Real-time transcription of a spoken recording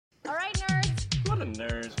What a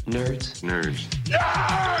nerd. Nerds. Nerds.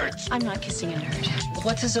 Nerds! I'm not kissing a nerd.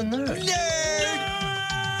 What is a nerd? Nerd!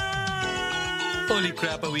 Holy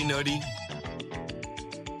crap, are we nerdy?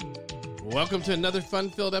 Welcome to another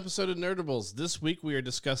fun-filled episode of Nerdables. This week we are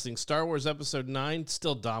discussing Star Wars Episode 9,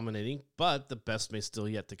 still dominating, but the best may still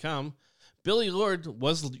yet to come. Billie Lourd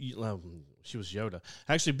was... she was Yoda.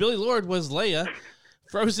 Actually, Billie Lourd was Leia.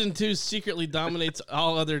 Frozen 2 secretly dominates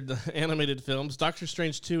all other animated films. Doctor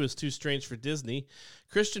Strange 2 is too strange for Disney.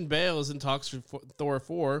 Christian Bale is in talks for Thor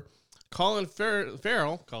 4. Colin Firth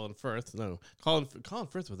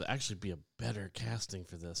would actually be a better casting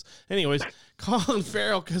for this. Anyways, Colin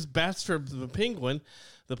Farrell goes bats for the Penguin.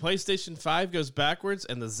 The PlayStation 5 goes backwards,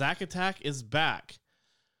 and the Zack Attack is back.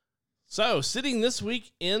 So, sitting this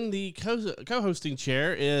week in the co-hosting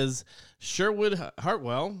chair is Sherwood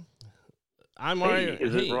Hartwell.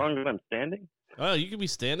 Is it wrong that I'm standing? Oh, you could be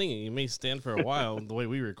standing, and you may stand for a while the way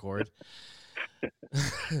we record.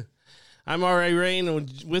 I'm R.A. Rain,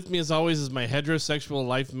 and with me, as always, is my heterosexual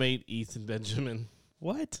life mate, Ethan Benjamin.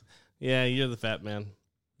 What? Yeah, you're the fat man.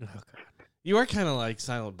 Oh, God. You are kind of like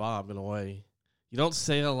Silent Bob in a way. You don't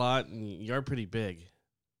say a lot, and you are pretty big.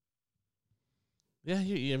 Yeah,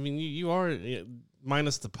 you are,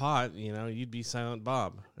 minus the pot, you'd be Silent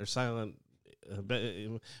Bob, or Silent...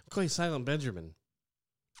 call you Silent Benjamin.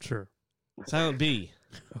 Sure. Silent B.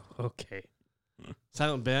 Okay.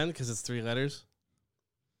 Silent Ben, because it's 3 letters.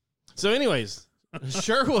 So anyways,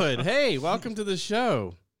 Sherwood, hey, welcome to the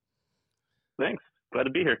show. Thanks. Glad to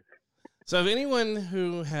be here. So if anyone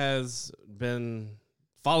who has been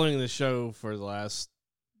following the show for the last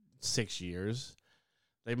 6 years,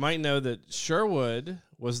 they might know that Sherwood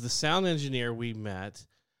was the sound engineer we met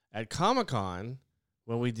at Comic-Con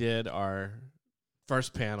when we did our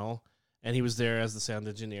first panel, and he was there as the sound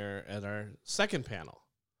engineer at our second panel.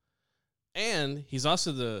 And he's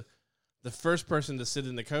also the first person to sit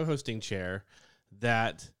in the co-hosting chair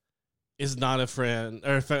that is not a friend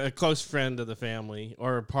or a close friend of the family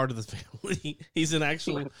or a part of the family. He's an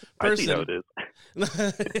actual person. I see how it is.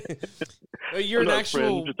 You're an actual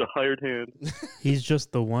friend, just a hired hand. He's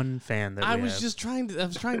just the one fan that I was trying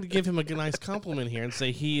to give him a nice compliment here and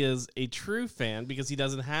say he is a true fan because he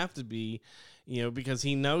doesn't have to be, because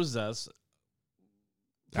he knows us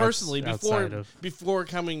personally before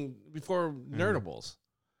Nerdables.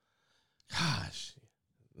 Gosh,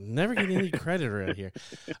 never get any credit around here.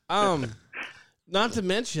 Not to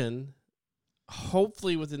mention,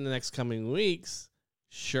 hopefully within the next coming weeks,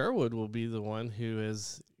 Sherwood will be the one who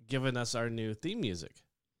has given us our new theme music.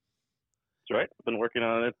 That's right. I've been working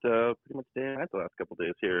on it pretty much day and night the last couple of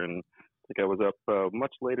days here, and I think I was up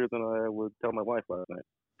much later than I would tell my wife last night.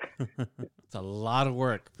 It's a lot of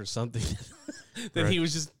work for something that he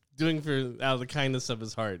was just doing out of the kindness of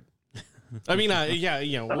his heart. I mean,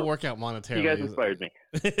 we'll work out monetarily. You guys inspired me.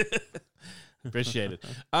 Appreciate it.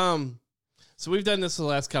 So we've done this the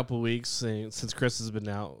last couple of weeks since Chris has been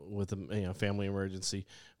out with a family emergency.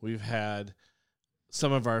 We've had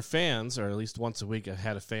some of our fans, or at least once a week, I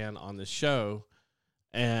had a fan on the show,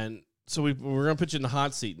 and so we're going to put you in the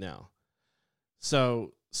hot seat now.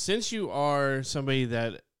 So since you are somebody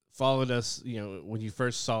that followed us, when you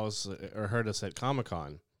first saw us or heard us at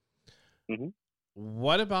Comic-Con, mm-hmm.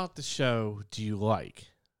 What about the show do you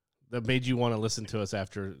like that made you want to listen to us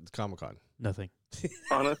after Comic-Con? Nothing.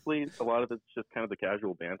 Honestly, a lot of it's just kind of the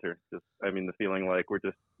casual banter. The feeling like we're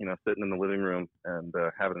just, sitting in the living room and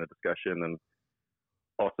having a discussion. And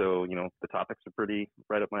also, the topics are pretty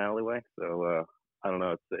right up my alleyway. So, I don't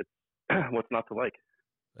know. It's what's not to like.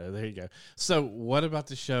 There you go. So what about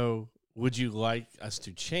the show would you like us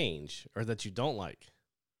to change or that you don't like?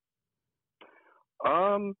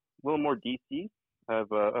 A little more DC. I've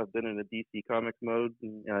been in a DC Comics mode,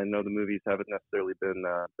 and I know the movies haven't necessarily been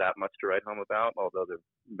that much to write home about, although there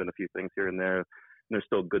have been a few things here and there. And there's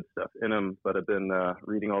still good stuff in them, but I've been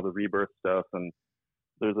reading all the Rebirth stuff, and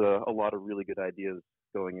there's a lot of really good ideas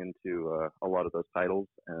going into a lot of those titles,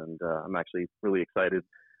 and I'm actually really excited.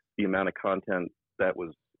 The amount of content that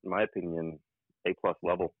was, in my opinion, A+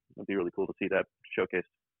 level. It'd be really cool to see that showcased.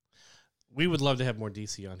 We would love to have more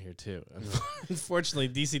DC on here too. Unfortunately,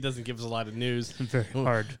 DC doesn't give us a lot of news. Very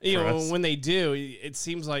hard. When they do, it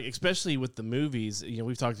seems like, especially with the movies,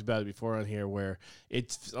 we've talked about it before on here, where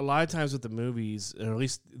it's a lot of times with the movies, or at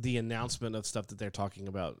least the announcement of stuff that they're talking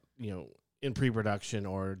about, in pre-production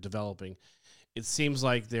or developing, it seems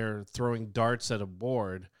like they're throwing darts at a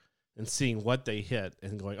board and seeing what they hit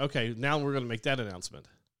and going, okay, now we're going to make that announcement.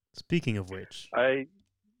 Speaking of which,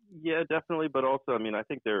 yeah, definitely. But also, I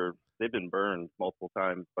think they've been burned multiple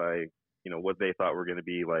times by what they thought were going to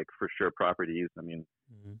be like for sure properties. I mean,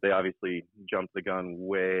 Mhm. they obviously jumped the gun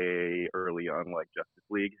way early on, like Justice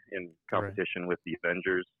League in competition with the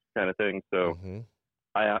Avengers kind of thing. So Mhm.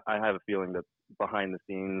 I have a feeling that behind the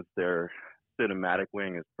scenes, their cinematic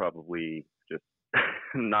wing is probably just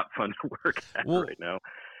not fun to work at Well, right now.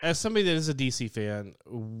 As somebody that is a DC fan,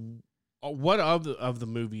 what of the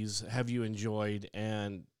movies have you enjoyed,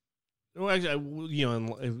 and well, actually,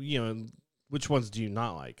 and which ones do you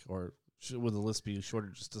not like, or would the list be shorter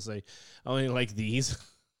just to say I only like these?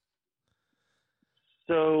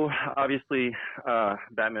 So obviously,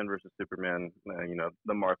 Batman versus Superman,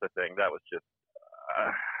 the Martha thing, that was just.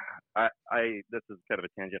 This is kind of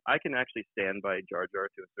a tangent. I can actually stand by Jar Jar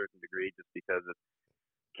to a certain degree, just because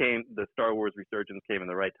the Star Wars resurgence came in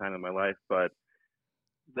the right time in my life. But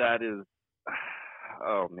that is,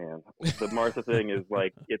 oh man, the Martha thing is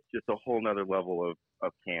like, it's just a whole nother level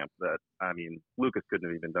of camp that, I mean, Lucas couldn't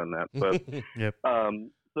have even done that. But Yep.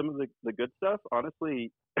 some of the good stuff,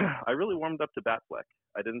 honestly, I really warmed up to Batfleck.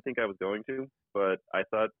 I didn't think I was going to, but I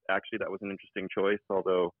thought actually that was an interesting choice.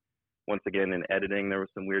 Although, once again, in editing, there were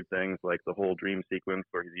some weird things, like the whole dream sequence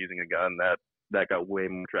where he's using a gun that got way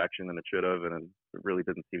more traction than it should have, and it really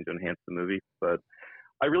didn't seem to enhance the movie. But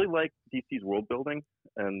I really like DC's world building,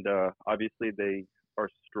 and obviously they are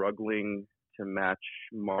struggling to match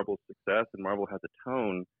Marvel's success, and Marvel has a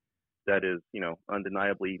tone that is,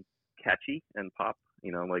 undeniably catchy and pop.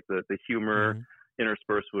 Like the humor Mhm.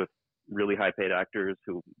 interspersed with really high-paid actors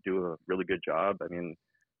who do a really good job. I mean,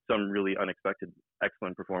 some really unexpected,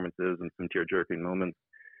 excellent performances and some tear-jerking moments.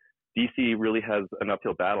 DC really has an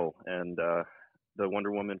uphill battle, and the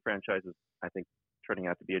Wonder Woman franchise is, I think, turning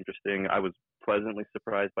out to be interesting. I was pleasantly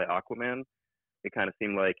surprised by Aquaman. It kind of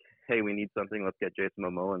seemed like, hey, we need something, let's get Jason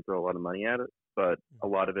Momoa and throw a lot of money at it, but a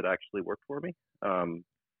lot of it actually worked for me.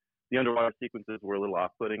 The underwater sequences were a little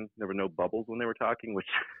off-putting. There were no bubbles when they were talking, which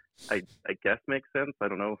I guess makes sense. I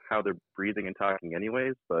don't know how they're breathing and talking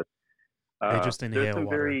anyways, but They just there's inhale some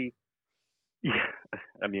water. very, yeah,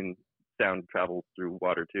 I mean, sound travels through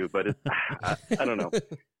water too, but it's, I don't know.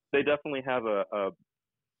 They definitely have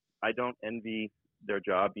I don't envy their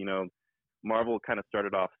job. Marvel kind of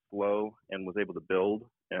started off slow and was able to build,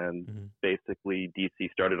 and Mhm. basically DC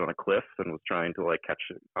started on a cliff and was trying to like catch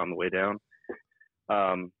it on the way down.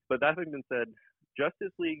 But that having been said,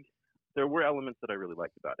 Justice League, there were elements that I really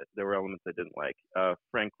liked about it. There were elements I didn't like.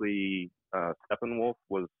 Frankly, Steppenwolf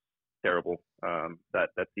was terrible. That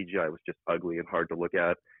CGI was just ugly and hard to look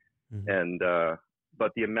at. Mhm. And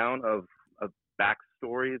but the amount of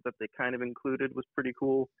backstory that they kind of included was pretty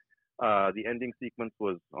cool. The ending sequence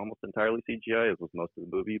was almost entirely CGI, as was most of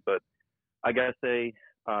the movie. But I gotta say,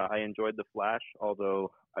 I enjoyed the Flash,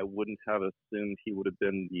 although I wouldn't have assumed he would have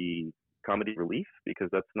been the comedy relief, because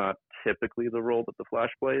that's not typically the role that the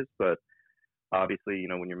Flash plays. But obviously,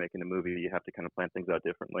 when you're making a movie, you have to kind of plan things out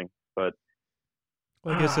differently. But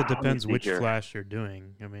Well, I guess it let me depends see which here. Flash you're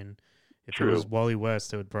doing. I mean, if it True. was Wally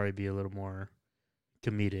West, it would probably be a little more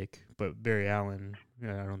comedic. But Barry Allen,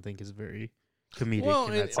 I don't think is very comedic Well,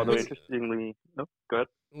 in and- that Although sense. interestingly, go ahead.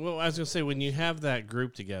 Well, I was gonna say, when you have that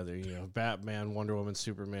group together, Batman, Wonder Woman,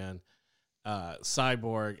 Superman,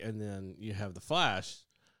 Cyborg, and then you have the Flash.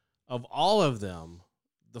 Of all of them,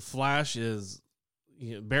 the Flash is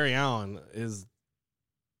Barry Allen is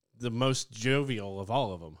the most jovial of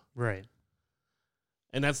all of them, Right.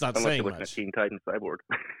 and that's not Unless saying you're looking at much, Teen Titans Cyborg.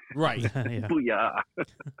 right? Yeah. Booyah.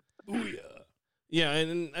 Yeah,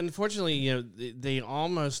 and unfortunately, they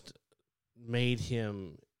almost made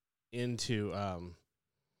him into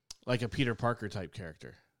like a Peter Parker type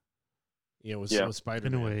character. With Yeah.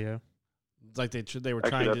 Spider-Man. In a way, yeah. Like they were Actually,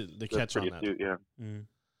 trying to that's catch on pretty that. astute, yeah. Mm.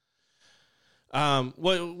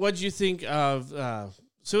 What did you think of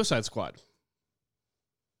Suicide Squad?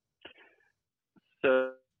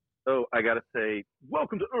 So I gotta say,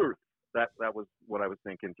 welcome to Earth. That was what I was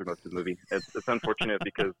thinking through most of the movie. It's unfortunate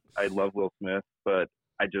because I love Will Smith, but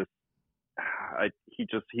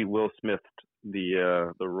he Will Smithed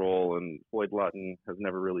the role, and Floyd Lawton has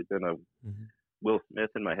never really been a Mhm. Will Smith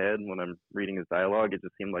in my head when I'm reading his dialogue. It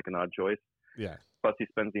just seemed like an odd choice. Yeah. Plus, he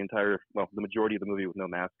spends the majority of the movie with no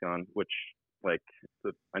mask on, which, I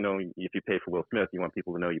know if you pay for Will Smith, you want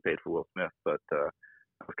people to know you paid for Will Smith, but I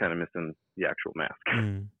was kind of missing the actual mask.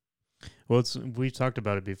 Mm. Well, we've talked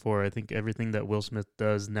about it before. I think everything that Will Smith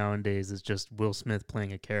does nowadays is just Will Smith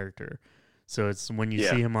playing a character. So it's when you Yeah.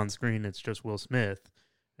 see him on screen, it's just Will Smith,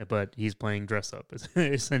 but he's playing dress up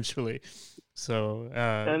essentially. So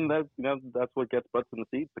And that's what gets butts in the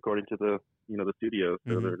seats, according to the the studio.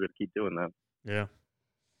 So Mhm. they're going to keep doing that. yeah,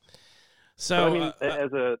 So But, I mean,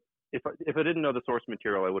 as a if I didn't know the source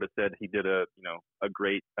material, I would have said he did a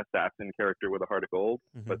great assassin character with a heart of gold,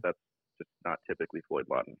 but that's just not typically Floyd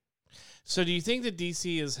Lawton. So do you think that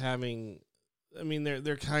DC is having? I mean,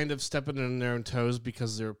 they're kind of stepping on their own toes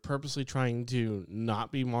because they're purposely trying to not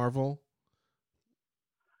be Marvel.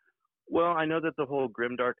 Well, I know that the whole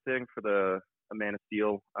grimdark thing for the Man of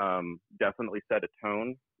Steel definitely set a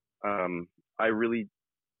tone. I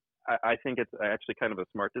think it's actually kind of a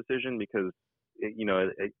smart decision because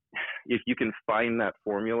if you can find that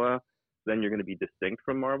formula, then you're going to be distinct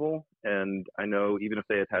from Marvel. And I know even if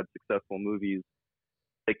they had successful movies,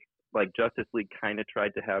 like Justice League kind of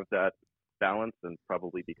tried to have that balance, and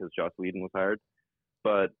probably because Joss Whedon was hired.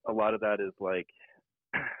 But a lot of that is like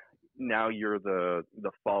now you're the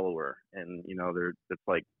follower, and it's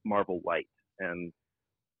like Marvel light, and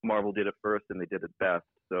Marvel did it first and they did it best.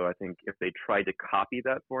 So I think if they tried to copy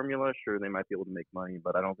that formula, sure, they might be able to make money,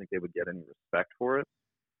 but I don't think they would get any respect for it.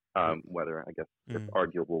 Whether, I guess, it's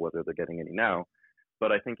arguable whether they're getting any now.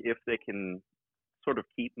 But I think if they can sort of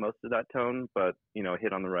keep most of that tone, but,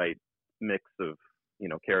 hit on the right mix of,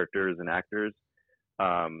 characters and actors,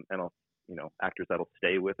 and also, actors that'll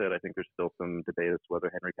stay with it. I think there's still some debate as to whether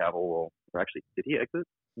Henry Cavill will, or actually, did he exit?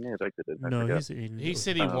 He may have exited. No, he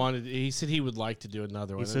said he wanted. He said he would like to do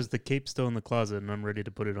another one. He says the cape's still in the closet, and I'm ready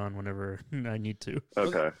to put it on whenever I need to.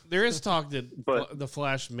 Okay. Well, there is talk that the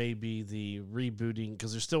Flash may be the rebooting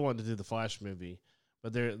because they're still wanting to do the Flash movie,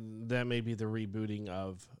 but that may be the rebooting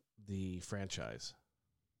of the franchise.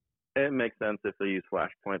 It makes sense if they use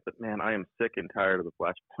Flashpoint, but man, I am sick and tired of the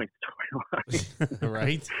Flashpoint storyline.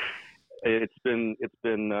 Right? It's been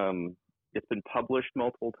published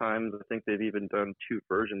multiple times. I think they've even done 2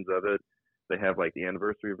 versions of it. They have like the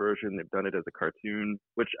anniversary version. They've done it as a cartoon,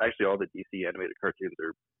 which actually all the DC animated cartoons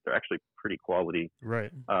they're actually pretty quality.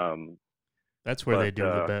 Right. That's where they do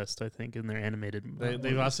the best, I think, in their animated.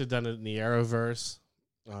 They've also done it in the Arrowverse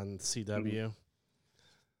on CW. Mm-hmm.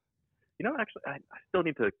 Actually, I still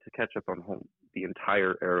need to catch up on the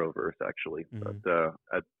entire Arrowverse, actually. Mm-hmm.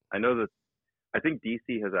 But I know that I think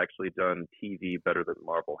DC has actually done TV better than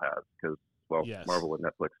Marvel has because, yes. Marvel and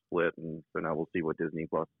Netflix split, and so now we'll see what Disney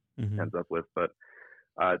Plus ends up with. But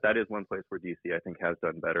that is one place where DC, I think, has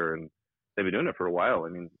done better, and they've been doing it for a while. I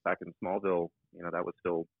mean, back in Smallville, that was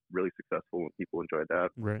still really successful, and people enjoyed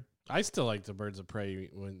that. Right. I still like the Birds of Prey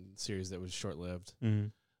series that was short-lived,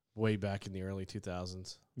 way back in the early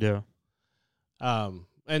 2000s. Yeah.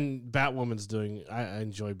 And Batwoman's doing. I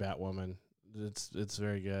enjoy Batwoman. It's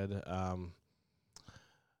very good.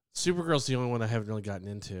 Supergirl's the only one I haven't really gotten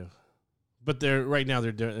into, but they're in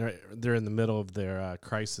the middle of their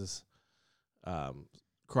Crisis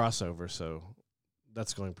crossover, so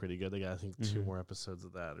that's going pretty good. They got, I think, 2 more episodes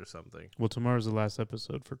of that or something. Well, tomorrow's the last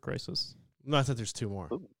episode for Crisis. No, I thought there's 2 more.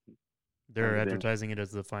 They're advertising it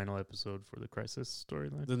as the final episode for the Crisis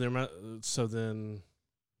storyline. Then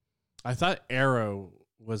I thought Arrow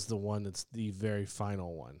was the one that's the very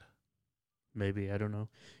final one. Maybe, I don't know.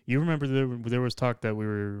 You remember there was talk that we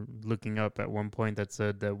were looking up at one point that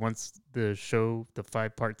said that once the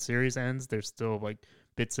 5-part series ends, there's still like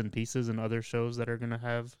bits and pieces and other shows that are going to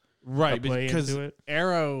have because into it.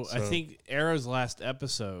 Arrow, I think Arrow's last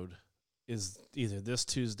episode is either this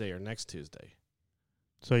Tuesday or next Tuesday.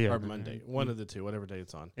 So yeah, or Monday, one of the two, whatever day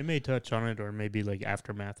it's on. It may touch on it, or maybe like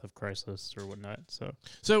aftermath of Crisis or whatnot.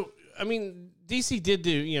 So I mean, DC did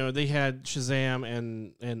do. They had Shazam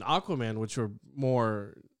and Aquaman, which were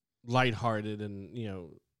more lighthearted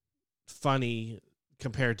and funny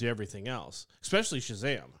compared to everything else, especially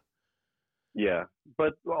Shazam. Yeah,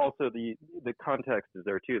 but also the context is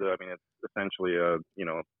there too, though. I mean, it's essentially a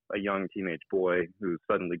young teenage boy who's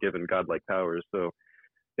suddenly given godlike powers, so.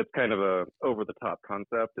 It's kind of a over-the-top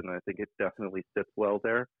concept, and I think it definitely sits well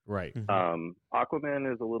there. Right.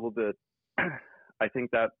 Aquaman is a little bit. I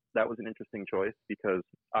think that was an interesting choice because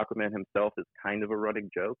Aquaman himself is kind of a running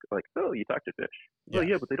joke. Like, oh, you talk to fish. Yeah. Oh,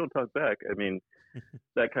 yeah, but they don't talk back. I mean,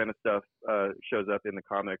 that kind of stuff shows up in the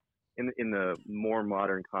comics. In the more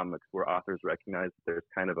modern comics, where authors recognize that there's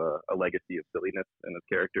kind of a legacy of silliness in his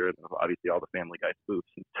character, and obviously all the Family Guy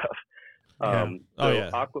spoofs and stuff. Yeah.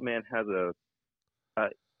 Aquaman has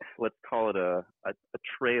let's call it a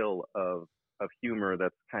trail of humor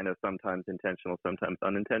that's kind of sometimes intentional, sometimes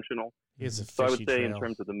unintentional. So I would say in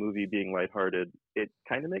terms of the movie being lighthearted, it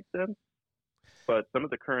kind of makes sense. But some of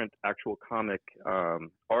the current actual comic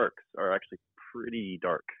arcs are actually pretty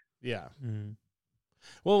dark. Yeah. Mm-hmm.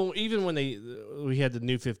 Well, even when we had the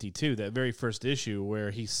New 52, that very first issue where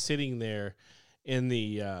he's sitting there in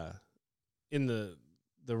the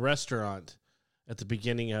restaurant, at the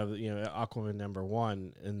beginning of Aquaman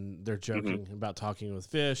 #1, and they're joking about talking with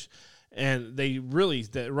fish, and they really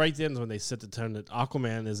right then when they set the tone that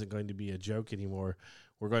Aquaman isn't going to be a joke anymore.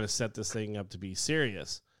 We're going to set this thing up to be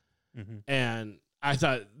serious, and I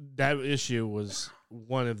thought that issue was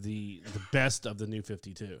one of the best of the New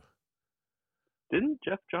 52. Didn't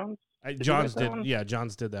Jeff Johns? Johns did, yeah.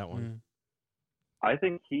 Johns did that one. I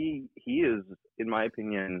think he is, in my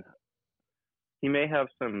opinion, he may have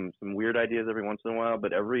some weird ideas every once in a while,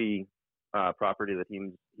 but every property that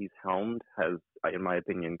he's helmed has, in my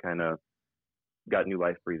opinion, kind of got new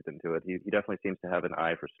life breathed into it. He definitely seems to have an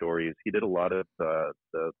eye for stories. He did a lot of the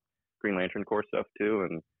Green Lantern Corps stuff too,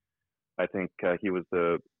 and I think he was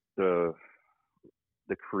the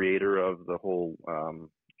creator of the whole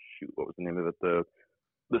what was the name of it?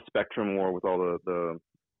 The Spectrum War with all the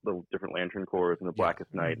different Lantern Corps and the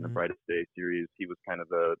Blackest Night and the Brightest Day series. He was kind of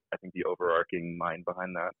the overarching mind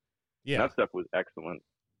behind that. Yeah, and that stuff was excellent.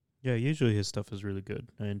 Yeah, usually his stuff is really good.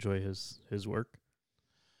 I enjoy his work.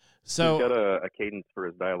 So he's got a cadence for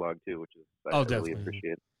his dialogue too, which is I really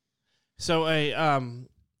appreciate. So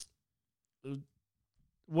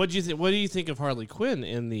what do you think of Harley Quinn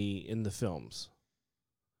in the films?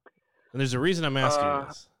 And there's a reason I'm asking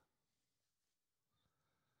this.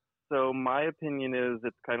 So my opinion is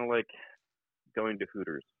it's kind of like going to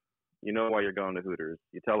Hooters. You know why you're going to Hooters.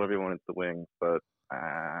 You tell everyone it's the wings, but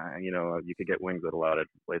you could get wings at a lot of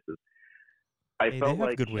places. I felt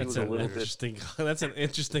like good wings. That's an interesting. That's an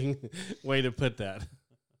interesting way to put that.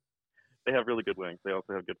 They have really good wings. They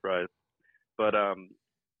also have good fries. But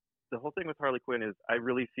the whole thing with Harley Quinn is I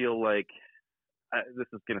really feel like this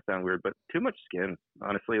is gonna sound weird, but too much skin.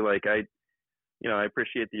 Honestly, like I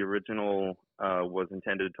appreciate the original was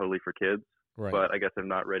intended totally for kids, right. But I guess I'm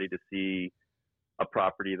not ready to see a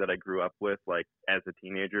property that I grew up with, like as a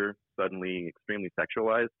teenager, suddenly extremely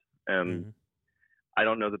sexualized. And I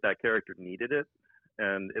don't know that character needed it.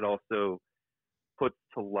 And it also puts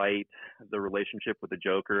to light the relationship with the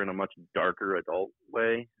Joker in a much darker adult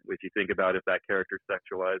way. If you think about if that character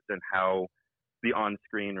sexualized and how the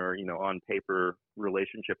on-screen or on paper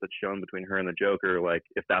relationship that's shown between her and the Joker, like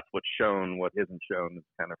if that's what's shown, what isn't shown is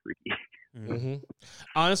kind of freaky.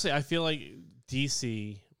 Honestly, I feel like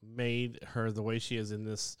DC made her the way she is in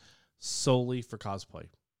this solely for cosplay.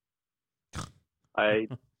 I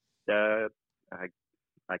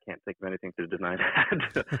can't think of anything to deny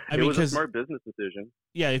that. It was a smart business decision.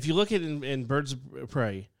 Yeah, if you look at it in Birds of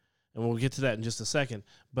Prey, and we'll get to that in just a second,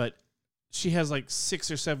 but she has like 6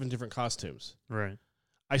 or 7 different costumes. Right.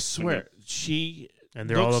 I swear, and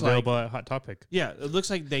they're all available at Hot Topic. Yeah, it looks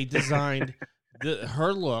like they designed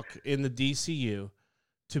her look in the DCU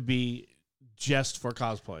to be just for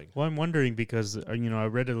cosplaying. Well, I'm wondering because, I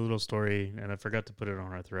read a little story, and I forgot to put it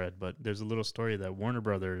on our thread, but there's a little story that Warner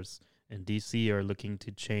Brothers and DC are looking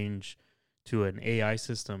to change to an AI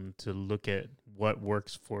system to look at what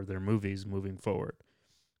works for their movies moving forward.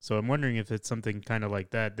 So I'm wondering if it's something kind of like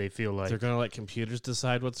that. They feel like they're going to let computers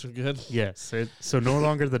decide what's good. Yes. So no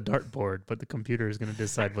longer the dartboard, but the computer is going to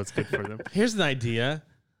decide what's good for them. Here's an idea.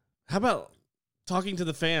 How about talking to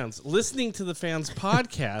the fans, listening to the fans'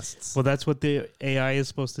 podcasts? Well, that's what the AI is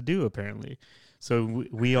supposed to do, apparently. So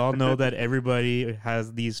we all know that everybody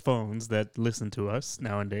has these phones that listen to us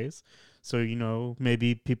nowadays. So,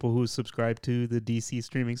 maybe people who subscribe to the DC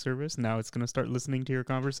streaming service, now it's going to start listening to your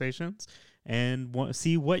conversations and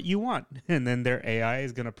see what you want. And then their AI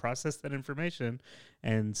is going to process that information.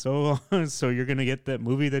 And so you're going to get that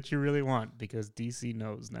movie that you really want because DC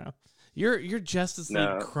knows now. Your Justice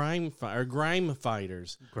League Grime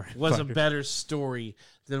Fighters was a better story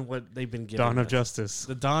than what they've been given. Dawn of Justice.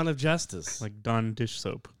 The Dawn of Justice. Like Dawn dish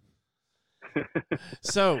soap.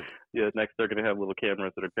 So... Yeah, next they're going to have little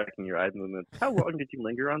cameras that are tracking your eye movements. How long did you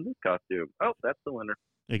linger on this costume? Oh, that's the winner.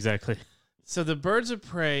 Exactly. So the Birds of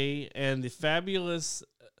Prey and the fabulous...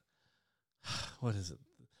 What is it?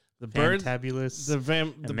 The Birds of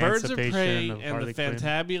Prey and the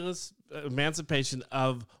fantabulous emancipation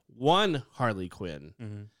of one Harley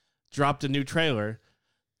Quinn dropped a new trailer.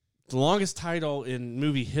 The longest title in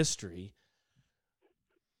movie history.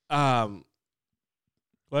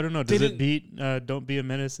 Well, I don't know. Does it beat Don't Be a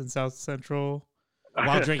Menace in South Central?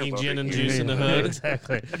 While drinking gin and juice in the hood?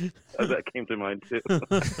 Exactly. That came to mind, too.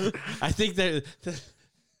 I think that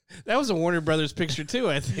was a Warner Brothers picture, too,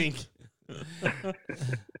 I think.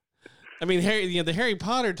 I mean, the Harry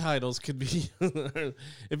Potter titles could be...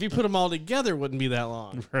 if you put them all together, wouldn't be that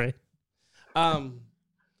long. Right.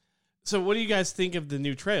 So what do you guys think of the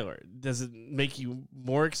new trailer? Does it make you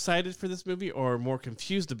more excited for this movie or more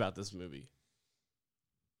confused about this movie?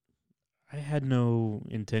 I had no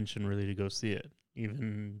intention really to go see it.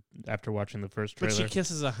 even after watching the first But trailer. she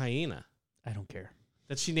kisses a hyena I don't care.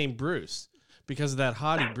 that she named Bruce because of that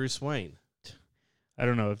hottie Bruce Wayne. I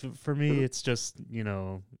don't know. For me, it's just,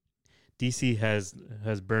 DC has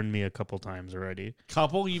burned me a couple times already.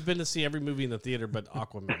 Couple, you've been to see every movie in the theater but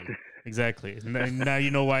Aquaman. Exactly. And now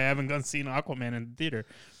you know why I haven't gone seen Aquaman in the theater.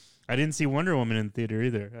 I didn't see Wonder Woman in the theater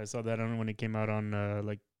either. I saw that when it came out on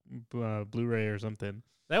Blu-ray or something.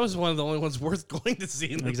 That was one of the only ones worth going to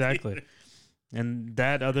see in the Exactly. theater. And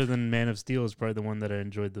that, other than Man of Steel, is probably the one that I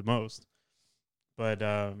enjoyed the most. But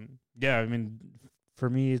yeah, I mean, for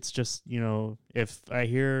me, it's just, if I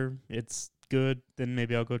hear it's good, then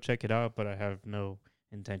maybe I'll go check it out. But I have no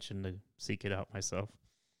intention to seek it out myself.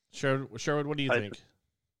 Sherwood, what do you think?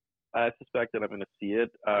 I suspect that I'm going to see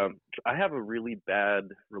it. I have a really bad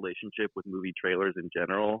relationship with movie trailers in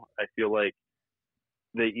general. I feel like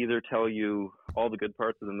they either tell you all the good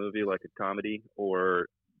parts of the movie, like a comedy, or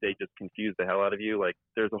they just confuse the hell out of you. Like,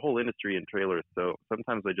 there's a whole industry in trailers, so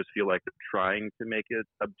sometimes I just feel like they're trying to make it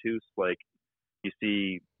obtuse. Like, you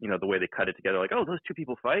see, the way they cut it together, like, oh, those two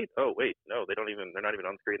people fight? Oh, wait, no, they're not even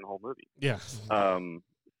on screen the whole movie. Yeah.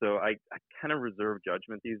 So I kind of reserve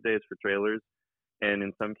judgment these days for trailers. And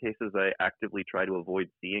in some cases, I actively try to avoid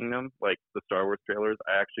seeing them. Like the Star Wars trailers,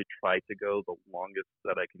 I actually try to go the longest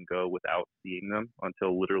that I can go without seeing them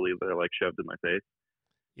until literally they're like shoved in my face.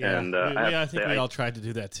 Yeah, And, I think we all tried to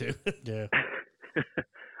do that too. Yeah.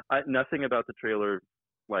 Nothing about the trailer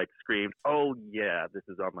like screamed, "Oh yeah, this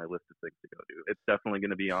is on my list of things to go do." It's definitely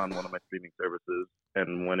going to be on one of my streaming services,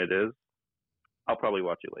 and when it is, I'll probably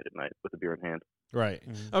watch it late at night with a beer in hand. Right.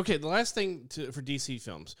 Mm-hmm. Okay, the last thing for DC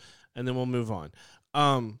films, and then we'll move on.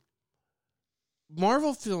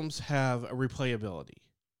 Marvel films have a replayability,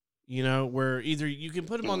 where either you can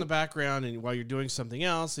put them on the background and while you're doing something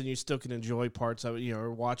else and you still can enjoy parts of it,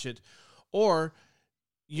 or watch it, or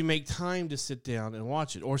you make time to sit down and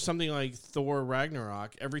watch it. Or something like Thor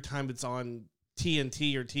Ragnarok, every time it's on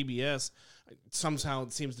TNT or TBS, somehow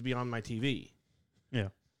it seems to be on my TV. Yeah.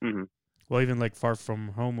 Mm-hmm. Well, even like Far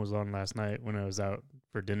From Home was on last night when I was out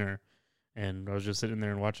for dinner, and I was just sitting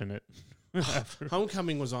there and watching it.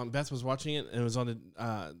 Homecoming was on. Beth was watching it, and it was on the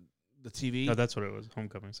TV. No, that's what it was.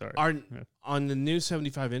 Homecoming. Sorry. On the new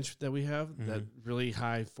 75-inch that we have, that really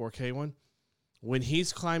high 4K one, when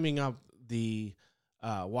he's climbing up the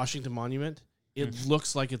Washington Monument, it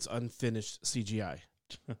looks like it's unfinished CGI.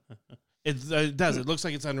 It does. It looks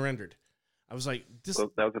like it's unrendered. I was like, this.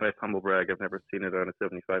 Well, that was a nice humble brag. I've never seen it on a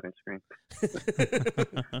 75-inch screen.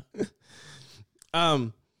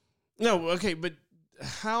 No, okay, but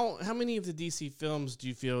how many of the DC films do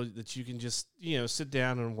you feel that you can just sit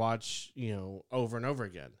down and watch over and over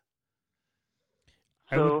again?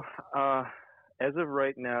 So, as of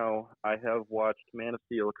right now, I have watched Man of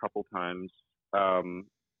Steel a couple times.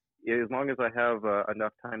 As long as I have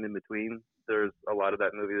enough time in between, there's a lot of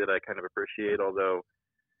that movie that I kind of appreciate, although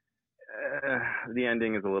the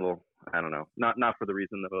ending is a little, I don't know, not for the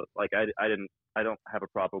reason that, like, I don't have a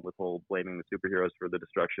problem with whole blaming the superheroes for the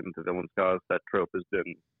destruction the villains cause. That trope has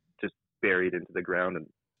been just buried into the ground and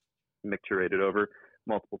micturated over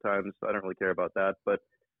multiple times. So I don't really care about that, but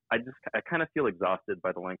I kind of feel exhausted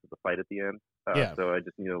by the length of the fight at the end. So I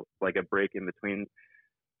just need like a break in between.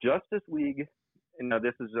 Justice League, and now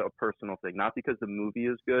this is a personal thing, not because the movie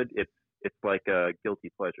is good. It's like a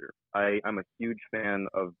guilty pleasure. I'm a huge fan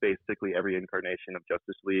of basically every incarnation of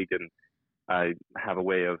Justice League, and I have a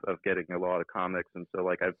way of getting a lot of comics, and so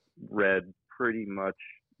like I've read pretty much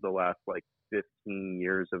the last like 15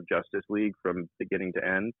 years of Justice League from beginning to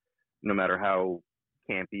end, no matter how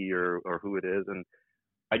campy or who it is, and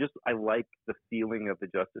I like the feeling of the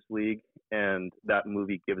Justice League, and that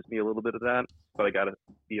movie gives me a little bit of that. But I gotta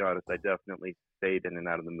be honest, I definitely fade in and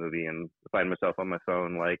out of the movie and find myself on my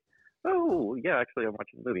phone like, oh yeah, actually I'm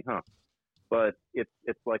watching the movie, huh? But it's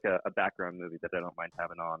like a background movie that I don't mind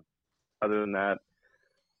having on. Other than that,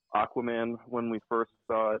 Aquaman, when we first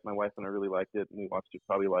saw it, my wife and I really liked it, and we watched it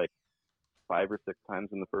probably like 5 or 6 times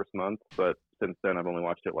in the first month. But since then, I've only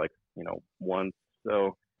watched it like once.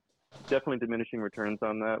 So definitely diminishing returns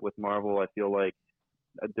on that. With Marvel, I feel like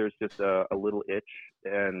there's just a little itch,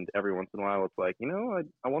 and every once in a while, it's like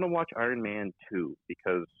I want to watch Iron Man 2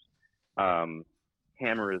 because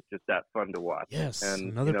Hammer is just that fun to watch. Yes,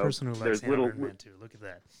 and another person who likes Iron Man 2. Look at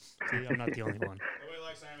that. See, I'm not the only one. Nobody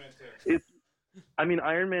likes Iron Man 2.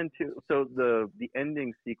 Iron Man 2. So the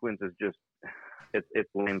ending sequence is just it's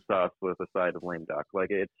lame sauce with a side of lame duck.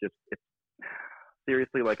 Like it's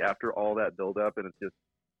seriously, like after all that build up, and it's just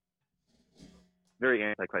very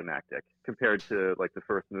anticlimactic compared to like the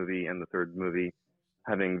first movie and the third movie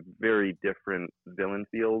having very different villain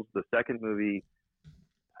feels. The second movie,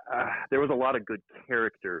 there was a lot of good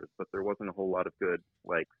characters, but there wasn't a whole lot of good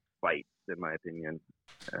like fights, in my opinion.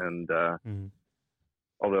 And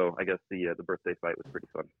although I guess the birthday fight was pretty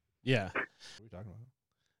fun. Yeah. What are we talking about?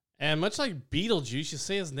 And much like Beetlejuice, you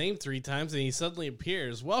say his name 3 times and he suddenly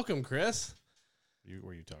appears. Welcome, Chris.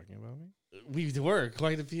 Were you talking about me? We were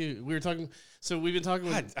quite a few. We were talking. So we've been talking.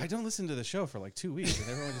 God, I don't listen to the show for like 2 weeks, and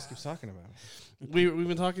everyone just keeps talking about it. We've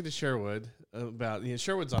been talking to Sherwood about.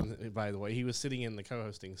 Sherwood's on. By the way, he was sitting in the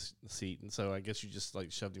co-hosting seat, and so I guess you just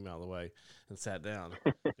like shoved him out of the way and sat down.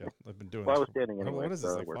 Yeah, I've been doing. Well, I this was standing for, anyway. what is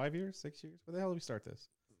this? so Like it worked. 5 years, 6 years? Where the hell did we start this?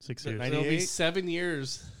 6 years. Nice. It'll be 98? 7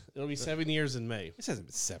 years. It'll be 7 years in May. This hasn't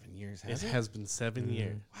been 7 years, It has it? has been 7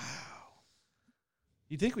 years. Wow.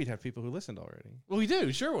 You'd think we'd have people who listened already. Well, we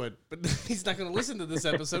do, Sherwood, but he's not going to listen to this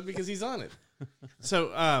episode because he's on it. So,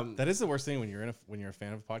 That is the worst thing when you're a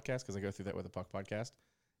fan of a podcast, because I go through that with the Puck podcast.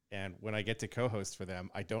 And when I get to co-host for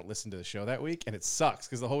them, I don't listen to the show that week, and it sucks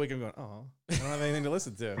because the whole week I'm going, oh, I don't have anything to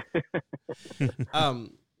listen to.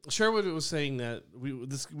 Sherwood was saying that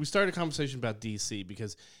we started a conversation about DC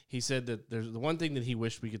because he said that there's the one thing that he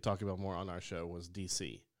wished we could talk about more on our show was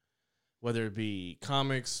DC, whether it be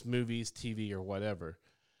comics, movies, TV, or whatever.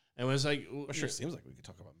 And it was like, It sure seems like we could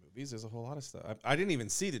talk about movies. There's a whole lot of stuff. I didn't even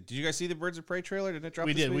see it. Did you guys see the Birds of Prey trailer? Did it drop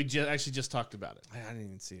we this did. week? We actually just talked about it. I didn't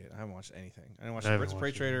even see it. I haven't watched anything. I didn't watch I the haven't Birds of Prey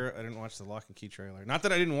watched it trailer. I didn't watch the Lock and Key trailer. Not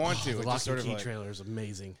that I didn't want to. The It Lock just sort and of Key like, trailer is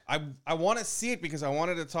amazing. I want to see it because I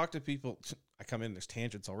wanted to talk to people. I come in, there's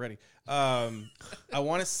tangents already. I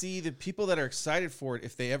want to see the people that are excited for it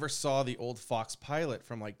if they ever saw the old Fox pilot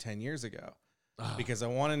from like 10 years ago. Because I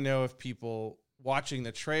want to know if people watching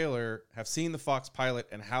the trailer have seen the Fox pilot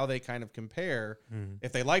and how they kind of compare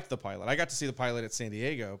if they liked the pilot. I got to see the pilot at San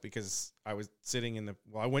Diego because I was sitting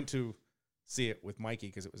I went to see it with Mikey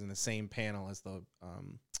because it was in the same panel as the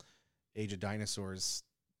Age of Dinosaurs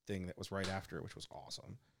thing that was right after it, which was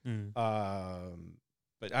awesome.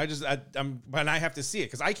 But I have to see it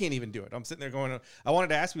because I can't even do it. I'm sitting there going, I wanted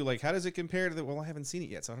to ask you, like, how does it compare to well, I haven't seen it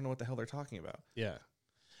yet, so I don't know what the hell they're talking about. Yeah,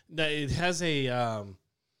 no, it has the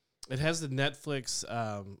Netflix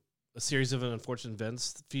a series of unfortunate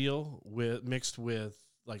events feel mixed with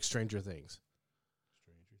like Stranger Things.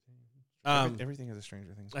 Everything has a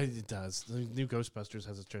Stranger Things. It does. The new Ghostbusters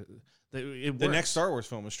has a. The next Star Wars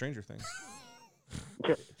film is Stranger Things.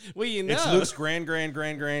 Well, you know, It's Luke's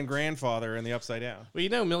grandfather in the Upside Down. Well, you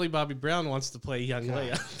know, Millie Bobby Brown wants to play young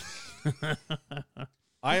Leia.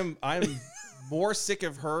 I'm more sick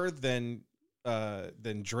of her than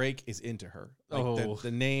Drake is into her. Like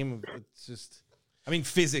the name, it's just. I mean,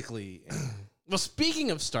 physically. Well,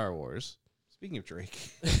 speaking of Star Wars, Speaking of Drake,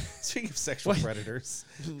 speaking of sexual predators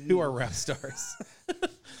who are rap stars.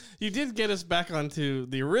 You did get us back onto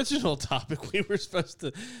the original topic we were supposed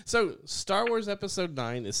to. So, Star Wars Episode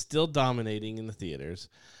 9 is still dominating in the theaters.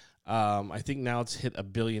 I think now it's hit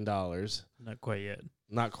 $1 billion. Not quite yet.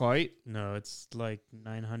 Not quite. No, it's like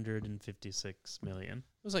 956 million.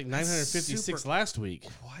 It was like 956 last week.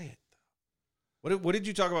 Quiet. What did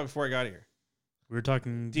you talk about before I got here? We were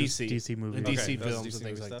talking just DC. DC movies. And Okay, DC that was films DC and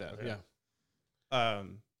things movie like stuff? that. Okay. Yeah.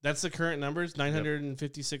 That's the current numbers,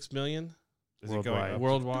 956 million Is it going Worldwide. up?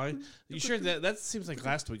 worldwide. You sure that seems like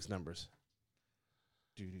last week's numbers?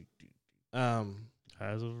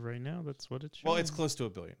 As of right now, that's what it's. Well, it's close to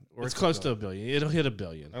 $1 billion. Or It's close to $1 billion. It'll hit $1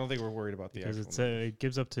 billion. I don't think we're worried about the because actual number. it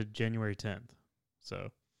gives up to January 10th. So,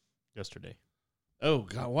 yesterday. Oh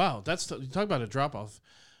God! Wow, you talk about a drop off.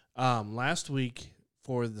 Last week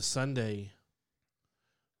for the Sunday,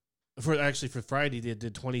 for Friday, they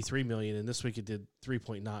did 23 million, and this week it did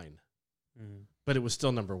 3.9. But it was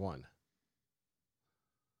still number one.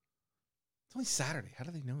 It's only Saturday. How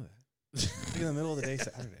do they know that? It's like in the middle of the day,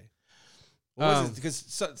 Saturday. What was it?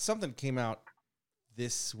 Because something came out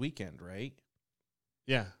this weekend, right?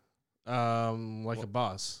 Yeah, like a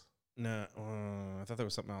boss. No, I thought there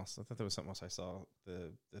was something else. I saw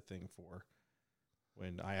the thing for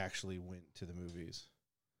when I actually went to the movies.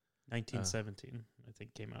 1917, I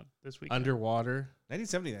think, came out this week. Underwater.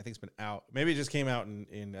 1970, I think, has been out. Maybe it just came out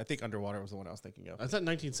in I think Underwater was the one I was thinking of. I thought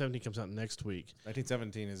 1970 comes out next week.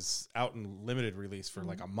 1917 is out in limited release for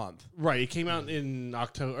like a month. Right, it came out in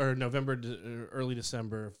October or November, early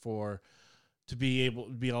December to be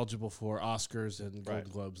eligible for Oscars and Golden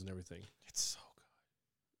Globes and everything. It's so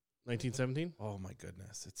good. 1917. Oh my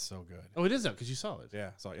goodness, it's so good. Oh, it is out because you saw it.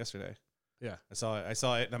 Yeah, I saw it yesterday. Yeah, I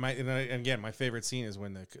saw it. And again, my favorite scene is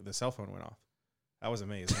when the cell phone went off. That was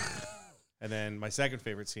amazing. And then my second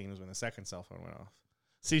favorite scene was when the second cell phone went off.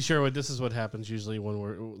 See, Sherwood, this is what happens usually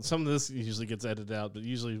when some of this usually gets edited out, but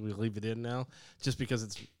usually we leave it in now just because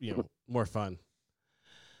it's more fun.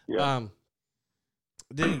 Yeah.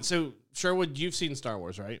 So Sherwood, you've seen Star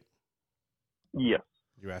Wars, right? Yes.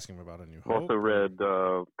 You asking him about A New I've Hope? also read,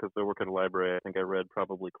 because I work at a library, I think I read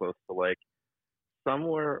probably close to like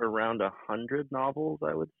somewhere around 100 novels,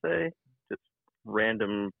 I would say. Just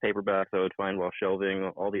random paperbacks I would find while shelving,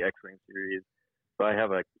 all the X-Wing series. So I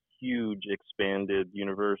have a huge expanded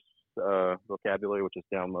universe vocabulary, which is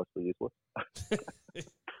now mostly useless.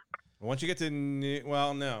 Once you get to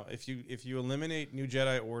no, if you eliminate New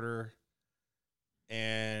Jedi Order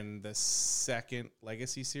and the second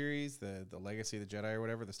Legacy series, the Legacy of the Jedi or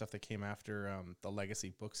whatever, the stuff that came after the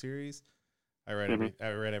Legacy book series, I read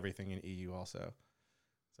I read everything in EU also.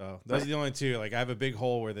 So those are the only two. Like I have a big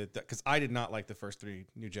hole where because I did not like the first 3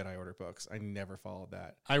 New Jedi Order books. I never followed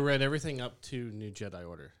that. I read everything up to New Jedi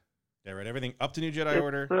Order. I read everything up to New Jedi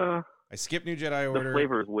Order. I skipped New Jedi Order. The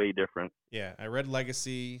flavor is way different. Yeah, I read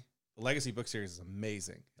Legacy. The Legacy book series is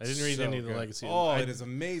amazing. I didn't read any of the Legacy. Oh, it is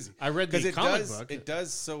amazing. I read the comic book. It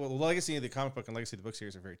does. So the Legacy of the comic book and Legacy of the book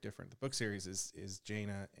series are very different. The book series is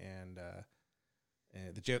Jaina and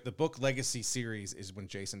the book Legacy series is when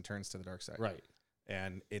Jason turns to the dark side. Right.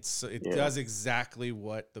 And it does exactly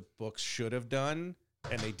what the books should have done,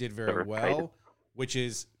 and they did very well, which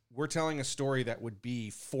is we're telling a story that would be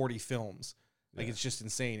 40 films. Like it's just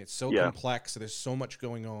insane. It's so complex. So there's so much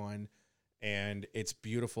going on. And it's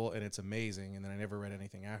beautiful and it's amazing. And then I never read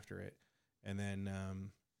anything after it. And then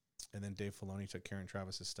Dave Filoni took Karen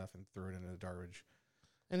Travis's stuff and threw it into the garbage.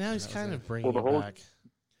 And now he's kind of bringing it back.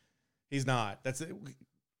 He's not. That's it.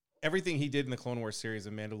 Everything he did in the Clone Wars series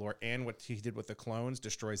of Mandalore and what he did with the clones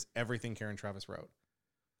destroys everything Karen Travis wrote.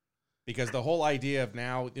 Because the whole idea of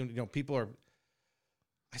now, people are.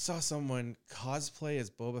 I saw someone cosplay as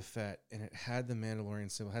Boba Fett, and it had the Mandalorian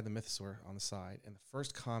symbol, had the mythosaur on the side. And the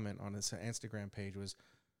first comment on his Instagram page was,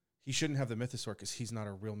 he shouldn't have the mythosaur because he's not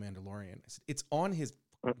a real Mandalorian. I said, it's on his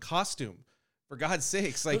costume, for God's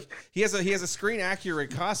sakes. Like he has a screen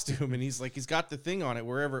accurate costume, and he's got the thing on it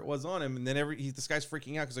wherever it was on him, and then this guy's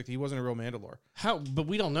freaking out because he wasn't a real Mandalore. How? But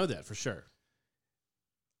we don't know that for sure.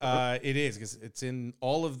 It is because it's in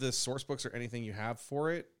all of the source books or anything you have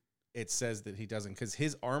for it. It says that he doesn't, because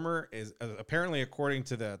his armor is apparently, according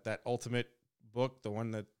to that Ultimate book, the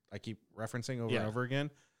one that I keep referencing over and over again,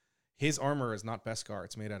 his armor is not Beskar.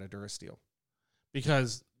 It's made out of Durasteel.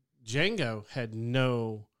 Because Jango had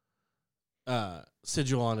no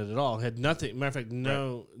sigil on it at all. Had nothing. Matter of fact,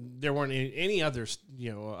 there weren't any other sigils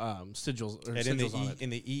or sigils on it. In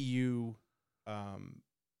the EU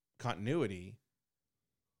continuity,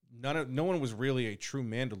 no one was really a true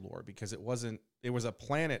Mandalore because it was a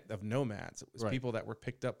planet of nomads. It was people that were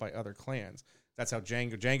picked up by other clans. That's how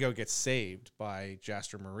Jango gets saved by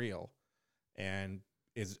Jaster Muriel and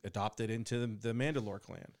is adopted into the Mandalore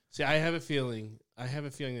clan. See, I have a feeling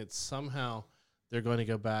that somehow they're going to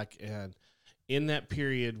go back, and in that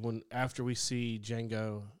period after we see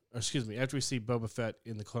Boba Fett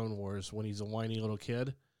in the Clone Wars when he's a whiny little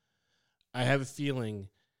kid, I have a feeling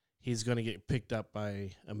he's going to get picked up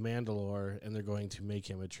by a Mandalore, and they're going to make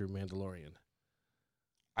him a true Mandalorian.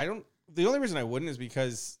 The only reason I wouldn't is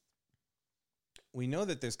because we know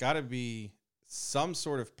that there's got to be some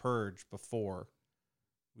sort of purge before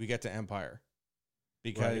we get to Empire.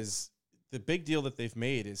 Because the big deal that they've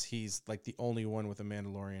made is he's like the only one with a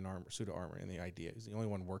Mandalorian suit of armor in the idea. He's the only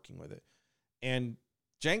one working with it. And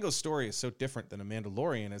Jango's story is so different than a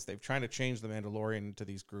Mandalorian, as they've tried to change the Mandalorian into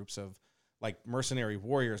these groups of like mercenary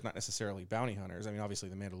warriors, not necessarily bounty hunters. I mean, obviously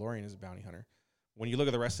the Mandalorian is a bounty hunter. When you look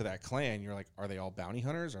at the rest of that clan, you're like, are they all bounty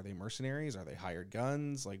hunters? Are they mercenaries? Are they hired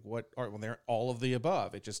guns? Like they're all of the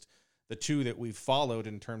above. It just, the 2 that we've followed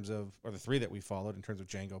or the 3 that we've followed in terms of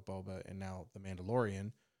Jango, Boba, and now the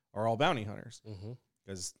Mandalorian are all bounty hunters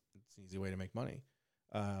because it's an easy way to make money.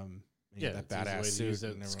 That badass suit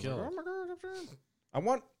and skill. Like, oh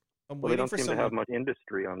my God, they don't seem to have much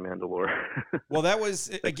industry on Mandalore. Well, that was,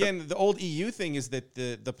 again, the old EU thing is that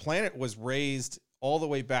the planet was raised all the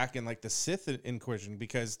way back in like the Sith Inquisition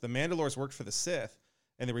because the Mandalores worked for the Sith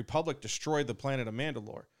and the Republic destroyed the planet of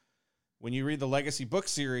Mandalore. When you read the Legacy book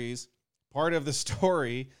series, part of the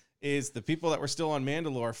story is the people that were still on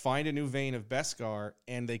Mandalore find a new vein of Beskar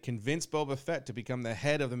and they convince Boba Fett to become the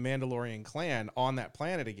head of the Mandalorian clan on that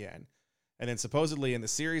planet again. And then supposedly in the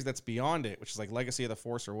series that's beyond it, which is like Legacy of the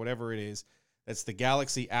Force or whatever it is, that's the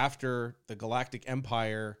galaxy after the Galactic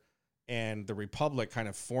Empire and the Republic kind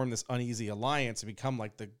of form this uneasy alliance and become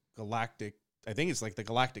like the galactic, I think it's like the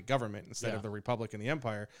galactic government instead of the Republic and the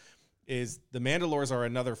Empire, is the Mandalores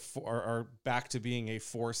are back to being a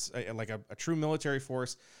force, like a true military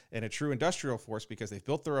force and a true industrial force because they've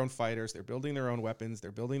built their own fighters, they're building their own weapons,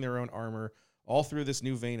 they're building their own armor, all through this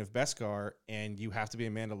new vein of Beskar, and you have to be a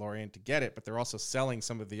Mandalorian to get it, but they're also selling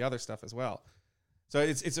some of the other stuff as well. So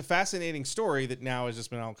it's a fascinating story that now has just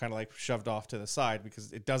been all kind of like shoved off to the side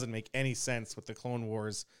because it doesn't make any sense with the Clone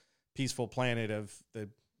Wars peaceful planet of the,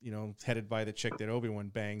 headed by the chick that Obi-Wan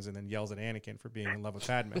bangs and then yells at Anakin for being in love with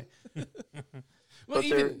Padme. But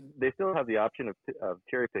they still have the option of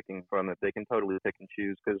cherry picking from it. They can totally pick and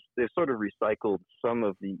choose because they've sort of recycled some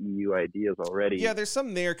of the EU ideas already. Yeah, there's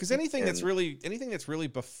some there because anything that's really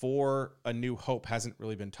before A New Hope hasn't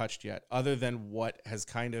really been touched yet, other than what's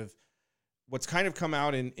kind of come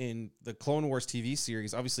out in the Clone Wars TV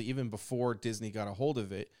series. Obviously, even before Disney got a hold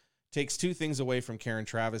of it, takes two things away from Karen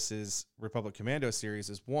Travis's Republic Commando series.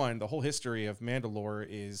 Is one, the whole history of Mandalore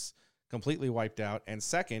is completely wiped out, and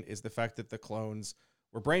second is the fact that the clones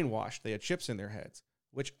were brainwashed. They had chips in their heads,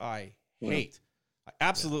 which I hate. I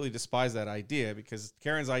absolutely despise that idea because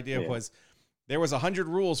Karen's idea was there was 100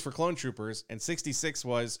 rules for clone troopers, and 66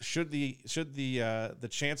 was should the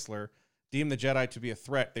Chancellor deem the Jedi to be a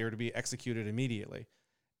threat, they were to be executed immediately.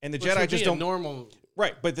 And the Jedi just don't normal.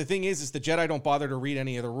 Right, but the thing is the Jedi don't bother to read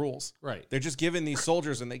any of the rules. Right. They're just given these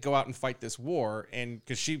soldiers and they go out and fight this war. And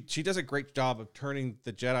because she does a great job of turning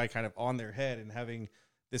the Jedi kind of on their head and having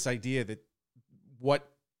this idea that what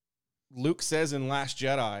Luke says in Last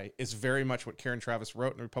Jedi is very much what Karen Travis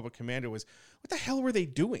wrote in Republic Commando was, what the hell were they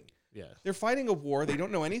doing? Yeah. They're fighting a war. They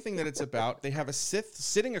don't know anything that it's about. They have a Sith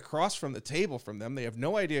sitting across from the table from them. They have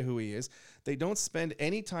no idea who he is. They don't spend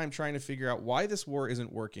any time trying to figure out why this war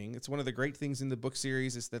isn't working. It's one of the great things in the book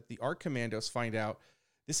series is that the ARC commandos find out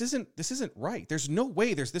this isn't right. There's no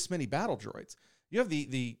way there's this many battle droids. You have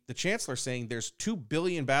the Chancellor saying there's 2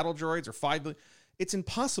 billion battle droids or 5 billion. It's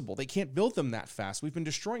impossible. They can't build them that fast. We've been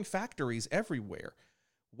destroying factories everywhere.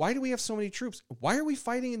 Why do we have so many troops? Why are we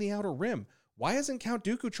fighting in the Outer Rim? Why hasn't Count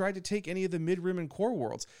Dooku tried to take any of the mid-rim and core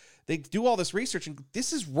worlds? They do all this research, and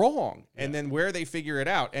this is wrong. Yeah. And then where they figure it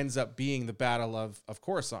out ends up being the Battle of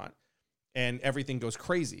Coruscant, and everything goes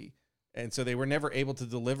crazy. And so they were never able to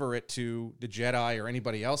deliver it to the Jedi or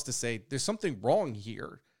anybody else to say, there's something wrong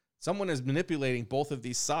here. Someone is manipulating both of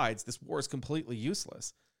these sides. This war is completely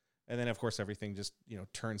useless. And then, of course, everything just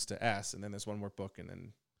turns to S, and then there's one more book, and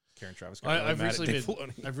then Karen Travis got really mad at Dave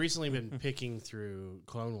Filoni. I've recently been picking through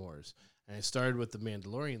Clone Wars, and I started with the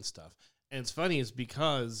Mandalorian stuff. And it's funny, is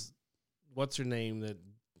because what's her name that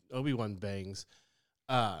Obi-Wan bangs?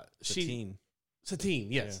 Satine.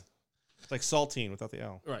 Satine, yes. Yeah. It's like saltine without the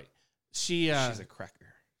L. Right. She's a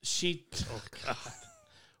cracker. Oh God.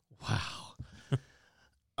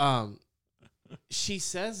 Wow. She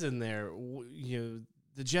says in there,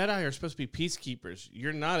 the Jedi are supposed to be peacekeepers.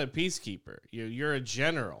 You're not a peacekeeper. You're a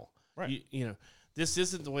general. Right. This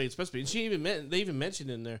isn't the way it's supposed to be. And they even mentioned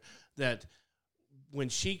in there that when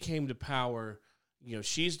she came to power,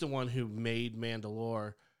 she's the one who made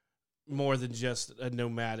Mandalore more than just a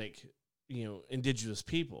nomadic, indigenous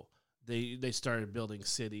people. They started building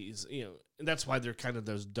cities, and that's why they're kind of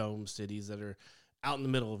those dome cities that are out in the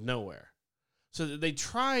middle of nowhere. So they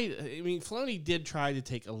tried. I mean, Filoni did try to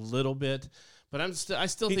take a little bit, but I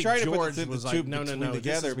still think George was like, no,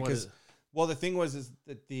 together because the thing was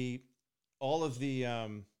that all of the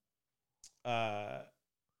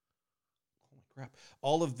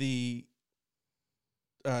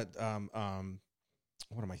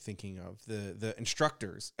what am I thinking of? The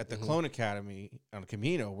instructors at the Clone Academy on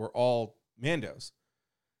Camino were all Mandos.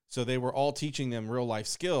 So they were all teaching them real life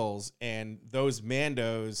skills, and those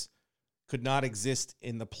Mandos could not exist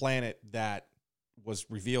in the planet that was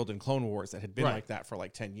revealed in Clone Wars that had been like that for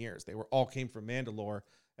like 10 years. They all came from Mandalore,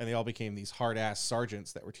 and they all became these hard-ass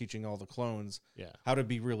sergeants that were teaching all the clones how to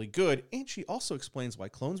be really good. And she also explains why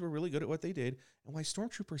clones were really good at what they did and why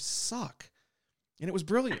stormtroopers suck. And it was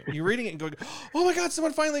brilliant. You're reading it and going, oh my God,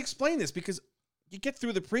 someone finally explained this, because you get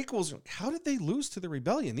through the prequels, you're like, how did they lose to the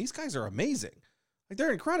rebellion? These guys are amazing. Like,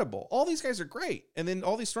 they're incredible. All these guys are great. And then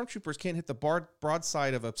all these stormtroopers can't hit the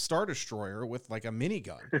broadside of a Star Destroyer with like a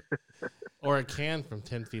minigun. Or a can from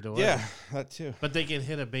 10 feet away. Yeah, that too. But they can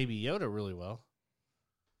hit a Baby Yoda really well.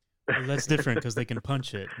 Well, that's different because they can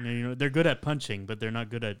punch it. They're good at punching, but they're not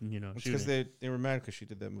good at because shooting. they were mad because she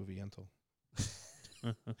did that movie Yentl.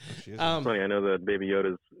 Funny, I know that Baby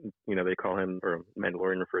Yoda's, they call him, or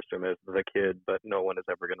Mandalorian refers to him as the kid, but no one is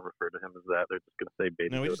ever going to refer to him as that. They're just going to say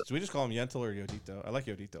Baby Yoda. We just call him Yentl or Yodito. I like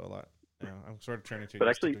Yodito a lot. I'm sort of turning to. But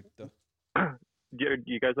actually, do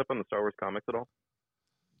you guys up on the Star Wars comics at all?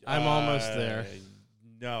 I'm almost there.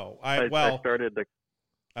 No, I started.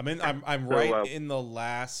 I'm right in the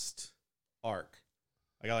last arc.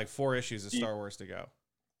 I got like 4 issues of Star Wars to go.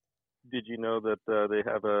 Did you know that they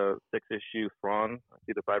have a 6-issue Thrawn? I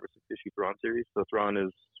see the 5 or 6 issue Thrawn series. So Thrawn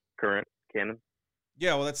is current canon?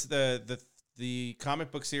 Yeah, well, that's the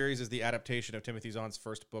comic book series is the adaptation of Timothy Zahn's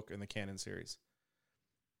first book in the canon series.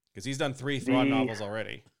 Because he's done 3 Thrawn novels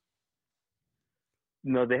already.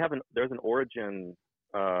 No, they haven't. There's an origin.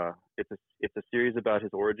 It's a series about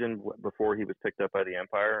his origin before he was picked up by the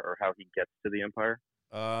Empire, or how he gets to the Empire.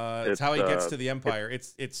 It's how he gets to the Empire.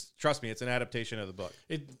 It's trust me, it's an adaptation of the book.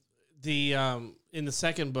 In the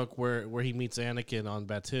second book where he meets Anakin on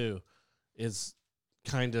Batuu is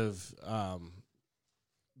kind of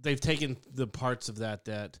they've taken the parts of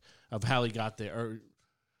that of how he got there, or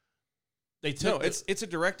they took it's a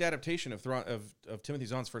direct adaptation of Timothy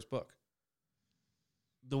Zahn's first book.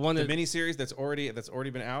 The one the miniseries that's already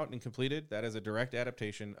been out and completed, that is a direct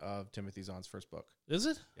adaptation of Timothy Zahn's first book. Is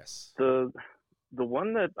it? Yes. The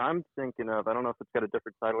one that I'm thinking of, I don't know if it's got a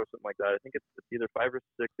different title or something like that. I think it's either 5 or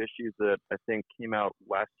 6 issues that I think came out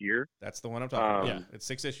last year. That's the one I'm talking about. Yeah, it's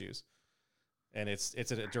 6 issues, and it's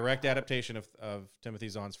a direct adaptation of Timothy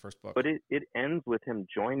Zahn's first book. But it ends with him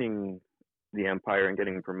joining the Empire and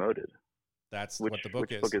getting promoted. That's what the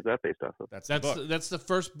book is. Which book is that based off of? That's the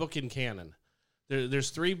first book in canon. There's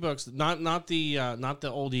 3 books, not the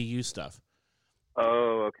old EU stuff.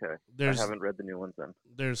 Oh, okay. I haven't read the new ones then.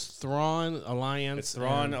 There's Thrawn, Alliance. It's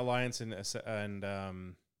Thrawn, Alliance, and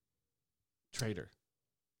Traitor.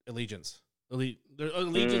 Allegiance.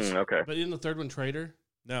 Allegiance. Okay. But in the third one, Traitor?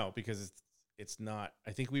 No, because it's not.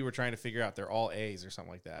 I think we were trying to figure out they're all A's or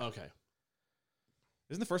something like that. Okay.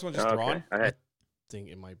 Isn't the first one just Thrawn? I think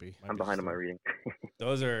it might be. I'm behind on my reading.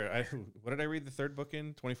 Those are. What did I read the third book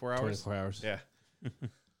in? 24 hours? 24 hours. Yeah.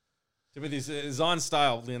 Timothy Zahn's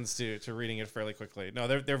style lends to reading it fairly quickly. No,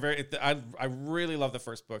 they're very. I really love the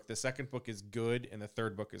first book. The second book is good, and the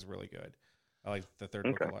third book is really good. I like the third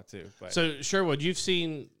book a lot too. But. So Sherwood, you've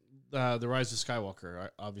seen the Rise of Skywalker,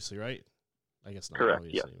 obviously, right? I guess not. Correct.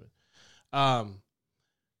 Obviously, yeah. But,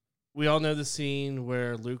 we all know the scene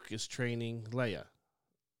where Luke is training Leia.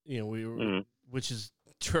 Which is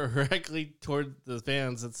directly toward the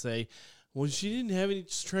fans that say, well, she didn't have any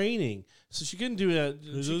training, so she couldn't do that.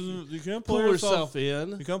 You can't pull herself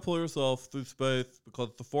in. You can't pull yourself through space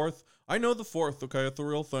because the Force. I know the Force. Okay, it's a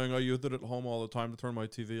real thing. I use it at home all the time to turn my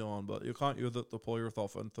TV on, but you can't use it to pull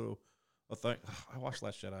yourself in through a thing. I watched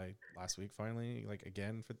Last Jedi last week. Finally,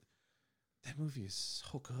 again for that movie is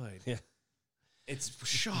so good. Yeah, it's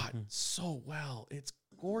shot so well. It's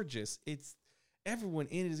gorgeous. It's everyone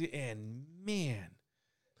in it is, and man.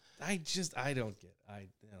 I don't get. I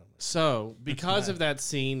don't know. So, because of that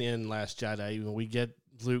scene in Last Jedi, we get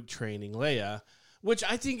Luke training Leia, which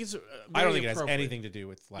I think is. I don't think it has anything to do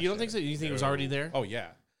with Last Jedi. You don't think so? You think it was already there? Oh yeah,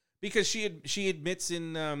 because she admits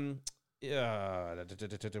in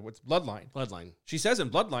what's Bloodline. Bloodline. She says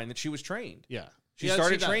in Bloodline that she was trained. Yeah, she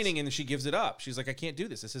started training and then she gives it up. She's like, I can't do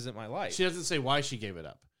this. This isn't my life. She doesn't say why she gave it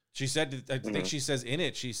up. She said. I think she says in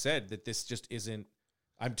it. She said that this just isn't.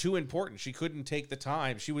 I'm too important. She couldn't take the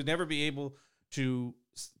time. She would never be able to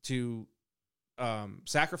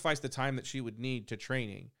sacrifice the time that she would need to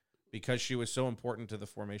training because she was so important to the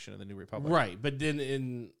formation of the New Republic. Right, but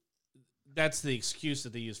then that's the excuse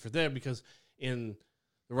that they use for them because in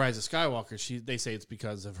the Rise of Skywalker, they say it's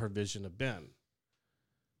because of her vision of Ben.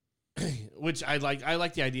 Which I like. I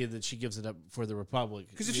like the idea that she gives it up for the Republic.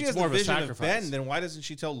 Because if she has the vision of Ben, then why doesn't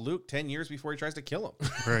she tell Luke 10 years before he tries to kill him?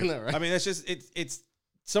 Right. Right. I mean, that's just it's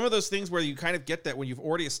some of those things where you kind of get that when you've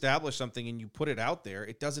already established something and you put it out there,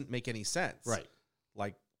 it doesn't make any sense. Right.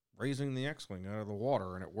 Like raising the X-Wing out of the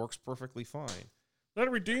water and it works perfectly fine.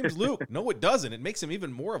 That redeems Luke. No, it doesn't. It makes him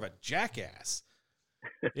even more of a jackass.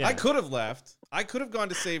 Yeah. I could have left. I could have gone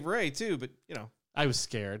to save Rey too, but I was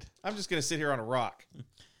scared. I'm just going to sit here on a rock.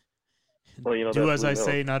 Well, do as I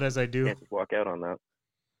say, not as I do. Can't just walk out on that.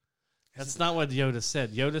 That's not what Yoda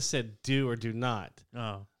said. Yoda said, "Do or do not."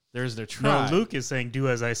 Oh. There's their try. No, Luke is saying, "Do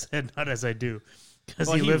as I said, not as I do,"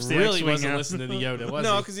 because he lives the really X-Wing wasn't out. listening to Yoda, was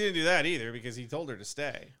No, he? because he didn't do that either. Because he told her to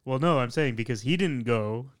stay. Well, no, I'm saying because he didn't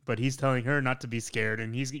go, but he's telling her not to be scared,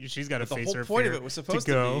 and she's got to face her the whole point fear of it was supposed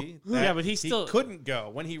to go. be. That Yeah, but he still couldn't go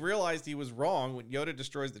when he realized he was wrong. When Yoda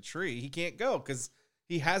destroys the tree, he can't go because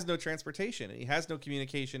he has no transportation and he has no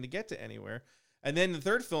communication to get to anywhere. And then the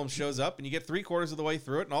third film shows up, and you get 3/4 of the way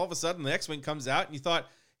through it, and all of a sudden the X-Wing comes out, and you thought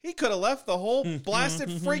he could have left the whole blasted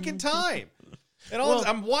freaking time. And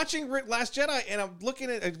I'm watching Last Jedi, and I'm looking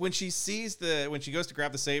at when she goes to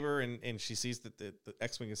grab the saber, and she sees that the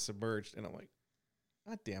X-Wing is submerged, and I'm like,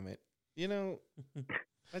 God damn it,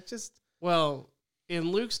 that just. Well,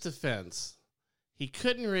 in Luke's defense, he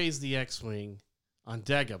couldn't raise the X-Wing on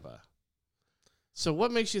Dagobah. So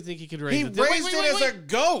what makes you think he could raise He it? raised Wait, it as wait. a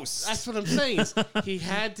ghost. That's what I'm saying. is he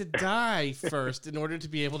had to die first in order to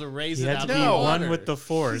be able to raise He it had out to of be the No. one water. with the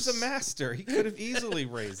Force. He's a master. He could have easily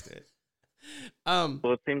raised it. Well,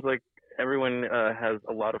 it seems like everyone has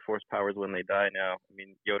a lot of force powers when they die now. I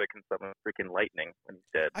mean, Yoda can summon freaking lightning when he's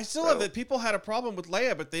dead. I still so- love that people had a problem with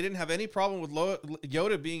Leia, but they didn't have any problem with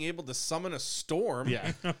Yoda being able to summon a storm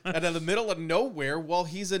Yeah. out of the middle of nowhere while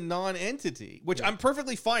he's a non-entity, which I'm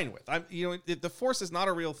perfectly fine with. The Force is not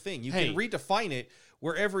a real thing. You Hey. can redefine it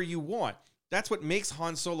wherever you want. That's what makes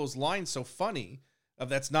Han Solo's line so funny. Of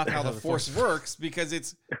that's not how the Force works, because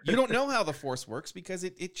you don't know how the Force works because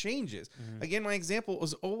it changes. Again, my example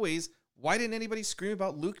was always, why didn't anybody scream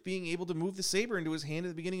about Luke being able to move the saber into his hand at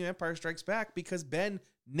the beginning of Empire Strikes Back? Because Ben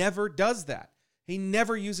never does that. He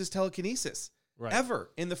never uses telekinesis Right. ever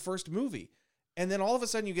in the first movie. And then all of a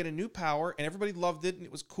sudden you get a new power and everybody loved it and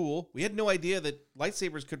it was cool. We had no idea that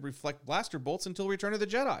lightsabers could reflect blaster bolts until Return of the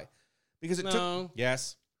Jedi. Because it No. took...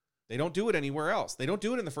 Yes. They don't do it anywhere else. They don't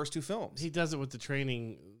do it in the first two films. He does it with the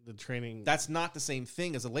training. The training. That's not the same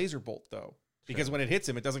thing as a laser bolt, though, because when it hits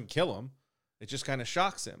him, it doesn't kill him. It just kind of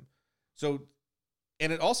shocks him. So,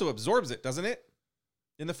 and it also absorbs it, doesn't it?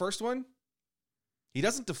 In the first one, he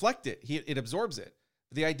doesn't deflect it. It absorbs it.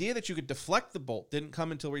 The idea that you could deflect the bolt didn't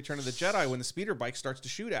come until Return of the Jedi when the speeder bike starts to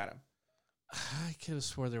shoot at him. I could have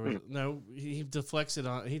swore there was no. He deflects it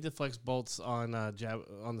on. He deflects bolts on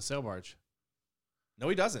on the sail barge. No,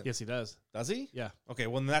 he doesn't. Yes, he does. Does he? Yeah, Okay,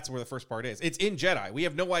 well, then that's where the first part is. It's in Jedi. We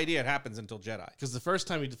have no idea it happens until Jedi. because the first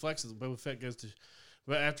time he deflects it, Boba Fett goes to.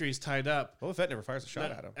 But after he's tied up, Boba Fett never fires a shot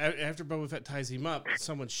at him. After Boba Fett ties him up,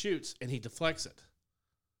 someone shoots and he deflects it,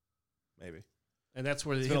 Maybe. and that's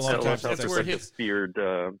where it been a hits. long I time love since how That's I've where it such a hits. feared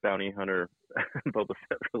bounty hunter Boba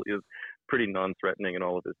Fett really is pretty non-threatening in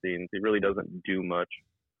all of his scenes. He really doesn't do much.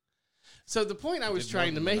 So the point I was did more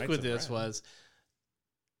trying to than the make Knights with of this Ren. was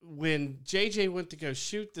when JJ went to go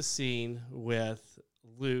shoot the scene with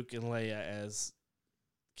Luke and Leia as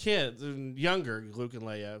kids, younger Luke and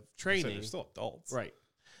Leia So training, they're still adults. right?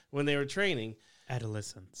 When they were training,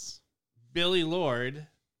 Adolescence. Billy Lord,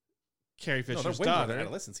 Carrie No, they're Fisher's way more than daughter.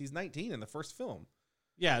 adolescents. He's 19 in the first film.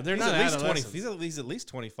 Yeah, they're He's not at least 20. adolescents. He's at least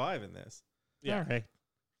 25 in this. Yeah. All right.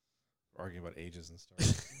 We're arguing about ages and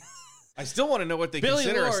stuff. I still want to know what they Billy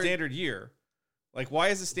consider a Lord- standard year. Like, why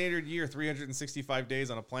is a standard year 365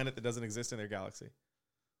 days on a planet that doesn't exist in their galaxy?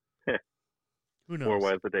 Who knows? Or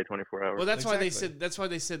why is the day 24 hours? Well, that's why they Exactly. said. That's why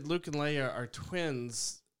they said Luke and Leia are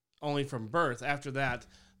twins only from birth. After that,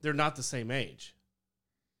 they're not the same age.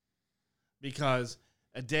 Because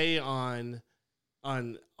a day on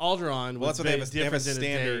Alderaan Well, was that's what they have. They have a different than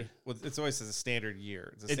standard. day, Well, it's always says a standard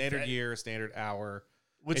year. It's a It- standard year, a standard hour.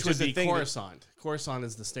 which It's would just a be thing that- Coruscant. Coruscant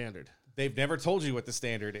is the standard. They've never told you what the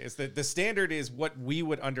standard is. The standard is what we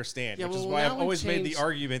would understand, Yeah, which is well, why now I've we've always made the changed-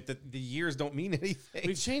 argument that the years don't mean anything.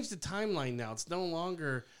 We've changed the timeline now. It's no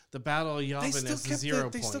longer the Battle of Yavin as the 0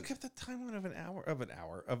 they point. still kept the timeline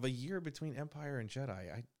of a year between Empire and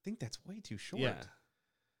Jedi. I think that's way too short. Yeah.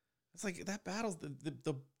 It's like that battle's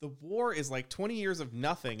the war is like 20 years of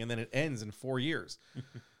nothing and then it ends in 4 years.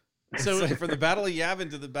 So So from the Battle of Yavin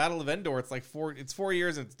to the Battle of Endor, it's like 4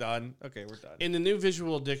 years and it's done. Okay, we're done. in the new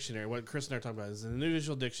visual dictionary, what Chris and I are talking about is in the new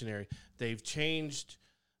visual dictionary, they've changed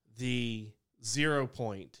the 0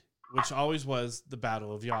 point, which always was the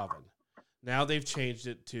Battle of Yavin. Now they've changed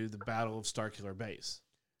it to the Battle of Starkiller Base.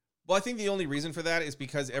 Well, I think the only reason for that is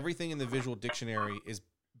because everything in the visual dictionary is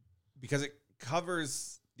because it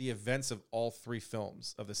covers the events of all 3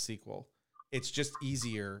 films of the sequel. It's just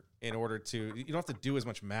easier in order to you don't have to do as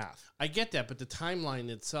much math I get that, but the timeline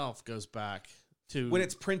itself goes back to when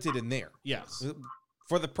it's printed in there. yes.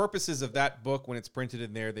 For the purposes of that book, when it's printed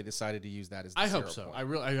in there, they decided to use that as the I hope 0 so.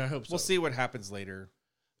 point. I hope so. We'll see what happens later.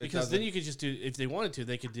 It Because then doesn't- you could just do, if they wanted to,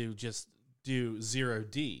 they could do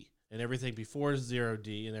 0D and everything before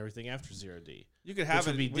 0D and everything after 0D. you could Which have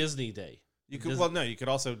would it be Disney Day. You could Disney- well no, you could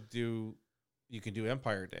also do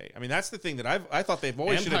Empire Day. I mean, that's the thing that I thought they've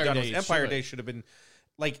always should have Empire done. Day Was Empire should. Day should have been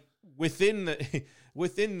like within the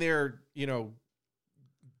within their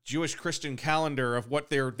Jewish Christian calendar of what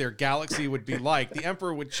their galaxy would be like. The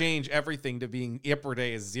Emperor would change everything to being Emperor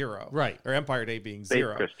Day is 0, Right. or Empire Day being Faith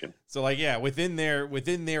 0. Christian. So like within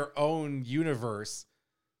their own universe,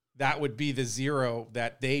 that would be the 0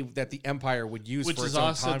 that the Empire would use, Which for is its own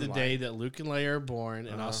also the timeline. day that Luke and Leia are born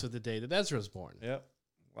and Uh-huh. also the day that Ezra's born. Yep,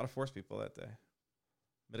 a lot of Force people that day.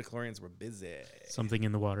 Midichlorians were busy. Something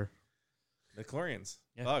in the water. Midichlorians,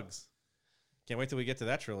 Yeah. bugs. Can't wait till we get to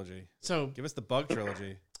that trilogy. So Give us the bug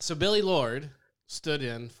trilogy. So Billy Lord stood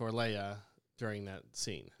in for Leia during that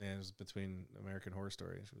scene. And it was between American Horror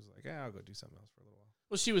Story. She was like, "Yeah, I'll go do something else for a little while."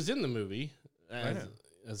 Well, she was in the movie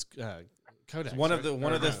as Kodak. It's one of the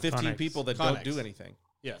right? Or, 15 Connex. people that Connex. don't do anything.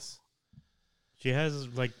 Yes. She has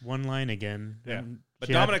like one line again. Yeah. and But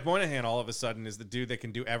she had- Dominic Moynihan all of a sudden is the dude that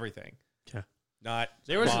can do everything. Yeah. Not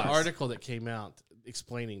There was an Boss. article that came out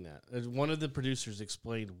explaining that. One of the producers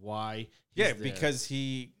explained why. he's Yeah, there. because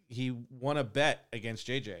he won a bet against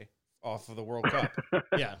JJ off of the World Cup.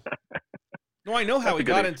 Yeah. No, I know how That's he a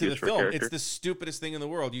good got into the excuse for a film. character. It's the stupidest thing in the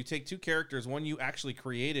world. You take two characters, one you actually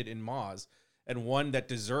created in Moz, and one that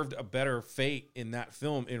deserved a better fate in that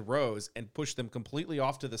film in Rose, and push them completely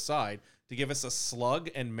off to the side to give us a Slug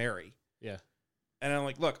and Mary. Yeah. And I'm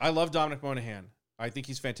like, look, I love Dominic Monaghan. I think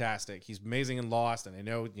he's fantastic. He's amazing in Lost, and I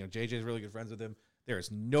know JJ's really good friends with him. There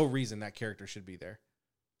is no reason that character should be there.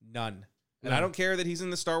 None. And I None. don't care that he's in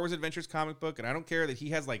the Star Wars Adventures comic book, and I don't care that he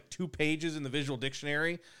has like 2 pages in the visual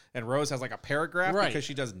dictionary, and Rose has like a paragraph Right. because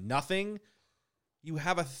she does nothing. You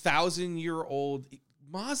have 1,000-year-old.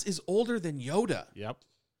 Maz is older than Yoda. Yep.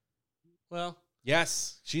 Well,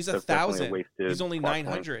 Yes, she's That's definitely a 1,000. wasted He's only plot point.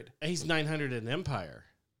 900. he's 900 in Empire.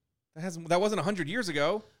 That wasn't 100 years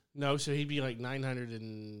ago. No, so he'd be like 900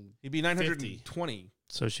 and He'd be 920.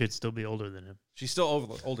 So she'd still be older than him. She's still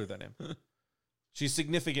older than him. She's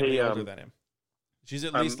significantly Hey, older than him. She's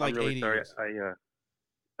at least like I'm really 80 sorry. years.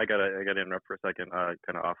 I gotta interrupt for a second, kind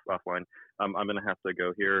of offline. I'm gonna have to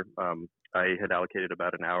go here. I had allocated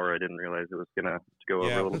about an hour. I didn't realize it was gonna go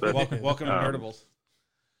over a little bit. Welcome to Um, Nerdables.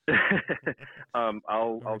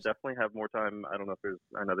 I'll definitely have more time. I don't know if there's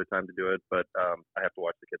another time to do it, but I have to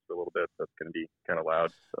watch the kids for a little bit, so it's gonna be kind of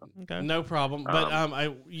loud. So. Okay. no problem. But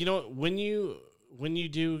when you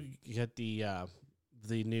do get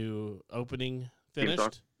the new opening Theme song?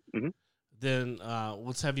 finished, Mhm. then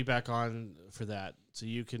let's have you back on for that, so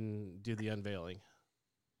you can do the unveiling,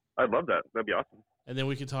 I'd love that. That'd be awesome. and then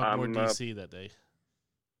we can talk more I'm, DC that day.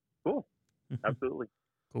 Cool. Absolutely.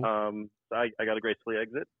 Cool. So I got a gracefully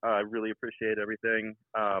exit. I really appreciate everything.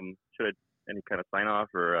 Should I any kind of sign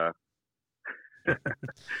off or?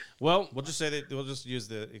 Well, We'll just say that we'll just use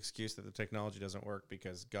the excuse that the technology doesn't work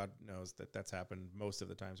because God knows that that's happened most of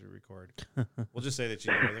the times we record. We'll just say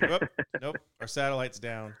that nope, our satellite's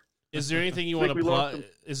down. is there anything you Think want to we lost plug?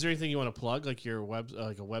 Is there anything you want to plug, like your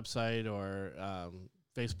like a website or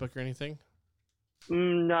Facebook or anything?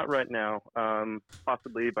 Not right now.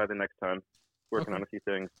 Possibly by the next time. Working Okay. on a few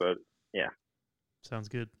things, but Sounds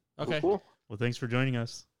good. Okay. cool. Well, thanks for joining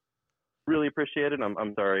us. Really appreciate it.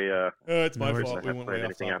 I'm sorry. It's No my worries. I fault. We haven't went played way off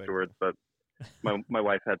anything topic. afterwards, but my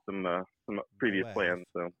wife had some previous way. plans,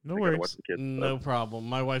 so No I gotta worries. watch the kids. No problem.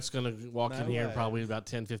 My wife's gonna walk in No here way. probably about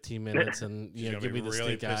 10, 15 minutes and She's gonna give be me the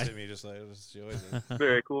really stink pissed eye. at me just like just join it.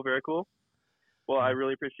 Very cool. Very cool. Well, I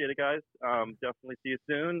really appreciate it, guys. Definitely see you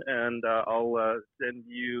soon, and I'll send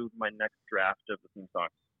you my next draft of the theme song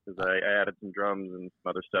because I added some drums and some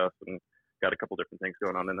other stuff and got a couple different things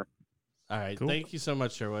going on in there. All right. Cool. Thank you so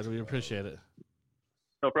much, Sherwood. We appreciate it.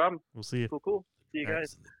 No problem. We'll see you. Cool. See you All right.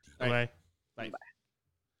 guys. All right. Bye. Bye.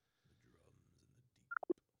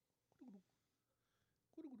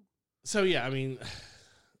 So yeah, I mean,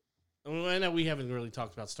 I know we haven't really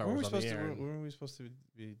talked about Star Wars on the air. When were we supposed to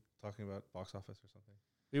be talking about box office or something?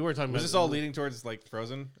 We were talking Was about this all leading towards like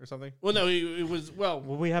Frozen or something? Well, no, it was Well,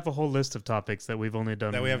 we have a whole list of topics that we've only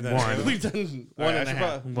done That we haven't done. one. we've done All one right, and a I should half.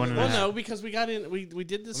 probably- One and a Well, half. no, because we got in. We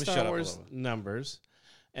did the Let me Star shut up a Wars little. numbers,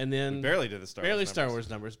 and We then barely did the Star barely Wars Star numbers. Wars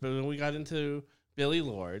numbers. But when we got into Billy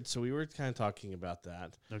Lord, so we were kind of talking about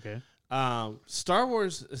that. Okay. Star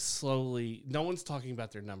Wars is slowly. No one's talking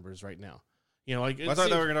about their numbers right now. You know, like Well, I thought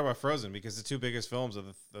they were going to talk about Frozen because the two biggest films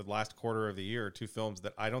of the last quarter of the year are two films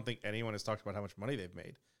that I don't think anyone has talked about how much money they've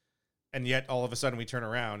made. And yet, all of a sudden, we turn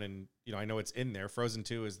around and, I know it's in there. Frozen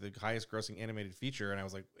 2 is the highest grossing animated feature. And I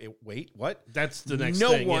was like, wait, what? That's the next No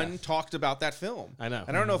thing, one yeah. talked about that film. I know.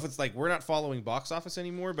 And I don't know if it's like we're not following box office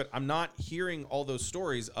anymore, but I'm not hearing all those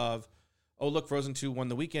stories of, oh, look, Frozen 2 won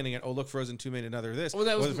the weekend again. Oh, look, Frozen 2 made another this. Well,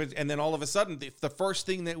 that was- and then all of a sudden, the first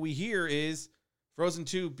thing that we hear is Frozen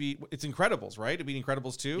 2 it's Incredibles, right? It beat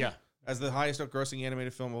Incredibles 2 Yeah. as the highest grossing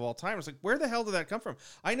animated film of all time. It's like, where the hell did that come from?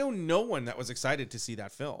 I know no one that was excited to see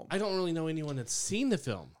that film. I don't really know anyone that's seen the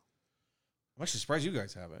film. I'm actually surprised you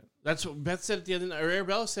guys haven't. That's what Beth said at the other night, or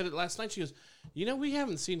Arabella said it last night. She goes, we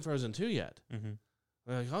haven't seen Frozen 2 yet. Mhm.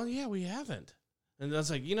 We're like, oh, yeah, we haven't. And I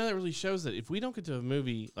was like, that really shows that if we don't get to a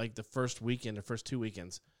movie like the first weekend or first 2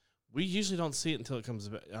 weekends, we usually don't see it until it comes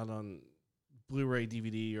out on Blu-ray,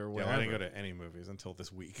 DVD, or Yeah, whatever. I didn't go to any movies until this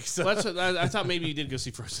week. So. Well, that's what, I thought maybe you did go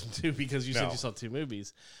see Frozen 2 because you said No. you saw 2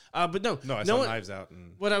 movies. But no. No, I no saw one- Knives Out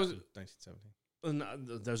in What I was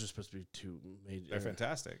 1917. those are supposed to be 2 major. They're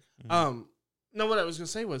fantastic. No, what I was gonna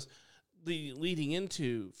say was leading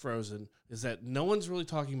into Frozen is that no one's really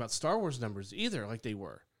talking about Star Wars numbers either, like they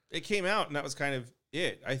were. It came out, and that was kind of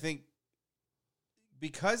it. I think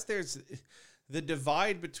because there's the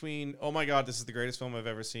divide between, oh my God, this is the greatest film I've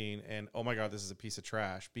ever seen, and oh my God, this is a piece of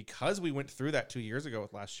trash. Because we went through that 2 years ago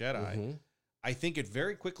with Last Jedi, Mhm. I think it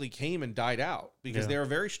very quickly came and died out because there are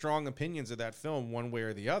very strong opinions of that film one way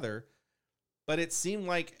or the other. But it seemed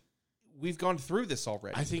like we've gone through this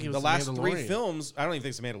already. I think it was the The last 3 Mandalorian. films, I don't even think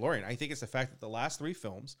it's The Mandalorian. I think it's the fact that the last 3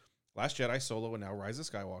 films, Last Jedi, Solo, and now Rise of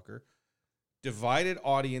Skywalker, divided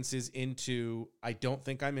audiences into, I don't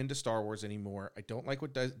think I'm into Star Wars anymore. I don't like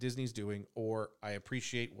what Disney's doing, or I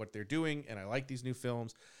appreciate what they're doing, and I like these new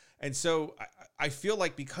films. And so I feel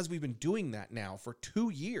like because we've been doing that now for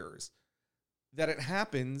 2 years, that it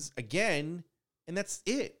happens again, and that's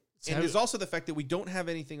it. So And there's also the fact that we don't have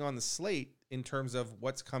anything on the slate in terms of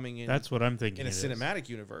what's coming in That's what I'm thinking. in a it is. cinematic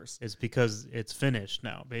universe. It's because it's finished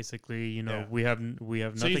now. Basically, you know, Yeah. we have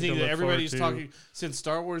So nothing you think to that look everybody's forward to. talking since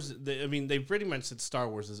Star Wars? They pretty much said Star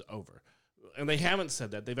Wars is over, and they haven't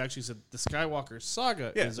said that. They've actually said the Skywalker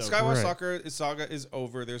saga Yeah, is the over. Skywalker saga is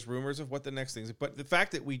over. There's rumors of what the next things, but the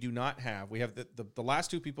fact that we do not have, we have the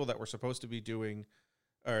last 2 people that were supposed to be doing,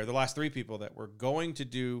 or the last 3 people that were going to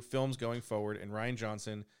do films going forward, and Rian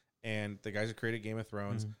Johnson and the guys who created Game of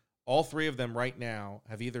Thrones. All 3 of them right now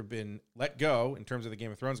have either been let go in terms of the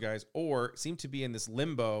Game of Thrones guys, or seem to be in this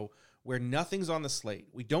limbo where nothing's on the slate.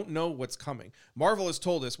 We don't know what's coming. Marvel has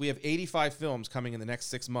told us we have 85 films coming in the next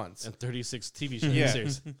 6 months. and 36 TV shows. Yeah.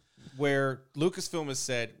 series. Where Lucasfilm has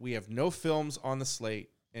said we have no films on the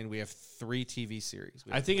slate and we have 3 TV series.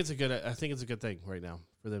 I think it's a good thing right now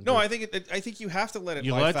for them. No, to I think you have to let it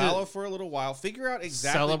You lie let fallow for a little while. Figure out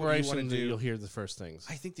exactly what you celebration. want to do. You'll hear the first things.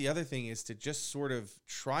 I think the other thing is to just sort of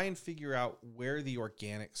try and figure out where the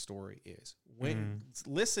organic story is. When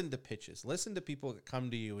listen to pitches, listen to people that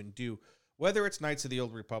come to you and do, whether it's Knights of the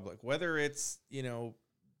Old Republic, whether it's, you know,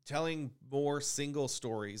 telling more single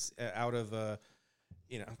stories out of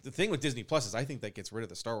you know, the thing with Disney Plus is I think that gets rid of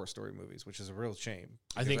the Star Wars story movies, which is a real shame.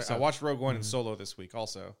 I think Because so. I watched Rogue One and Solo this week.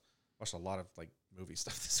 Also, watched a lot of like movie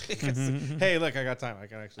stuff this week. Hey, look, I got time. I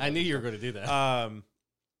can actually. I knew you were going to do that.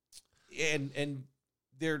 And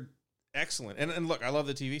they're excellent. And look, I love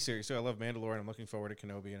the TV series too. I love Mandalorian. I'm looking forward to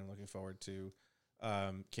Kenobi, and I'm looking forward to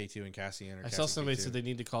K2 and Cassian. Or I saw Cassian somebody K2. said they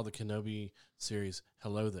need to call the Kenobi series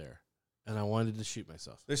 "Hello There," and I wanted to shoot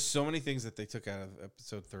myself. There's so many things that they took out of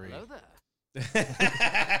episode 3. Hello there.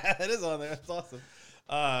 That is on there. That's awesome.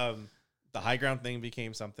 The high ground thing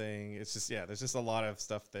became something. It's just, there's just a lot of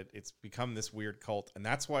stuff that it's become this weird cult. And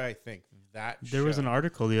that's why I think that There was an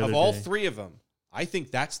article the other of day. all 3 of them, I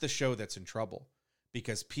think that's the show that's in trouble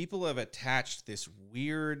because people have attached this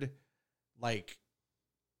weird, like,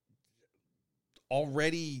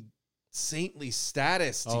 already saintly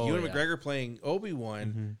status to Oh, Ewan yeah. McGregor playing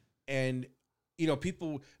Obi-Wan. Mhm. And you know,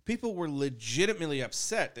 people were legitimately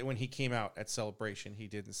upset that when he came out at Celebration, he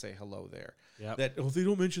didn't say hello there. Yep. That If they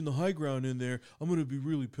don't mention the high ground in there, I'm going to be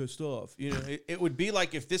really pissed off. you know, it would be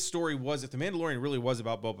like if this story was, if the Mandalorian really was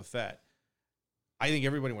about Boba Fett, I think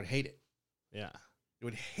everybody would hate it. Yeah. They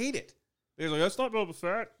would hate it. They're like, that's not Boba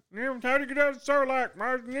Fett. How do you get out of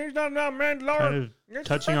Sarlacc? He's not Mandalorian. Kind of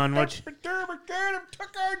touching on what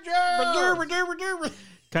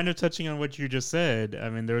kind of touching on what you just said. I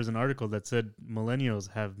mean, there was an article that said millennials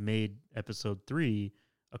have made episode 3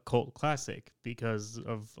 a cult classic because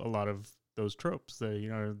of a lot of those tropes, you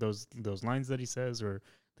know, those lines that he says or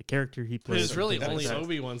the character he But plays. it's really that only makes sense.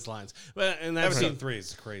 Obi-Wan's lines. But and that's Episode 3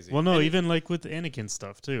 is crazy. Well, no, even like with Anakin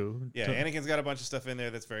stuff too. Yeah, Anakin's got a bunch of stuff in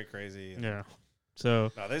there that's very crazy. Yeah. So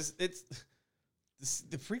No, the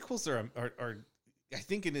prequels are I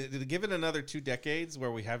think given another 2 decades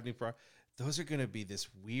where we have new those are going to be this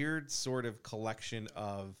weird sort of collection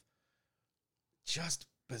of just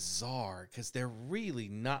bizarre because they're really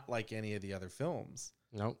not like any of the other films.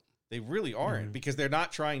 nope. They really aren't because they're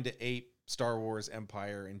not trying to ape Star Wars,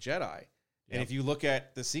 Empire, and Jedi. And Yep. if you look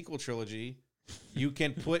at the sequel trilogy, you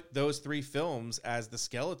can put those 3 films as the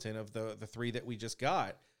skeleton of the 3 that we just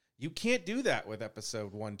got. You can't do that with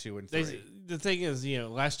episode 1, 2, and 3. The thing is, you know,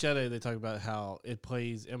 Last Jedi, they talk about how it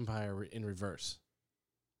plays Empire in reverse.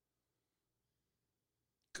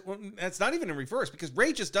 Well, that's not even in reverse because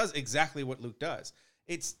Rey just does exactly what Luke does.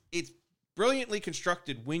 It's brilliantly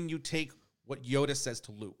constructed when you take what Yoda says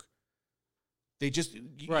to Luke. They just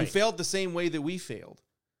you Right. failed the same way that we failed.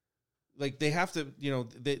 Like they have to, you know,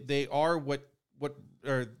 they are what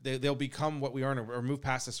or they'll become what we are or move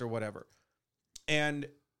past us or whatever. And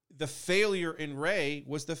the failure in Rey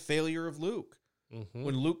was the failure of Luke. Mm-hmm.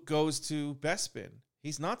 When Luke goes to Bespin,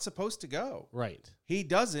 he's not supposed to go. Right. He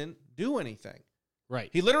doesn't do anything. Right.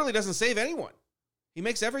 He literally doesn't save anyone. He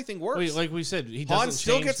makes everything worse. Well, like we said, he Han doesn't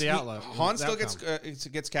still change gets the outlook. Han still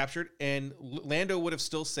gets captured, and Lando would have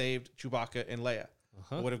still saved Chewbacca and Leia.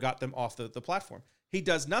 Uh-huh. Would have got them off the platform. He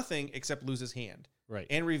does nothing except lose his hand Right.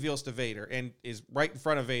 and reveals to Vader and is right in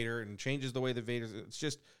front of Vader and changes the way that Vader's. It's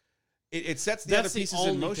just it sets the That's other pieces the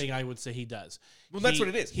only in motion. thing I would say he does. Well, that's what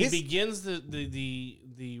it is. He His- begins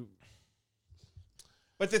the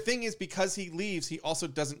But the thing is, because he leaves, he also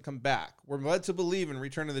doesn't come back. We're led to believe in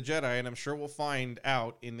Return of the Jedi, and I'm sure we'll find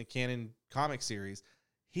out in the canon comic series,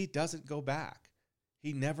 he doesn't go back.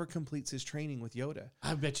 He never completes his training with Yoda.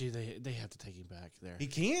 I bet you they have to take him back there. He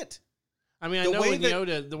can't. I mean, I the know way in that-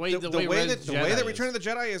 Yoda, the way The way that Jedi Return is. of the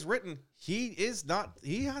Jedi is written, he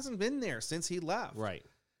hasn't been there since he left. Right.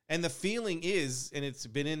 And the feeling is, and it's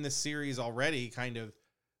been in the series already, kind of,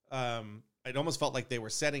 it almost felt like they were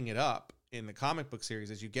setting it up in the comic book series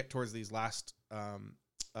as you get towards these last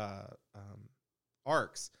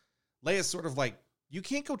arcs. Leia's sort of like, you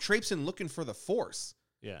can't go traipsing looking for the Force.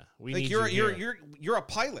 Yeah. We Like need you're you here. you're a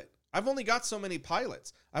pilot. I've only got so many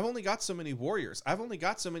pilots. I've only got so many warriors. I've only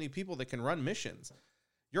got so many people that can run missions.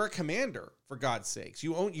 You're a commander, for God's sakes.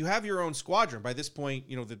 You have your own squadron. By this point,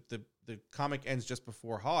 you know the comic ends just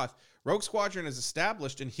before Hoth. Rogue Squadron is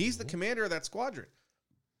established, and he's the commander of that squadron.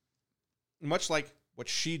 Much like what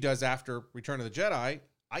she does after Return of the Jedi,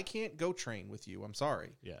 I can't go train with you. I'm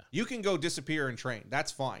sorry. Yeah. You can go disappear and train.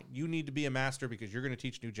 That's fine. You need to be a master because you're going to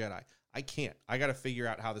teach new Jedi. I can't. I got to figure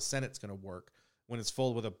out how the Senate's going to work when it's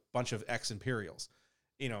full with a bunch of ex-Imperials.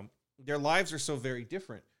 You know, their lives are so very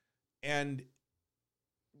different. And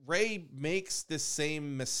Rey makes the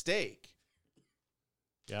same mistake.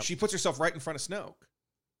 Yep. She puts herself right in front of Snoke.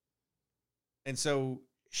 And so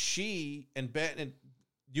she and Ben, and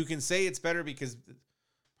you can say it's better because part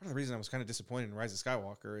of the reason I was kind of disappointed in Rise of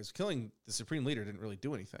Skywalker is killing the Supreme Leader didn't really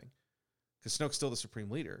do anything. Because Snoke's still the Supreme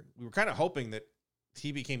Leader. We were kind of hoping that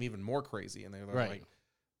he became even more crazy. And they were Right. like,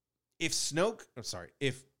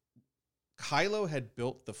 if Kylo had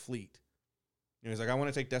built the fleet, you know, he's like, I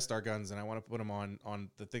want to take Death Star guns and I want to put them on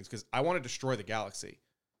the things because I want to destroy the galaxy.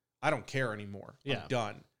 I don't care anymore. Yeah. I'm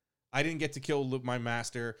done. I didn't get to kill Luke, my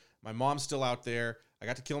master. My mom's still out there. I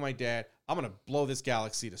got to kill my dad. I'm going to blow this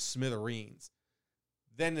galaxy to smithereens.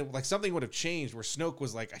 Then like something would have changed where Snoke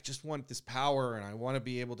was like, I just want this power and I want to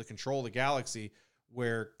be able to control the galaxy,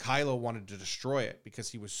 where Kylo wanted to destroy it because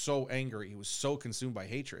he was so angry. He was so consumed by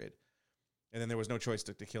hatred. And then there was no choice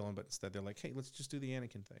to kill him, but instead they're like, hey, let's just do the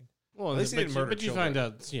Anakin thing. Well, At least he didn't murder but you find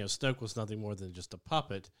children. out, Snoke was nothing more than just a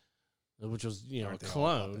puppet, which was, a Aren't they all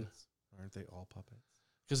clone. puppets? Aren't they all puppets?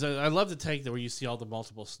 Because I love the take that where you see all the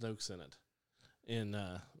multiple Snokes in it. In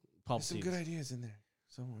Pulp There's some Fiction. good ideas in there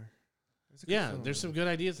somewhere. There's a good Yeah, film there's in some there.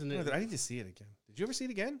 good ideas in No, it. I need to see it again. Did you ever see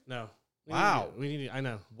it again? No. Wow. We need to, I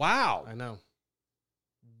know. Wow. I know.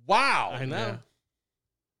 Wow. I know. Yeah.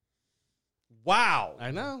 Wow.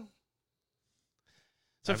 I know.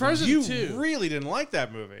 So I mean, Frozen you 2. really didn't like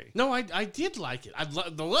that movie. No, I did like it. I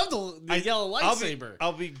love the yellow I'll lightsaber.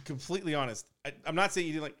 I'll be completely honest. I'm not saying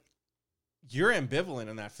you didn't like. You're ambivalent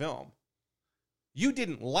in that film. You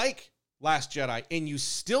didn't like Last Jedi, and you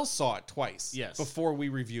still saw it twice. Yes. Before we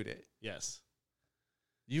reviewed it, Yes.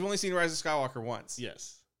 you've only seen Rise of Skywalker once.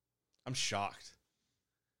 Yes. I'm shocked.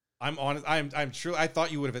 I'm honest. I'm true. I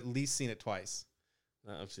thought you would have at least seen it twice.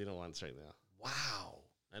 No, I've seen it once right now. Wow.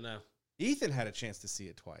 I know. Ethan had a chance to see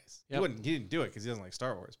it twice. Yep. He didn't do it because he doesn't like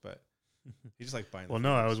Star Wars, but he just liked buying. Well,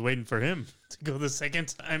 no, I was waiting for him to go the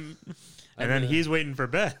second time, I and then know. he's waiting for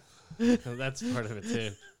Beth, That's part of it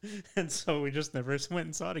too. and so we just never went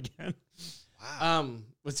and saw it again. Wow.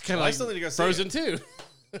 It's kind of Well, I like still need to go see Frozen 2.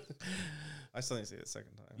 I still need to see it a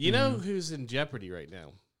second time. You know who's in jeopardy right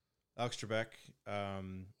now? Alex Trebek.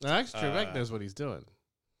 Alex Trebek Uh, knows what he's doing.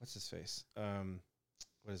 What's his face?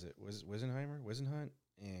 What is it? Wisenhunt,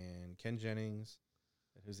 and Ken Jennings.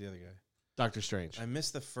 And who's the other guy? Doctor Strange. I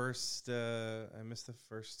missed the first. I missed the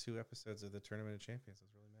first 2 episodes of the Tournament of Champions. I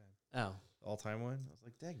was really mad. Oh. The all-time one. I was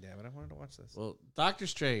like, dang, damn it! I wanted to watch this. Well, Doctor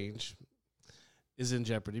Strange is in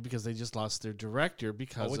jeopardy because they just lost their director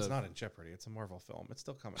because Oh, it's of... not in jeopardy. It's a Marvel film. It's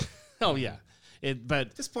still coming. Oh, yeah. But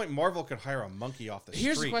At this point, Marvel could hire a monkey off the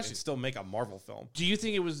Here's the street question. and still make a Marvel film. do you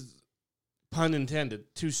think it was, pun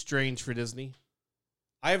intended, too strange for Disney?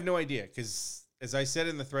 I have no idea because, as I said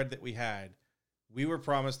in the thread that we had, we were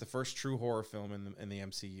promised the first true horror film in the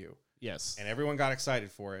MCU, Yes. and everyone got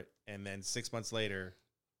excited for it. And then 6 months later,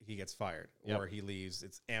 he gets fired Yep. or he leaves.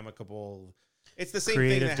 It's amicable. It's the same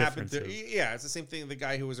Creative thing that happened. differences. Yeah, it's the same thing. The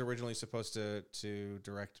guy who was originally supposed to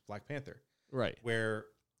direct Black Panther, Right. where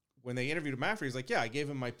when they interviewed him after, he's like, "Yeah, I gave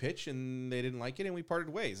him my pitch, and they didn't like it, and we parted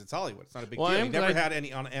ways. It's Hollywood. It's not a big Well, deal." He I'm never glad- had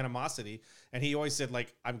any animosity, and he always said,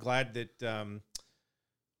 like, "I'm glad that."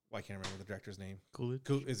 Well, I can't remember the director's name. Coolidge?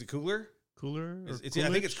 Is it Coogler? Cooler? Or I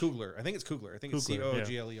think it's Coolidge? Coogler. I think it's Coogler. I think it's Coogler,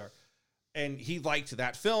 yeah. Coogler. And he liked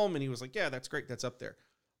that film, and he was like, "Yeah, that's great. That's up there."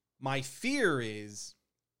 My fear is,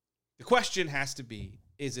 the question has to be: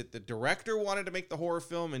 is it the director wanted to make the horror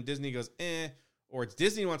film, and Disney goes, "Eh," or it's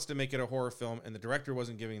Disney wants to make it a horror film, and the director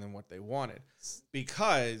wasn't giving them what they wanted?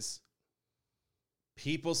 Because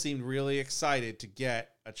people seemed really excited to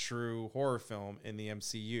get a true horror film in the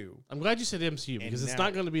MCU. I'm glad you said MCU because it's now-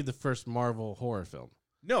 not going to be the first Marvel horror film.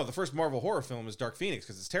 No, the first Marvel horror film is Dark Phoenix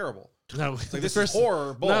because it's terrible. No, It's like, this is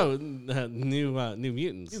horror. Bull. No, New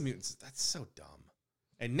Mutants. New Mutants. That's so dumb.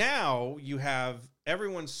 And now you have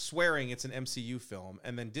everyone swearing it's an MCU film,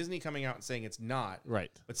 and then Disney coming out and saying it's not.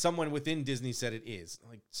 Right. But someone within Disney said it is.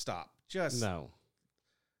 Like, stop. Just No,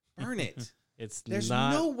 burn it. it's There's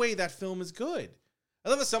not. no way that film is good. I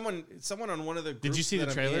love that someone on one of the Did you groups see the that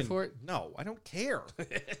I'm trailer in- for it? No, I don't care.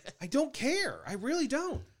 I don't care. I really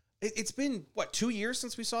don't. It's been, what, 2 years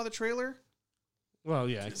since we saw the trailer? Well,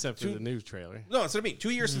 yeah, except for Two- the new trailer. No, that's what I mean.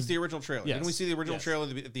 2 years since the original trailer. Yes. Didn't we see the original Yes. trailer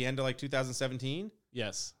at the end of like 2017?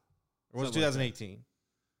 Yes. Or was it Something like that. 2018?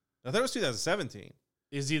 I thought it was 2017.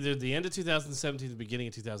 Is either the end of 2017 or the beginning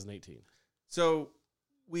of 2018. So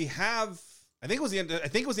we have, I think it was the end of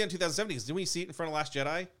 2017. 'Cause didn't we see it in front of Last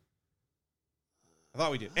Jedi? I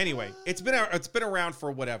thought we did. Anyway, it's been around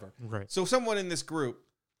for whatever. Right. So someone in this group,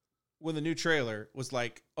 when the new trailer was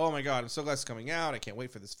like, "Oh my god, I'm so glad it's coming out. I can't wait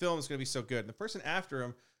for this film. It's going to be so good." And the person after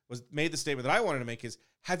him made the statement that I wanted to make is,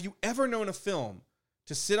 "Have you ever known a film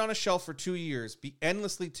to sit on a shelf for 2 years, be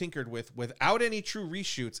endlessly tinkered with, without any true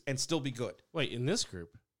reshoots, and still be good?" Wait, in this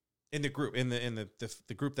group? In the group, in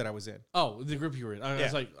the group that I was in, Oh, the group you were in. I Yeah.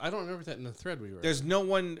 was like, I don't remember that in the thread we were in. there's no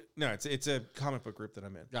one. No, it's a comic book group that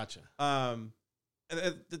I'm in. Gotcha. And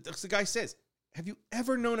the guy says, "Have you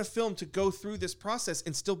ever known a film to go through this process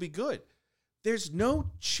and still be good? There's no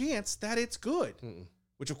chance that it's good." Mm-mm.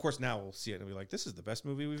 Which, of course, now we'll see it and be like, "This is the best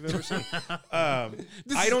movie we've ever seen." I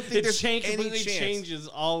don't think there's any completely chance. changes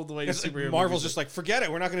all the way to Because superhero Marvel's movies. just like, "Forget it.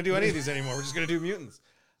 We're not going to do any of these anymore. We're just going to do mutants."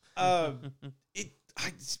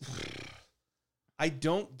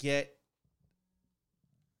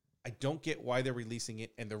 I don't get why they're releasing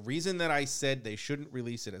it, and the reason that I said they shouldn't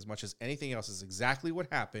release it as much as anything else is exactly what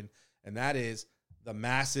happened, and that is the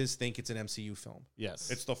masses think it's an MCU film.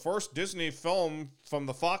 Yes. It's the first Disney film from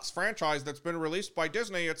the Fox franchise that's been released by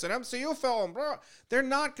Disney. It's an MCU film. Blah. They're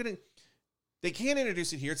not going to... They can't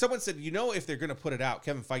introduce it here. Someone said, if they're going to put it out,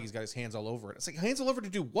 Kevin Feige's got his hands all over it. It's like, hands all over to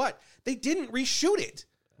do what? They didn't reshoot it.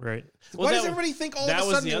 Right. Well, Why that does was- everybody think all of that a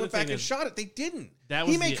was sudden the they other went back thing and is- shot it? They didn't. That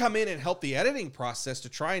He was may the- come in and help the editing process to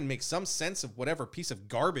try and make some sense of whatever piece of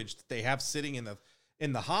garbage that they have sitting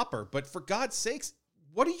in the hopper. But for God's sakes,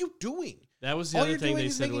 what are you doing? That was the All other you're thing doing they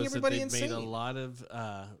is said making was that everybody they made a insane. lot of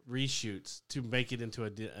reshoots to make it into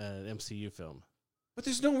an MCU film. But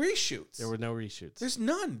there's no reshoots. There were no reshoots. There's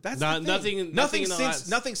none. That's No- the thing. nothing in the last-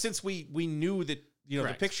 Nothing since we knew that the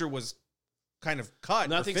Correct. picture was kind of cut.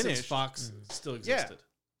 Nothing or finished. since Fox still Yeah. existed.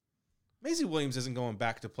 Maisie Williams isn't going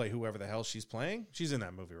back to play whoever the hell she's playing. She's in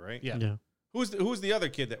that movie, right? Yeah. Yeah. Who was the other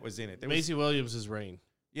kid that was in it? There was- Maisie Williams is Rain.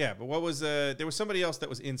 yeah, but what was there was somebody else that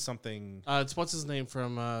was in something. It's what's his name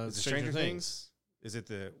from Is it Stranger Things? Is it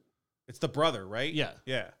it's the brother, right? Yeah.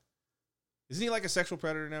 Yeah. Isn't he like a sexual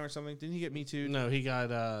predator now or something? Didn't he get Me Too? No, he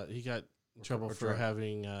got in trouble or for drug.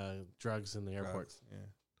 having drugs in the airport. Drugs, yeah.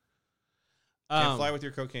 Can't Um, fly with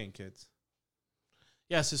your cocaine, kids.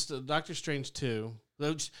 Yes, it's Doctor Strange 2.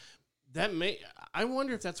 I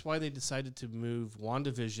wonder if that's why they decided to move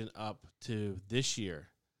WandaVision up to this year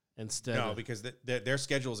instead No, of... because their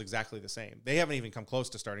schedule is exactly the same. They haven't even come close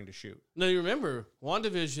to starting to shoot. No, you remember,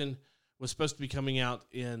 WandaVision was supposed to be coming out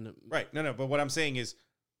in... Right. No, but what I'm saying is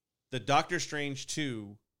the Doctor Strange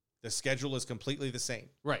 2, the schedule is completely the same.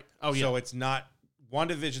 Right. Oh, yeah. So it's not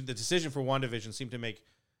WandaVision. The decision for WandaVision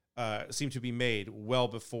seemed to be made well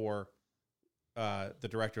before the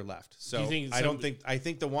director left. So Do you think I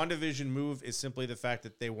think the WandaVision move is simply the fact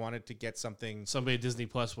that they wanted to get something. Somebody at Disney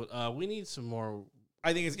Plus would... we need some more...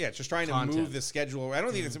 I think it's just trying to Content. move the schedule. I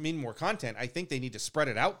don't think it's mean more content. I think they need to spread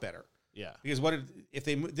it out better. Yeah. Because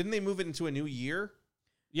didn't they move it into a new year?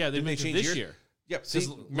 Yeah, they Didn't they moved it change this years? year. Yep. See,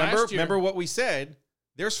 Because last year- remember what we said?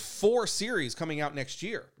 There's 4 series coming out next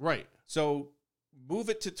year. Right. So move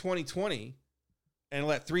it to 2020 and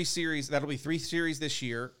let 3 series. That'll be 3 series this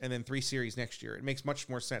year and then 3 series next year. It makes much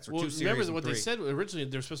more sense. Or Well, 2 series. remember and what they 3. said originally?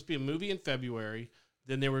 There was supposed to be a movie in February.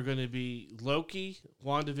 Then there were going to be Loki,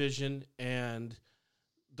 WandaVision, and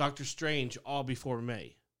Doctor Strange all before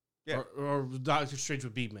May. Yeah. or Doctor Strange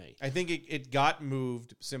would be May. I think it got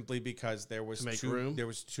moved simply because there was To make too, room? there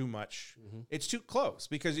was too much. Mhm. It's too close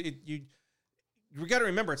because you got to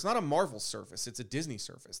remember it's not a Marvel service, it's a Disney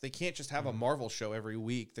service. They can't just have a Marvel show every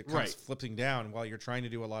week that comes Right. flipping down while you're trying to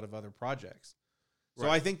do a lot of other projects. So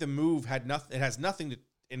Right. I think the move had nothing. It has nothing to,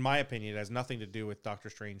 in my opinion, it has nothing to do with Doctor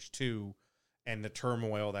Strange 2 and the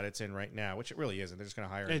turmoil that it's in right now, which it really isn't. They're just going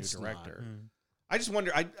to hire a It's new not. director. I just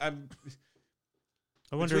wonder. I'm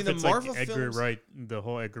I wonder Between if the it's Marvel like Edgar films- Wright, the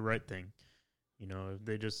whole Edgar Wright thing. You know,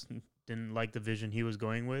 they just didn't like the vision he was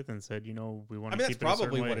going with and said, you know, we want I to mean, keep that's it a certain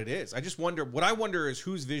probably way. what it is. I just wonder. What I wonder is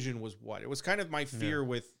whose vision was what. It was kind of my fear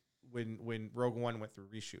with when Rogue One went through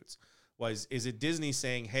reshoots. Is it Disney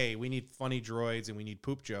saying, "Hey, we need funny droids and we need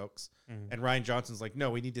poop jokes," and Ryan Johnson's like,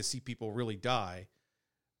 "No, we need to see people really die,"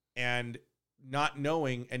 and not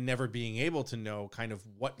knowing and never being able to know kind of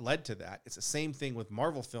what led to that. It's the same thing with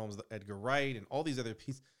Marvel films, Edgar Wright and all these other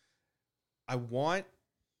pieces. I want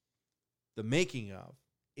the making of.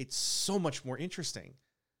 It's so much more interesting.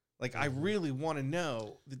 Like, I really want to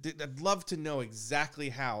know. I'd love to know exactly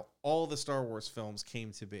how all the Star Wars films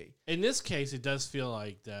came to be. In this case, it does feel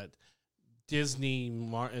like that Disney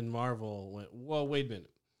and Marvel went, well, wait a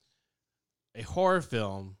minute. A horror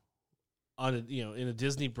film on a, in a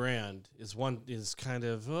Disney brand is kind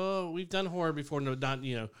of, oh, we've done horror before, no, not,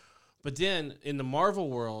 but then in the Marvel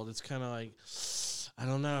world, it's kind of like, I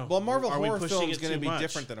don't know. Well, a Marvel Are we horror pushing film it is going to too be much?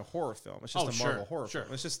 different than a horror film. It's just Oh, a sure, Marvel horror sure.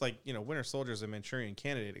 film. It's just like, Winter Soldier is a Manchurian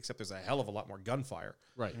Candidate, except there's a hell of a lot more gunfire.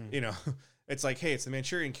 Right. It's like, hey, it's the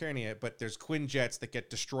Manchurian Candidate, but there's Quinjets that get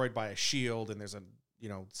destroyed by a shield, and there's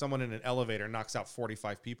someone in an elevator knocks out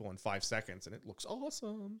 45 people in 5 seconds, and it looks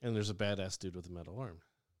awesome. And there's a badass dude with a metal arm.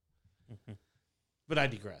 But I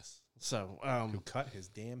digress. So, Who cut his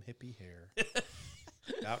damn hippie hair?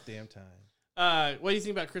 About damn time. what do you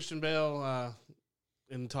think about Christian Bale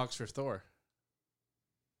in talks for Thor?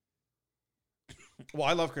 Well,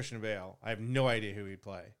 I love Christian Bale. I have no idea who he'd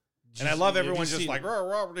play. And I Have love you everyone just seen- like,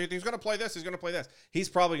 he's going to play this, he's going to play this. He's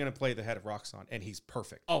probably going to play the head of Roxxon, and he's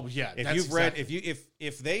perfect. Oh yeah, If that's you've read, exactly-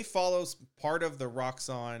 if they follow part of the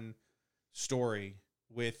Roxxon story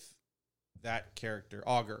with that character,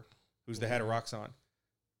 Augur, who's the head of Roxxon,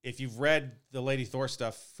 if you've read the Lady Thor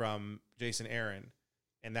stuff from Jason Aaron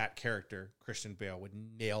and that character, Christian Bale would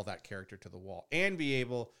nail that character to the wall and be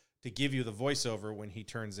able to give you the voiceover when he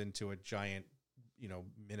turns into a giant,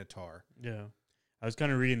 minotaur. Yeah. I was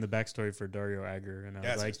kind of reading the backstory for Dario Agger, and I was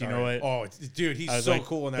That's like, his you know story. what? Oh, dude, he's I was so like,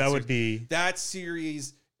 cool in that. That series. would be. That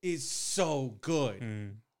series is so good.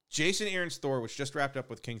 Mm, Jason Aaron's Thor, which just wrapped up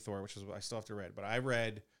with King Thor, which is what I still have to read, but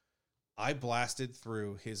I blasted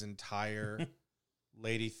through his entire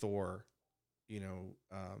Lady Thor,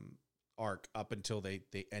 arc up until they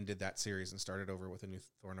ended that series and started over with a new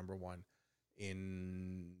Thor #1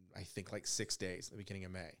 in, I think, like 6 days, the beginning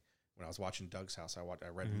of May. When I was watching Doug's house, I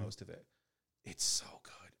read most of it. It's so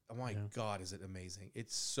good. Oh my God, is it amazing?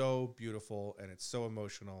 It's so beautiful and it's so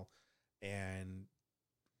emotional. And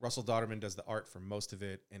Russell Dodderman does the art for most of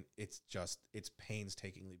it, and it's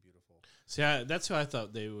painstakingly beautiful. See, that's who I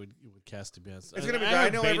thought they would cast to be. It's gonna be. I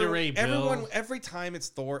know everyone. Every time it's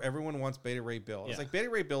Thor, everyone wants Beta Ray Bill. It's Yeah. like Beta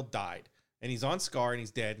Ray Bill died, and he's on Scar, and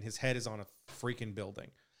he's dead, and his head is on a freaking building,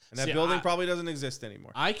 and that See, building probably doesn't exist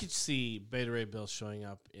anymore. I could see Beta Ray Bill showing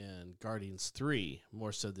up in Guardians 3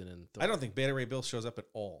 more so than in Thor. I don't think Beta Ray Bill shows up at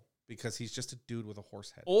all because he's just a dude with a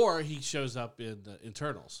horse head. Or he shows up in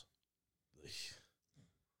Eternals.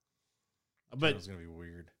 But It's gonna be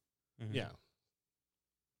weird. mhm. yeah,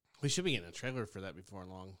 we should be getting a trailer for that before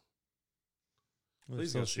long. Well,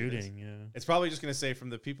 Please they're go still see this. shooting, yeah. It's probably just gonna say from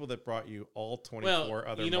the people that brought you all 24 Well,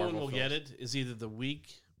 other. you know Marvel when we'll films. get it is either the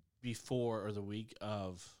week before or the week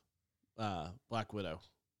of Black Widow.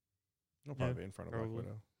 It'll probably Yeah, be in front of probably. Black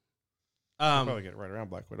Widow. We'll probably Um, get it right around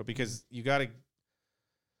Black Widow because you got to.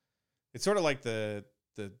 It's sort of like the.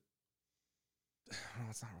 No,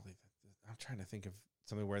 it's not really. I'm trying to think of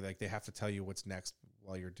something where like they have to tell you what's next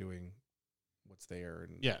while you're doing what's there,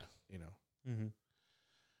 and yeah, Mm-hmm.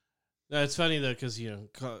 no, it's funny though because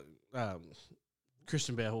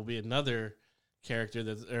Christian Bale will be another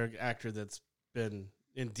character actor that's been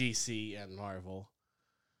in DC and Marvel.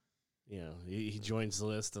 He joins the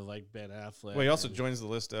list of like Ben Affleck. well, he also and- joins the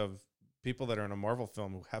list of people that are in a Marvel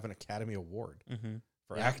film who have an Academy Award Mm-hmm.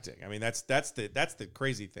 for Yeah. acting. I mean, that's the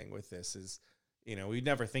crazy thing with this is, we'd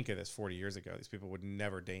never think of this 40 years ago. These people would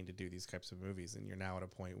never deign to do these types of movies, and you're now at a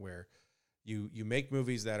point where you make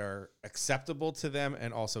movies that are acceptable to them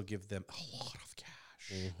and also give them a lot of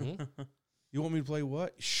cash. Mhm. You want me to play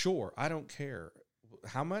what? Sure, I don't care.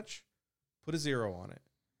 How much? Put a 0 on it.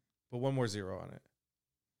 Put one more 0 on it.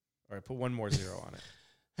 All right, put one more 0 on it.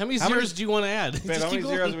 How many How many- zeros do you want to add? Babe, Just how many keep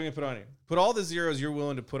zeros are going. we gonna put on here? Put all the zeros you're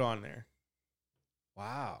willing to put on there.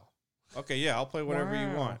 Wow. Okay, yeah, I'll play whatever you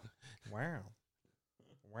Wow. want. Wow.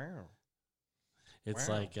 Wow. It's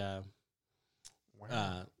Wow. like Wow.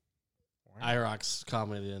 Wow. Irox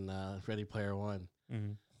comment in Ready Player One.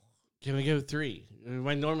 Mhm. Can we go 3?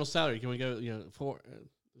 My normal salary. Can we go? 4.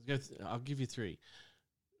 I'll give you 3.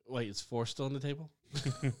 Wait, is 4 still on the table?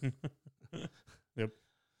 Yep.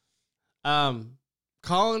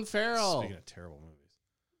 Colin Farrell Speaking of terrible movies,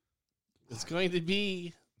 is going to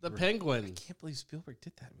be the I Penguin. can't believe Spielberg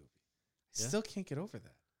did that movie. I Yeah. still can't get over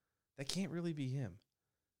that. That can't really be him.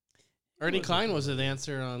 Ernie Klein was an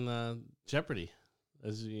answer on Jeopardy.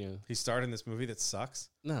 As you know, He starred in this movie that sucks.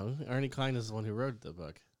 no, Ernie Klein is the one who wrote the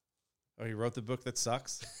book. Oh, he wrote the book that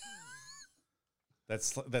sucks.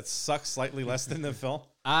 that sucks slightly less than the film.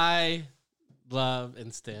 I love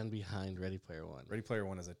and stand behind Ready Player One. Ready Player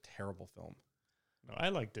One is a terrible film. No, I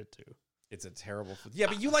liked it too. It's a terrible film. Yeah,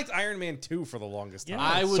 but you liked Iron Man 2 for the longest time.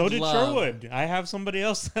 I would so did love- Sherwood. I have somebody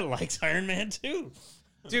else that likes Iron Man too.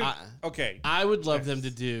 Dude, I- okay. I would love them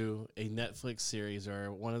to do a Netflix series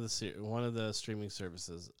or one of the streaming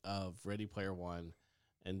services of Ready Player One,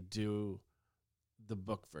 and do the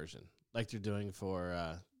book version like they're doing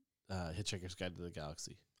for Hitchhiker's Guide to the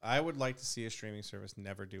Galaxy. I would like to see a streaming service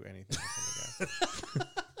never do anything with the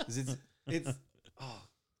guy. 'Cause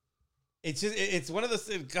it's one of those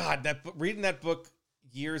things. God, reading that book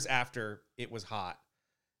years after it was hot,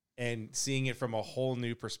 and seeing it from a whole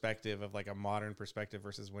new perspective of like a modern perspective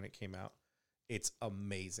versus when it came out, it's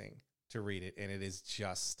amazing to read it, and it is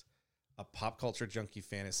just a pop culture junkie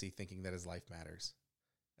fantasy thinking that his life matters,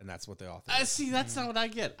 and that's what the author. I is. see. That's not what I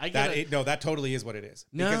get. I get That it. that totally is what it is.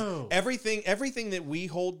 No. Because everything that we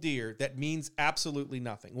hold dear that means absolutely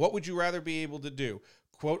nothing. What would you rather be able to do?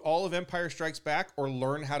 Quote all of Empire Strikes Back or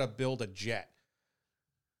learn how to build a jet?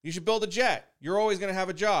 You should build a jet. You're always going to have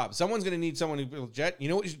a job. Someone's going to need someone who builds a jet. You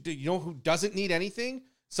know what you should do? You know who doesn't need anything?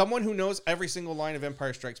 Someone who knows every single line of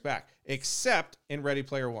Empire Strikes Back, except in Ready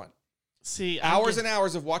Player One. See, Hours and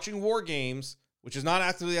hours of watching War Games, which is not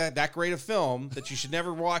actually that great a film that you should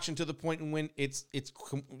never watch until the point when it's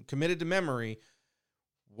committed to memory.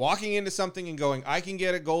 Walking into something and going, I can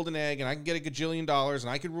get a golden egg and I can get a gajillion dollars and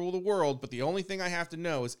I can rule the world, but the only thing I have to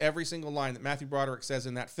know is every single line that Matthew Broderick says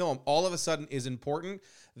in that film all of a sudden is important.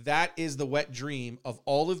 That is the wet dream of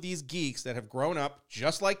all of these geeks that have grown up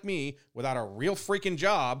just like me without a real freaking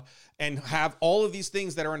job and have all of these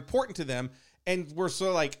things that are important to them. And we're sort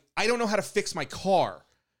of like, I don't know how to fix my car.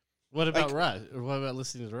 What about like- Rush? Or what about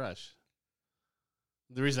listening to Rush?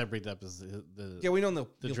 The reason I bring that up is the Yeah, we know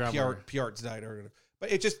the drummer. PR's died or whatever.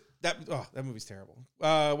 But it just that movie's terrible.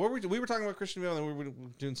 We were talking about Christian Bale and then we were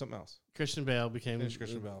doing something else. Christian Bale became Finish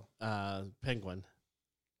Christian Bale. Penguin.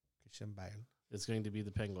 Christian Bale. It's going to be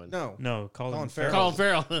the Penguin. No. No, Colin Farrell. Colin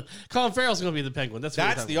Farrell. Colin Farrell's going to be the Penguin. That's what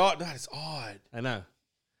That's we're the talking odd. That is odd. about. I know.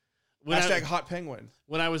 When Hashtag I, hot penguin.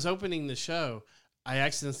 when I was opening the show, I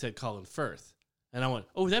accidentally said Colin Firth, and I went,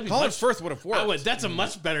 "Oh, that'd be Colin much." Firth would have worked. I went, "That's a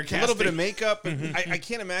much better a casting." little bit of makeup. I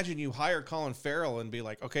can't imagine you hire Colin Farrell and be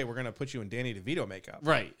like, okay, we're going to put you in Danny DeVito makeup.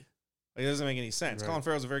 right. Like, it doesn't make any sense. Right. Colin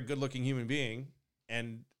Farrell's a very good looking human being.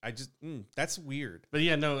 And I just, that's weird. But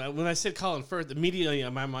yeah, no. When I said Colin Firth, immediately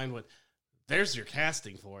my mind went, "There's your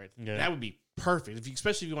casting for it. Yeah. That would be perfect,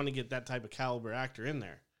 especially if you want to get that type of caliber actor in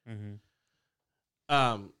there."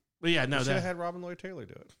 Mm-hmm. But yeah, no, You should have that, had Robin Lloyd Taylor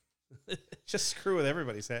do it. Just screw with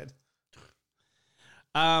everybody's head.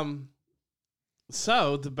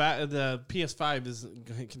 So the PS5 is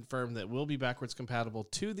confirmed that will be backwards compatible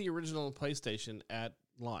to the original PlayStation at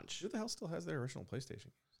launch. Who the hell still has their original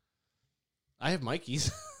PlayStation? I have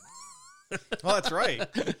Mikey's. Oh, that's right.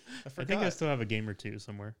 I I forgot. think I still have a game or two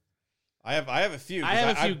somewhere. I have a few. I 'cause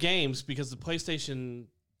have a few games because the PlayStation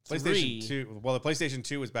 3, 2. Well, the PlayStation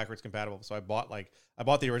 2 was backwards compatible, so I bought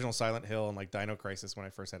the original Silent Hill and like Dino Crisis when I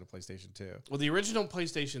first had a PlayStation 2. well, the original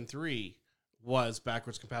PlayStation 3 was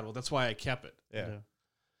backwards compatible. That's why I kept it. Yeah.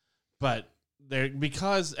 But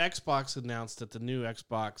because Xbox announced that the new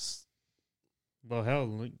Xbox Well, hell,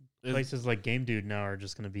 like, is, places like Game Dude now are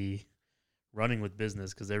just going to be running with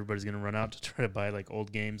business because everybody's going to run out to try to buy like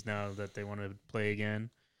old games now that they want to play again.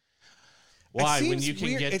 why It when seems you can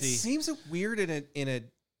weird. get it the seems weird in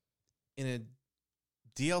a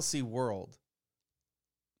DLC world.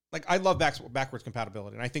 Like, I love backwards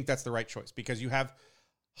compatibility, and I think that's the right choice because you have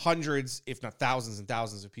hundreds, if not thousands and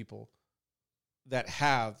thousands of people that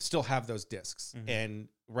still have those discs. Mhm. And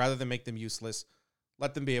rather than make them useless,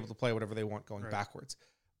 let them be able to play whatever they want going Right. backwards.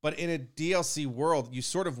 But in a DLC world, you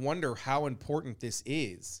sort of wonder how important this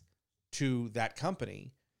is to that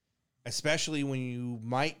company, especially when you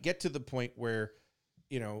might get to the point where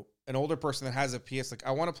an older person that has a PS, like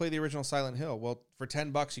I want to play the original Silent Hill. Well, for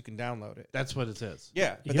 $10 you can download it. That's what it is.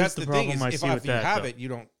 Yeah, but Here's that's the the thing problem I is, see if with you that, have though. it, you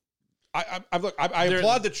don't. I There-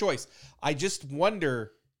 applaud the choice. I just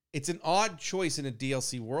wonder. It's an odd choice in a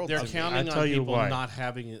DLC world. They're to me. counting I'll on tell you people why. not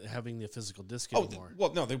having the physical disc Oh, anymore.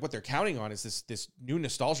 well, no. What they're counting on is this new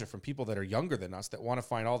nostalgia from people that are younger than us that want to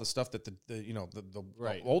find all the stuff that the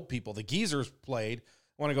Right. old people, the geezers played,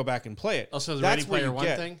 want to go back and play it. Also, the That's Ready where Player you One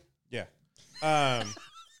get- thing. Yeah.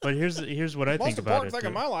 But here's what I Most think about important it. thing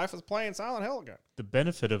in my life is playing Silent Hill again. The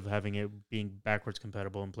benefit of having it being backwards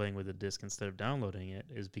compatible and playing with a disc instead of downloading it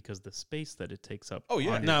is because the space that it takes up. Oh,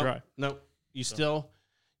 yeah. on your No, drive. no.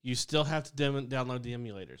 You still have to download the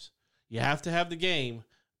emulators. You have to have the game,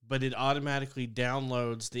 but it automatically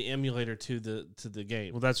downloads the emulator to the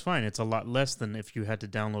game. Well, that's fine. It's a lot less than if you had to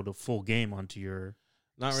download a full game onto your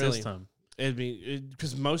Not really. system. It'd be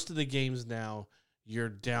because most of the games now you're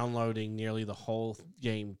downloading nearly the whole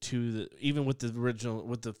game to the even with the original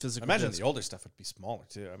with the physical. Imagine disc. the older stuff would be smaller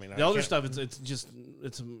too. I mean, The older stuff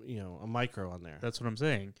it's a micro on there. That's what I'm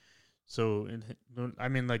saying. So, I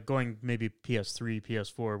mean, like going maybe PS3,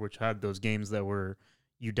 PS4, which had those games that were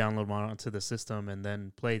you download them onto the system and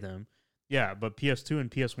then play them. Yeah, but PS2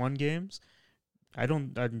 and PS1 games,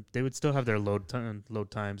 they would still have their load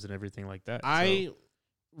times and everything like that. So-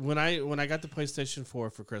 When I got the PlayStation 4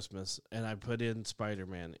 for Christmas and I put in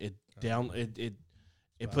Spider-Man, it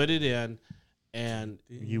put it in and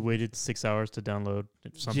you waited 6 hours to download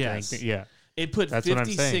something. Yes. Yeah. it put That's what I'm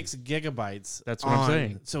 56 gigabytes. That's what I'm on.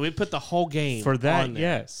 saying. So it put the whole game For that, on there.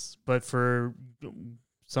 yes. But for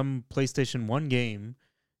some PlayStation 1 game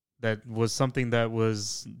that was something that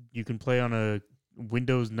was you can play on a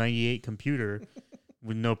Windows 98 computer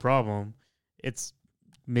with no problem, it's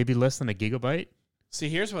maybe less than a gigabyte. See,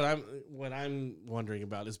 here's what I'm wondering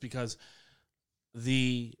about is because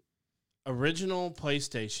the original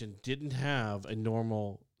PlayStation didn't have a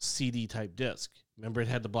normal CD type disc. Remember, it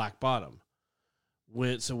had the black bottom.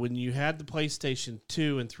 So when you had the PlayStation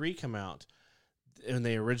 2 and 3 come out, and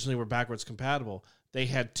they originally were backwards compatible, they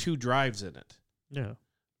had 2 drives in it. Yeah.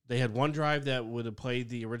 They had one drive that would have played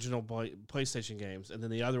the original PlayStation games, and then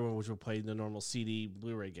the other one which would play the normal CD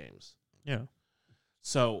Blu-ray games. Yeah.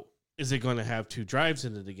 So is it going to have 2 drives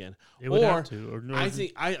in it again? It would Or have to. Or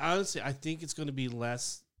I honestly think it's going to be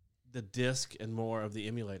less the disc and more of the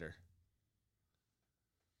emulator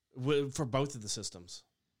for both of the systems,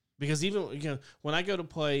 because even when I go to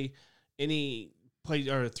play any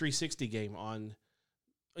or a 360 game on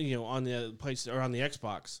on the place or on the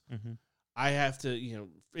Xbox, Mhm. I have to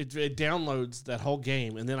it downloads that whole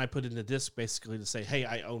game and then I put in the disc basically to say, hey,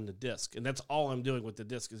 I own the disc, and that's all I'm doing with the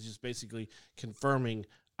disc is just basically confirming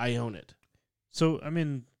I own it. So, I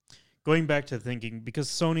mean, going back to thinking, because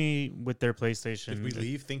Sony with their PlayStation... Did we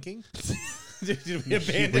leave thinking? Did we We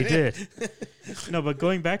abandon did. it? No, but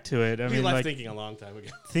going back to it, I We mean, left like, thinking a long time ago.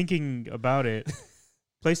 thinking about it,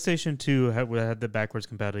 PlayStation 2 had the backwards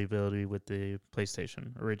compatibility with the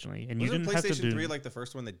PlayStation originally. And you Wasn't didn't have to PlayStation do... 3 like the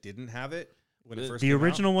first one that didn't have it when it first the came out?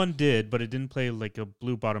 original one did, but it didn't play like a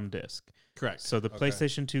blue bottom disc. Correct. So the Okay.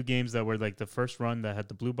 PlayStation 2 games that were like the first run that had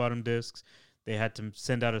the blue bottom discs, they had to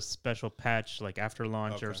send out a special patch like after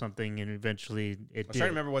launch or Okay. something, and eventually it I was did. trying to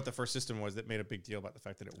remember what the first system was that made a big deal about the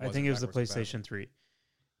fact that it was. I think it was the PlayStation 3.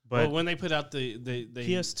 But Well, when they put out the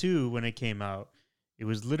PS2, when it came out, it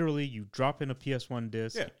was literally you drop in a PS1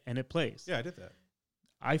 disc Yeah. and it plays. Yeah, I did that.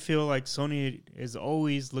 I feel like Sony is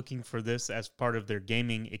always looking for this as part of their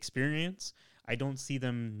gaming experience. I don't see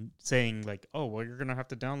them saying like, "Oh, well, you're gonna have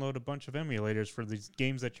to download a bunch of emulators for these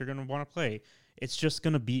games that you're gonna want to play." It's just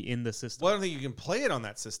gonna be in the system. Well, I don't think you can play it on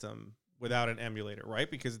that system without an emulator, right?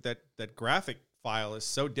 Because that graphic file is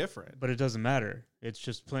so different. But it doesn't matter. It's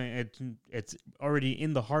just playing. It's already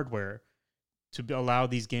in the hardware to allow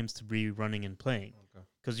these games to be running and playing. Okay.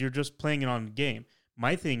 Because you're just playing it on game.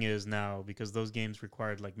 My thing is now, because those games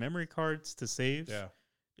required like memory cards to save. Yeah.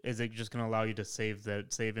 Is it just going to allow you to save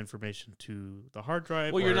information to the hard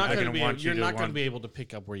drive? well, you're or not are they going to gonna be want you you're not going want- to be able to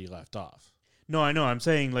pick up where you left off. No, I know. I'm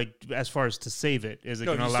saying like as far as to save it, is it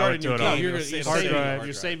No, going to you allow start a it new to game, No, you're you're, gonna you're, save hard saving, drive.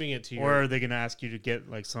 you're saving it to your. or are they going to ask you to get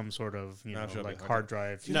like some sort of No, sure, like hard hard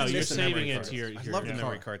drive? You no, can you're miss the saving memory it cards. to your. I your love the car.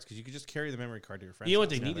 memory cards because you could just carry the memory card to your friends. You know what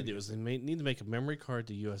they need to do is they need to make a memory card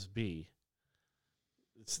to USB.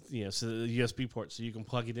 It's, so the USB port, so you can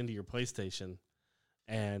plug it into your PlayStation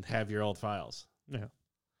and have your old files. Yeah.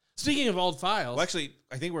 Speaking of old files, Well, actually,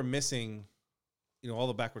 I think we're missing. All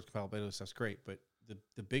the backwards compatibility stuff's great, but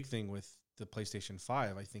the big thing with the PlayStation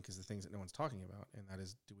 5, I think, is the things that no one's talking about, and that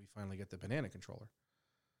is, do we finally get the banana controller?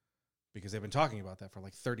 Because they've been talking about that for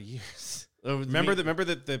like 30 years. Remember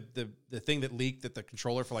the thing that leaked, that the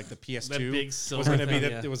controller for like the PS2 That big was silver going to be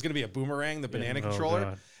thing, it was going to be a boomerang, the banana Oh, controller.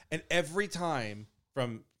 God. And every time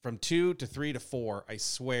from 2 to 3 to 4, I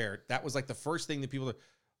swear that was like the first thing that people.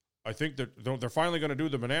 I think that they're finally going to do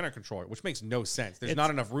the banana controller, which makes no sense. There's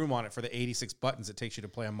not enough room on it for the 86 buttons it takes you to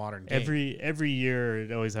play a modern game. Every year,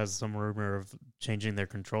 it always has some rumor of changing their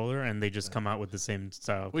controller, and they just come out with the same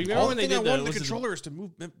style. Well, you All remember the when they thing I did wanted the was it controller is to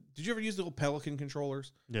move. Did you ever use the little Pelican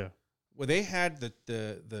controllers? Yeah. Well, they had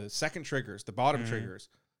the second triggers, the bottom triggers.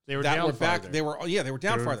 They were that down were back. farther. They were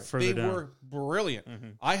down They were farther. further They down. were brilliant.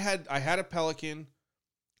 Mhm. I had a Pelican.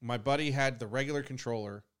 My buddy had the regular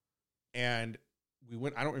controller, and we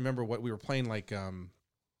went. I don't remember what we were playing, like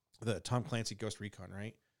the Tom Clancy Ghost Recon,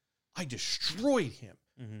 right? I destroyed him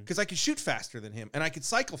because I could shoot faster than him, and I could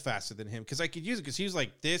cycle faster than him because I could use it because he was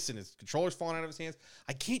like this, and his controller's falling out of his hands.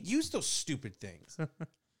 I can't use those stupid things.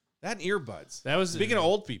 That and earbuds. That was Speaking of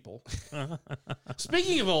old people,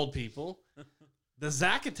 Speaking of old people, the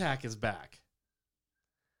Zack Attack is back.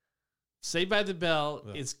 Saved by the Bell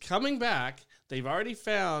Ugh. is coming back. They've already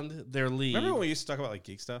found their lead. remember when we used to talk about like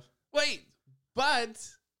geek stuff? Wait, but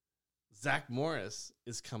Zach Morris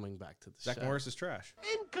is coming back to the show. Zach Morris is trash.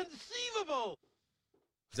 Inconceivable!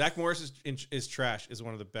 Zach Morris is trash is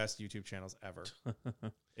one of the best YouTube channels ever.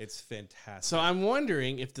 It's fantastic. So I'm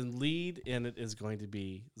wondering if the lead in it is going to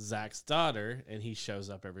be Zach's daughter, and he shows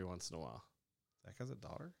up every once in a while. Zach has a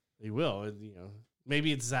daughter? He will,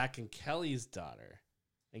 Maybe it's Zach and Kelly's daughter,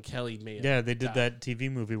 and Kelly may. have Yeah, they did died. that TV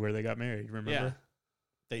movie where they got married. Remember? Yeah.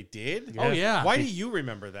 They did? Oh yeah. Why do you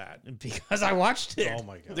remember that? Because I watched it. Oh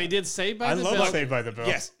my god. They did Saved by I the love Bell. Saved by the Bell.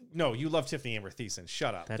 Yes. No, you love Tiffany Amber Thiessen.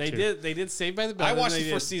 Shut up. That They too. did. They did Saved by the Bell. I then watched they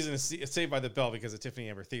the first did- season of Saved by the Bell because of Tiffany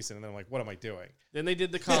Amber Thiessen, and then I'm like, what am I doing? Then they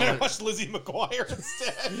did the And I college. watched Lizzie McGuire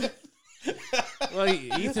instead.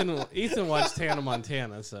 Well, Ethan watched Hannah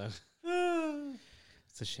Montana, so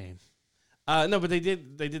It's a shame. no, but they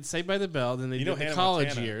did Saved by the Bell. Then they You know did the Hannah college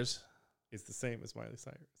Montana. years. It's the same as Miley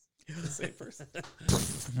Cyrus. The same person.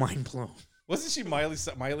 Mind blown. Wasn't she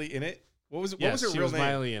Miley in it? What was Yes, her she real was name?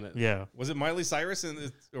 Miley in it. Yeah. Was it Miley Cyrus? Or No,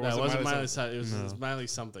 it wasn't Miley Cyrus? Cyrus. It was No. Miley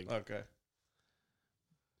something. Okay.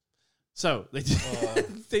 So they did,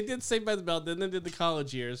 they did Saved by the Bell. Then they did the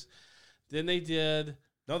college years. Then they did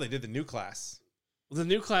No, they did the new class. the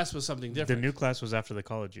new class was something The different. new class was after the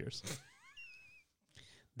college years.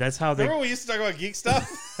 That's how they. Remember when we used to talk about geek stuff?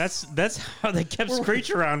 That's how they kept Screech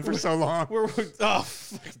around for so long. Fuck,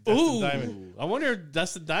 Dustin Ooh, Diamond. I wonder if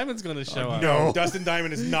Dustin Diamond's going to show up. No. Dustin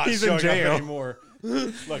Diamond is not He's in showing up jail. anymore.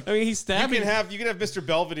 Look, I mean, he's you stabbing. can have Mr.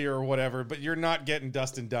 Belvedere or whatever, but you're not getting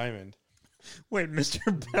Dustin Diamond. Wait, Mr.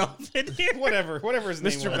 Belvedere? Whatever his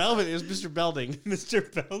name Mr. was. Belvedere is Mr. Belding.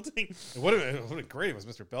 Mr. Belding? It would have been great if it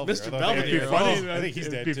was Mr. Belvedere. Mr. I thought- Belvedere. yeah, It'd be funny. I think he's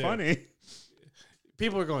dead It'd be too. funny.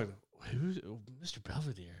 People are going, who's Mr.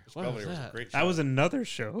 Belvedere? What Belvedere was was a that? great show. That was another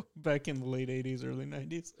show back in the late 80s, early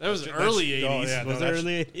 90s. That was That- early that's- 80s. oh, yeah, Was no, it that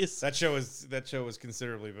early 80s? that show was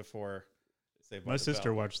considerably before Saved by My the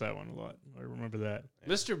sister Bell. watched that one a lot. I remember that.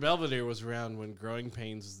 Mr. Belvedere was around when Growing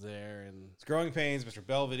Pains was there and It's Growing Pains, Mr.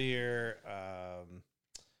 Belvedere, Head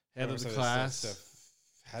what of the was Class.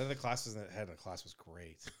 Head of the Class was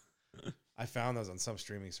great. I found those on some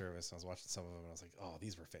streaming service. I was watching some of them, and I was like, "Oh,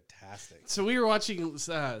 these were fantastic." So we were watching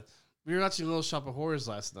Little Shop of Horrors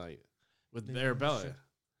last night with Arabella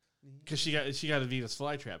because she got a Venus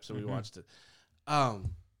flytrap, so we watched it.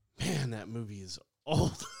 Man, that movie is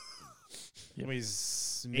old. I mean,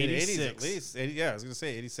 he's mid 80s at 86. least. 80, yeah, I was gonna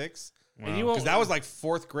say 86 And you won't- because that was like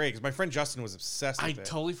fourth grade. Because my friend Justin was obsessed I with it.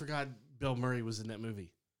 totally forgot Bill Murray was in that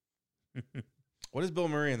movie. What is Bill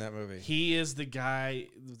Murray in that movie? He is the guy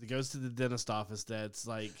that goes to the dentist office. That's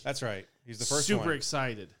like That's right. He's the first super one.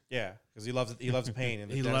 excited. Yeah, because he loves pain,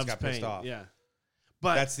 and the He dentist loves got pain. pissed off. Yeah,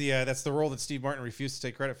 but That's the role that Steve Martin refused to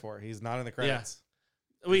take credit for. He's not in the credits.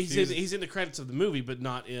 well, refuses- he's in the credits of the movie, but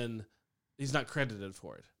not in. He's not credited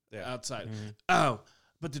for it Yeah. outside. Oh,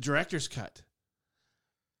 but the director's cut.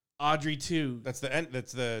 Audrey 2. That's the end.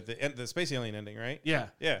 That's the end. The space alien ending, right? Yeah.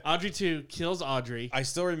 Yeah. Audrey 2 kills Audrey. I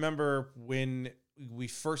still remember when we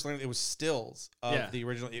first learned it was stills of Yeah. the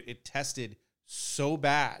original. It tested so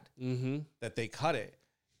bad Mm-hmm. that they cut it,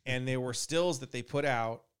 and they were stills that they put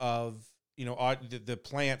out of the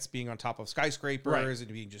plants being on top of skyscrapers Right.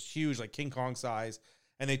 and being just huge, like King Kong size,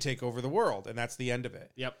 and they take over the world, and that's the end of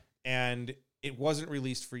it. Yep. And it wasn't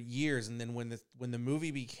released for years, and then when the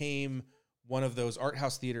movie became one of those art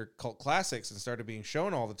house theater cult classics and started being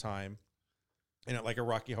shown all the time, like a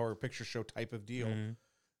Rocky Horror Picture Show type of deal,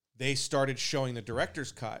 they started showing the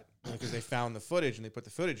director's cut because they found the footage and they put the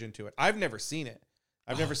footage into it. I've never seen it.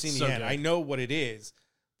 I've never seen so the end. good. I know what it is,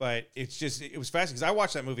 But it's just, it was fascinating because I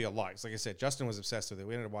watched that movie a lot. 'Cause like I said, Justin was obsessed with it.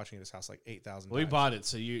 We ended up watching it at his house like 8,000 We times. bought it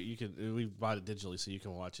so you can. We bought it digitally so you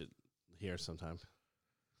can watch it here sometime.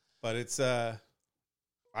 But it's I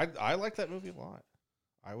like that movie a lot.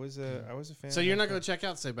 I was a fan. So of you're that not going film. to check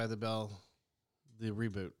out Saved by the Bell, the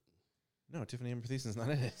reboot No, Tiffany Amber Thiessen's not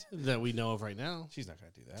in it. that we know of right now. She's not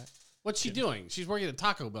going to do that. What's she doing? She's working at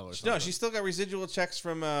Taco Bell or something. No, she's still got residual checks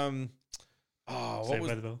from what Saved was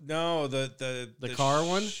by the Bell? no the car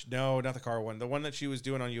one? No, not the car one. The one that she was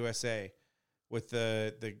doing on USA with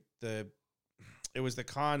the it was the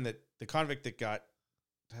convict that got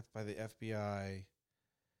tapped by the FBI.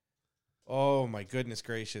 Oh my goodness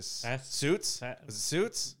gracious! Suits? Was it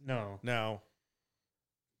Suits? No, No,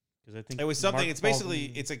 because I think it was something. Mark It's basically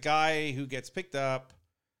Baldwin- it's a guy who gets picked up.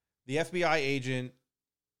 The FBI agent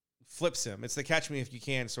flips him. It's the catch me if you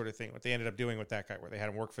can sort of thing. What they ended up doing with that guy, where they had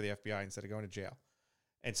him work for the FBI instead of going to jail.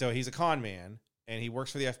 And so he's a con man, and he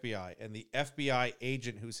works for the FBI. And the FBI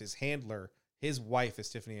agent who's his handler, his wife is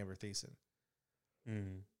Tiffany Amber Thiessen.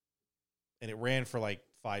 Mm. And it ran for like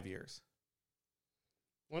 5 years.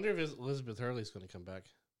 Wonder if Elizabeth Hurley's going to come back.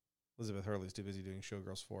 Elizabeth Hurley's too busy doing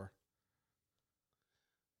Showgirls 4.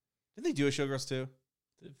 Didn't they do a Showgirls 2?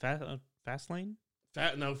 Fast Lane.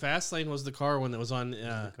 Fastlane was the car one that was on.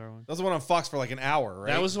 The car one. That was the one on Fox for like an hour,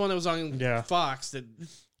 right? That was the one that was on Yeah. Fox that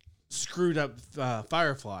screwed up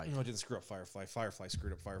Firefly. No, it didn't screw up Firefly. Firefly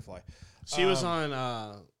screwed up Firefly. She was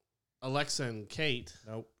on Alexa and Kate.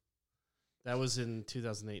 Nope. That was in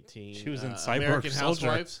 2018. She was in Cyborg American Soldier.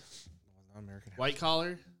 Housewives. It was not American. White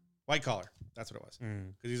Collar. White collar. That's what it was.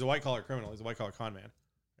 Mm. Because he's a white collar criminal. He's a white collar con man,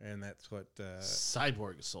 and that's what.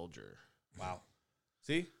 Cyborg Soldier. Wow.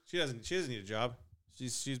 See, she doesn't need a job.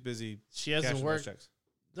 She's busy. She hasn't cashing those worked. checks.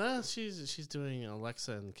 No, she's doing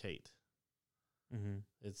Alexa and Kate. Mm-hmm.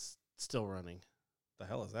 It's still running. The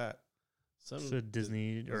hell is that? It's a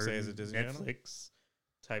Disney Let's or say it's a Disney channel? Netflix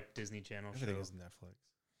type Disney Channel Everything show. is Netflix.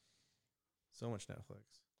 So much Netflix.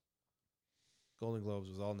 Golden Globes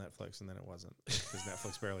was all Netflix, and then it wasn't because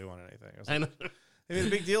Netflix barely won anything. It was I know. They made a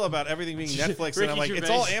big deal about everything being Netflix, and I'm like, Ricky it's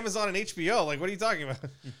all Gervais. Amazon and HBO. Like, what are you talking about?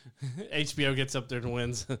 HBO gets up there and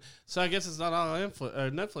wins. So I guess it's not all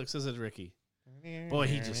Netflix, is it, Ricky? Boy,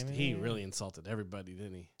 he really insulted everybody,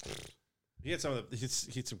 didn't he? He had he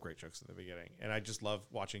had some great jokes in the beginning, and I just love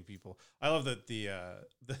watching people. I love that the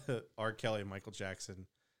R. Kelly and Michael Jackson.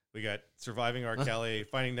 We got Surviving R. Kelly,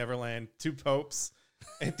 Finding Neverland, Two Popes,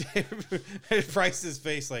 and David Price's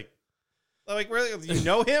face like really? Do you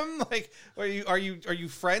know him? Like, are you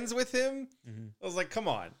friends with him? Mm-hmm. I was like, come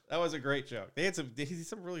on, that was a great joke. They had some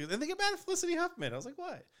really, and they get mad at Felicity Huffman. I was like,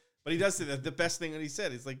 what? But he does say that the best thing that he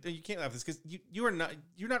said is like, no, you can't laugh at this because you're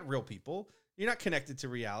not real people. You're not connected to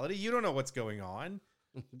reality. You don't know what's going on.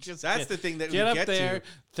 Just That's the thing that get we up get there. to.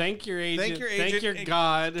 Thank your agent. Thank your Thank agent your and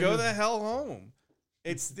God. Go the hell home.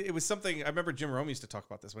 It was something I remember Jim Rome used to talk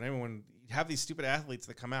about this when everyone have these stupid athletes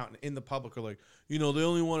that come out and in the public are like, they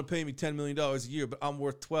only want to pay me $10 million a year, but I'm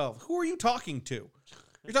worth 12. Who are you talking to?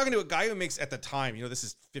 You're talking to a guy who makes at the time, this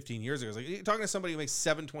is 15 years ago. It's like you're talking to somebody who makes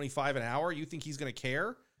 $7.25 an hour. You think he's going to care?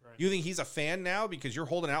 Right. You think he's a fan now because you're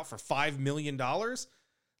holding out for $5 million?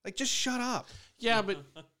 Like, just shut up. Yeah, but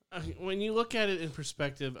when you look at it in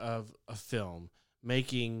perspective of a film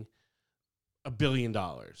making $1 billion,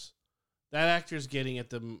 that actor's getting at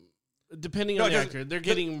the depending on the actor, they're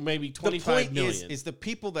getting maybe 25 million. The point is the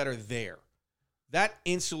people that are there, that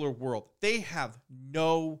insular world, they have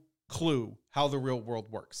no clue how the real world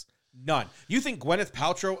works. None. You think Gwyneth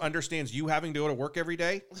Paltrow understands you having to go to work every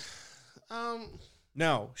day?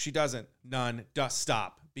 No, she doesn't. None.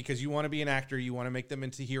 Stop. Because you want to be an actor, you want to make them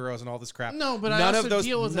into heroes and all this crap. No, but I also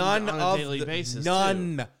deal with them on a daily basis.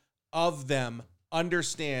 None of them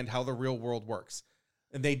understand how the real world works.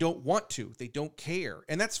 And they don't want to. They don't care.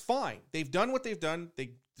 And that's fine. They've done what they've done.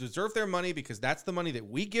 They deserve their money because that's the money that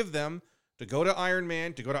we give them to go to Iron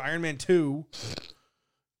Man, to go to Iron Man 2,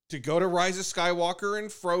 to go to Rise of Skywalker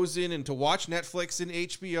and Frozen, and to watch Netflix and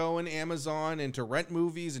HBO and Amazon, and to rent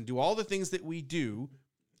movies and do all the things that we do.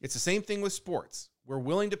 It's the same thing with sports. We're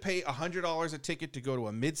willing to pay $100 a ticket to go to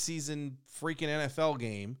a midseason freaking NFL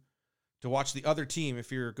game to watch the other team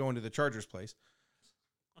if you're going to the Chargers place.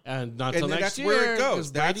 And not till And next that's year. where it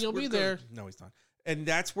goes. Because Brady will where be it goes. there. No, he's not. And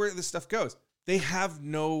that's where this stuff goes. They have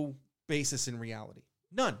no basis in reality.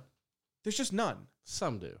 None. There's just none.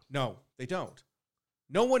 Some do. No, they don't.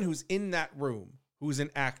 No one who's in that room, who's an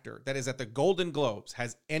actor, that is at the Golden Globes,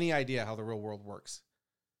 has any idea how the real world works.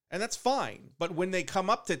 And that's fine. But when they come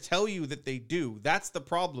up to tell you that they do, that's the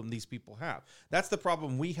problem these people have. That's the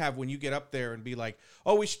problem we have when you get up there and be like,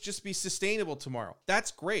 oh, we should just be sustainable tomorrow.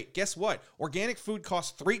 That's great. Guess what? Organic food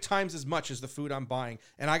costs 3 times as much as the food I'm buying,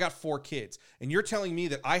 and I got 4 kids. And you're telling me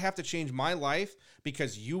that I have to change my life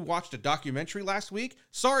because you watched a documentary last week?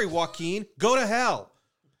 Sorry, Joaquin. Go to hell.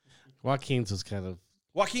 Joaquin's was kind of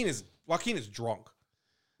Joaquin is drunk.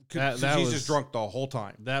 That He's was- just drunk the whole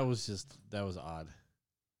time. that was odd.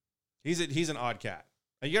 He's an odd cat.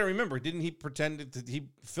 You got to remember, didn't he pretend that he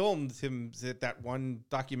filmed him at that one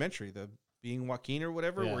documentary, the Being Joaquin or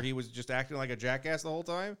whatever, Yeah. where he was just acting like a jackass the whole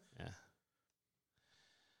time? Yeah.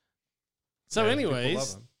 So, Yeah, people anyways,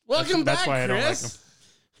 love him. welcome That's back, why I don't like Chris. him.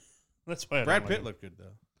 That's why I Brad don't Pitt like looked good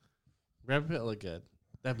though. Brad Pitt looked good.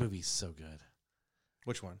 That movie's so good.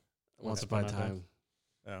 Which one? Once Upon a Time.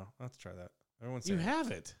 Oh, I'll have to try that. Everyone's You saying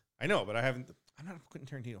have it. I know, but I haven't. I'm not a Quentin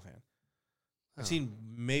Tarantino fan. I've Oh. seen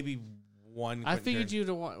maybe one. I Quentin figured Tarantino- you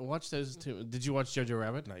to watch those two. Did you watch Jojo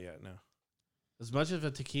Rabbit? Not yet. No. As much of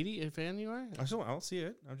a Takiti fan you are? I'll see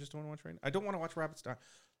it. I just don't want to watch right now. I don't want to watch rabbits die.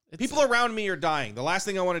 It's- People around me are dying. The last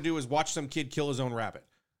thing I want to do is watch some kid kill his own rabbit.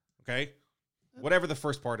 Okay? Whatever the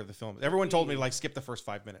first part of the film is. Everyone told me to like skip the first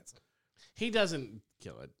 5 minutes. He doesn't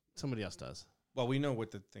kill it. Somebody else does. Well, we know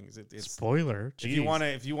what the thing is. It's Spoiler. if you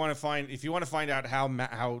Jeez. want to find out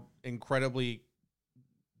how incredibly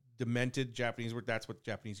demented Japanese were, that's what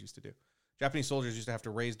Japanese used to do. Japanese soldiers used to have to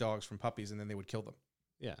raise dogs from puppies and then they would kill them.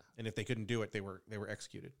 Yeah. And if they couldn't do it, they were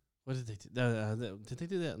executed. What did they do? Did they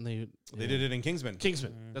do that? And They did it in Kingsman.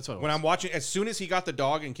 Kingsman. That's what it was. When I'm watching, as soon as he got the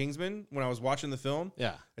dog in Kingsman, when I was watching the film,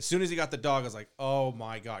 yeah. as soon as he got the dog, I was like, "Oh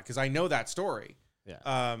my god!" Because I know that story. Yeah.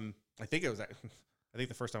 I think it was. I think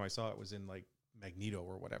the first time I saw it was in like Magneto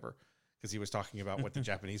or whatever, because he was talking about what the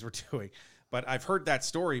Japanese were doing. But I've heard that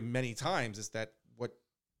story many times. Is that what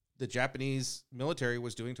the Japanese military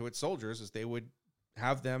was doing to its soldiers? Is they would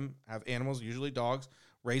have them have animals, usually dogs,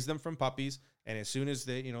 raise them from puppies, and as soon as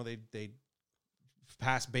they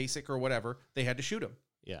pass basic or whatever, they had to shoot them.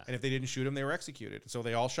 Yeah. And if they didn't shoot him, they were executed. So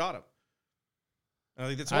they all shot him. And I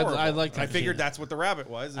think that's I'd- horrible. I'd like to I figured see- that's what the rabbit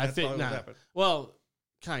was. And I that's think probably what nah. happened. Well,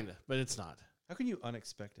 kind of, but it's not. How can you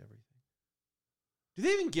unexpect everything? Do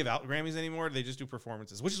they even give out Grammys anymore? Or do they just do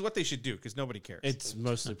performances? Which is what they should do because nobody cares. It's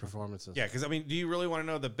mostly performances. yeah, because I mean, do you really want to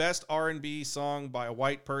know the best R&B song by a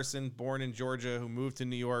white person born in Georgia who moved to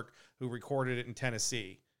New York who recorded it in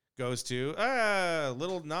Tennessee goes to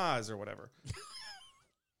Little Nas or whatever?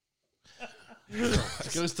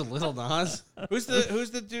 It goes to Little Nas. Who's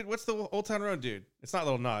the dude? What's the Old Town Road dude? It's not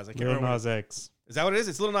Little Nas. I can't Lil remember. Nas X. Is that what it is?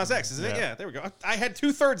 It's Little Nas X, isn't it? Yeah. Yeah, there we go. I had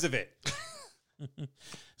 2/3 of it.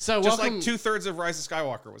 So Just welcome, like 2/3 of Rise of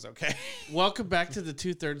Skywalker was okay. welcome back to the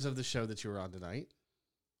 2/3 of the show that you were on tonight.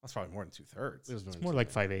 That's probably more than 2/3. It was It's more like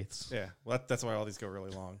 5/8. Yeah, well, that's why all these go really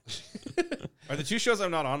long. Are the 2 shows I'm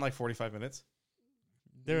not on like 45 minutes?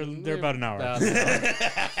 They're about an hour.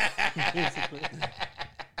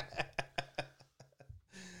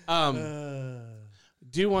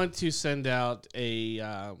 Do want to send out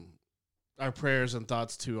our prayers and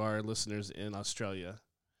thoughts to our listeners in Australia.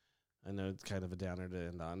 I know it's kind of a downer to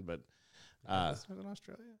end on, but We have listeners in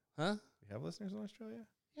Australia? huh? We have listeners in Australia?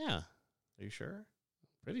 Yeah, Are you sure?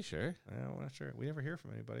 pretty sure. I'm not sure. We never hear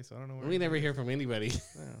from anybody, so I don't know. Where We never hear from anybody.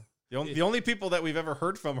 Yeah. The only people that we've ever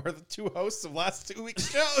heard from are the 2 hosts of last 2 weeks'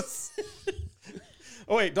 shows.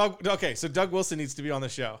 Oh wait, Doug. Okay, so Doug Wilson needs to be on the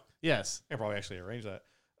show. Yes. I probably actually arrange that.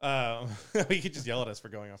 He could just yell at us for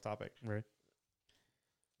going off topic. Right.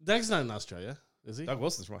 Doug's not in Australia, is he? Doug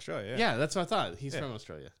Wilson's from Australia. Yeah, that's what I thought. He's Yeah. from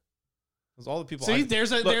Australia. Those all the people. See, I-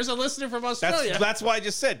 there's a listener from Australia. That's why I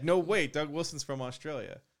just said no. Wait, Doug Wilson's from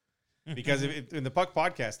Australia. Because in the Puck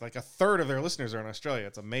podcast, like 1/3 of their listeners are in Australia.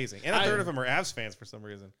 It's amazing, and 1/3 of them are Avs fans for some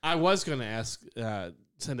reason. I was going to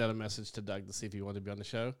send out a message to Doug to see if he wanted to be on the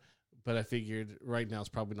show, but I figured right now is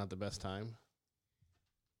probably not the best time.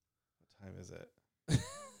 What time is it?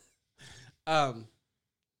 Hold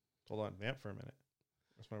on, for a minute.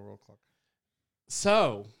 Where's my world clock?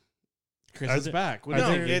 So Chris Are is there- back. are No,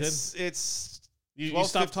 there- it's you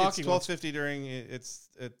stopped talking. 12:50 during it's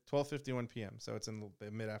at 12:51 p.m. So it's in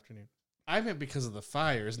the mid afternoon. I meant because of the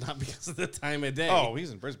fires, not because of the time of day. Oh,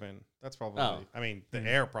 he's in Brisbane. That's probably. Oh. I mean, the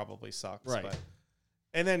air probably sucks. Right. But,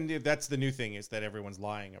 and then that's the new thing is that everyone's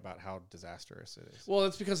lying about how disastrous it is. Well,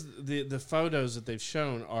 it's because the photos that they've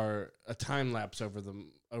shown are a time lapse over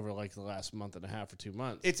like the last month and a half or 2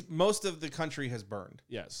 months. It's most of the country has burned.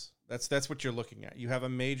 yes. That's what you're looking at. You have a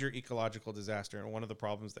major ecological disaster, and one of the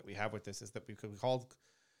problems that we have with this is that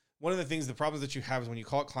one of the things, the problems that you have is when you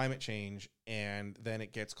call it climate change and then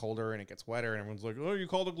it gets colder and it gets wetter and everyone's like, oh, you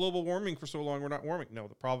called it global warming for so long, we're not warming. No,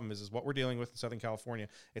 the problem is what we're dealing with in Southern California.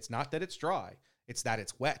 It's not that it's dry, it's that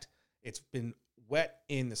it's wet. It's been wet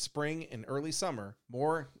in the spring and early summer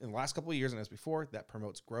more in the last couple of years than as before. That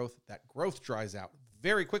promotes growth. That growth dries out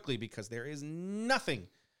very quickly because there is nothing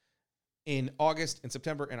in August and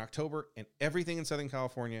September and October, and everything in Southern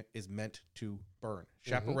California is meant to burn.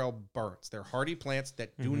 Chaparral burns. They're hardy plants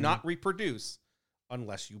that do not reproduce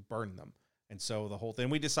unless you burn them. And so the whole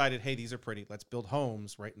thing, we decided, hey, these are pretty. Let's build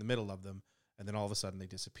homes right in the middle of them. And then all of a sudden they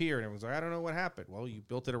disappear. And everyone's like, I don't know what happened. Well, you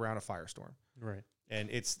built it around a firestorm. Right. And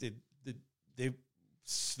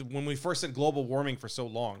when we first said global warming for so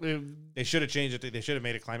long, they should have changed it. They should have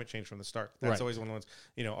made it climate change from the start. That's always one of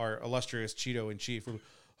the ones, our illustrious Cheeto in chief.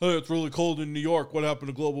 Hey, it's really cold in New York. What happened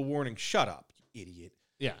to global warming? Shut up, you idiot.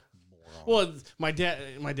 Yeah. Moron. Well, my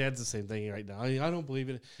dad's the same thing right now. I don't believe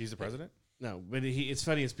it. He's the president? No, but it's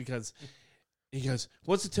funny. It's because he goes,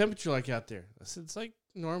 "What's the temperature like out there?" I said, "It's like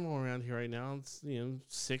normal around here right now. It's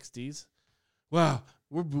 60s." Wow,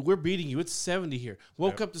 we're beating you. It's 70 here.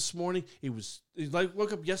 Woke up this morning. It was like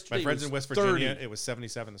woke up yesterday. My friends in West Virginia, it was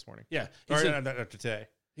 77 this morning. Yeah, Or today.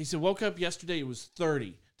 He said, woke up yesterday, it was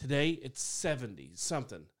 30. Today, it's 70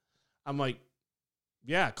 something. I'm like,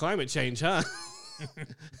 yeah, climate change, huh?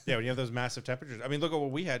 Yeah, when you have those massive temperatures. I mean, look at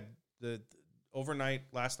what we had the overnight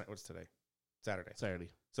last night. What's today? Saturday.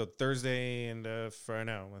 So Thursday and Friday,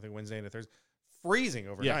 no, I think Wednesday into Thursday. Freezing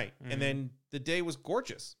overnight. Yeah. And then the day was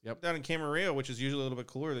gorgeous. Yep. Down in Camarillo, which is usually a little bit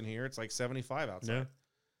cooler than here, it's like 75 outside. Yeah.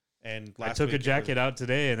 And I took a jacket out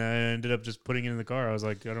today and I ended up just putting it in the car. I was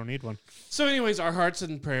like, I don't need one. So, anyways, our hearts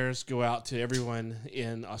and prayers go out to everyone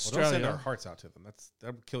in Well, Australia. don't send our hearts out to them.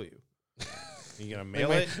 That would kill you. You gonna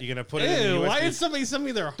mail it? You gonna put it in the Ew, USB? why did somebody send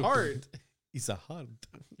me their heart? It's a heart.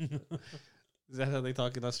 Is that how they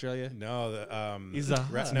talk in Australia? No, the He's a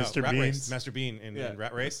Rat, heart. no, Mr. Rat Race, Beans. Master Bean in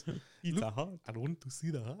Rat Race. It's a heart. I want to see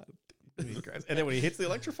the heart. And then when he hits the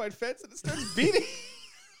electrified fence and it starts beating.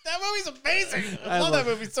 That movie's amazing. I love that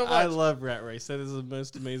movie so much. I love Rat Race. That is the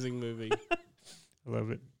most amazing movie. I love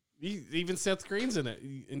it. Even Seth Green's in it,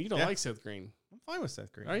 and you don't Yeah. like Seth Green, I'm fine with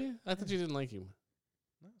Seth Green. are you? I thought you didn't like him.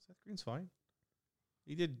 No, Seth Green's fine.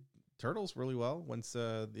 He did Turtles really well once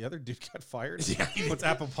the other dude got fired. Once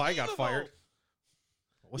Apple Pie got fired.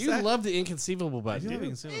 What's you that? love the Inconceivable I Button. do love dude.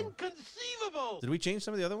 Inconceivable. Inconceivable! Did we change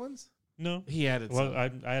some of the other ones? No. He added Well,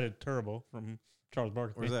 some. I added Turbo from Charles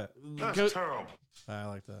Barkley. Where's that? That's Go, terrible. I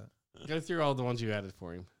like that. go through all the ones you added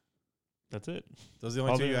for him. That's it. Those are the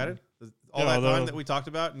only All two the- you added? All Yeah, that although- time that we talked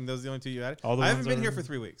about, and those are the only two you added? All the I haven't ones been here are- for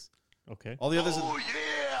 3 weeks. Okay. All the others. Oh,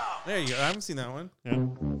 yeah! There you go. I haven't seen that one. Yeah.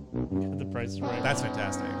 The price is right. That's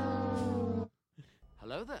fantastic.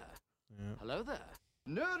 Hello there. Yeah. Hello there.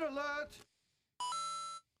 Nerd alert!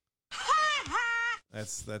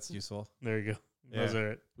 That's useful. There you go. Those Yeah.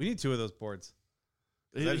 are it. We need 2 of those boards.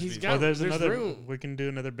 That'd He's be- got. Well, there's there's another. room. We can do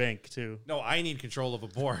another bank too. No, I need control of a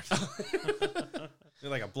board. They're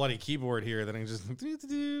like a bloody keyboard here that I can just.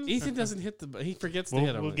 Ethan doesn't hit the. He forgets to hit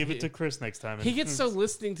We'll, them. we'll give it to Chris next time. He gets so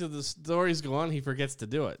listening to the stories go on, he forgets to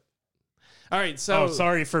do it. All right, so Oh,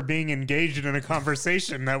 sorry for being engaged in a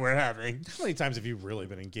conversation that we're having. How many times have you really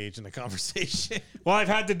been engaged in the conversation? Well, I've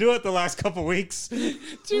had to do it the last couple weeks. do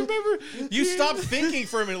you remember? You stopped thinking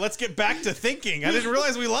for a minute. Let's get back to thinking. I didn't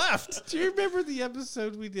realize we left. Do you remember the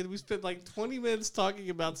episode we did? We spent like 20 minutes talking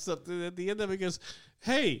about something. At the end of it, goes,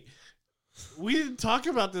 "Hey, we didn't talk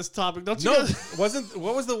about this topic. Don't you?" No, guys-" wasn't.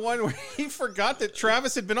 What was the one where he forgot that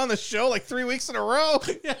Travis had been on the show like 3 weeks in a row?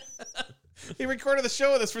 Yeah. He recorded the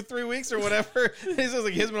show with us for 3 weeks or whatever. He says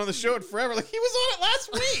like he hasn't been on the show in forever. Like he was on it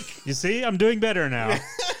last week. You see, I'm doing better now.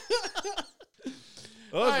 Those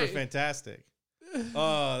were Right. fantastic.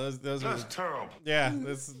 Oh, those were. That's terrible. Yeah.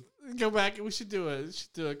 This, Go back. We should do a.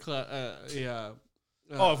 Yeah.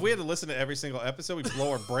 oh, if we had to listen to every single episode, we'd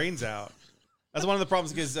blow our brains out. That's one of the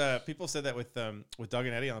problems because people said that with Doug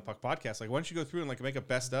and Eddie on the Puck podcast. Like, why don't you go through and like make a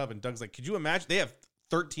best of? And Doug's like, could you imagine? They have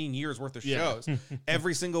 13 years worth of Yeah. shows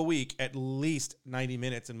every single week, at least 90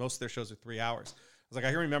 minutes, and most of their shows are 3 hours. I was like, I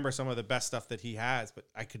can remember some of the best stuff that he has, but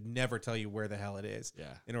I could never tell you where the hell it is Yeah.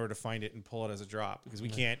 in order to find it and pull it as a drop because we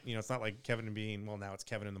can't. You know, it's not like Kevin and Bean. Well, now it's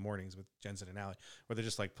Kevin in the mornings with Jensen and Allie, where they're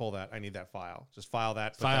just like, pull that. I need that file. Just file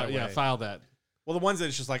that. Put File. that Yeah. away. File that. Well, the ones that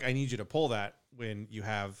it's just like I need you to pull that when you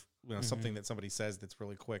have something that somebody says that's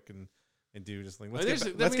really quick and do just like let's There's-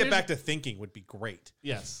 get, I let's mean, get there's- back to thinking would be great.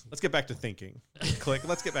 Yes. Let's get back to thinking. Click.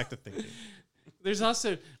 Let's get back to thinking. There's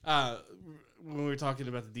also when we were talking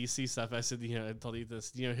about the DC stuff, I said, I told you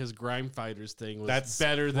this, his Grime Fighters thing was That's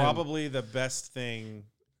better than probably the best thing.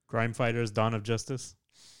 Crime Fighters, Dawn of Justice.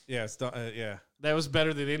 Yeah, it's yeah. That was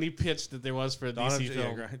better than any pitch that there was for a DC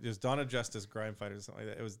film. It was Dawn of Justice, Crime Fighters, something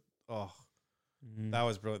like that. It was Mhm. that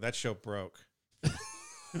was brilliant. That show broke.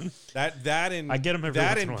 that and I get him every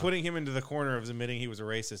that once in and a while. putting him into the corner of admitting he was a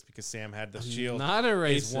racist because Sam had the shield. Not a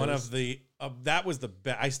racist. Is one of the that was the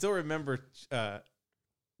best. I still remember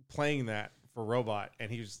playing that for Robot, and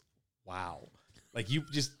he was wow. Like you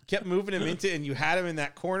just kept moving him into, and you had him in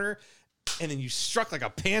that corner, and then you struck like a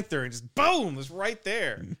panther, and just boom, it was right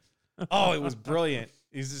there. Oh, it was brilliant.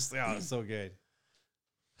 He's just it was so good.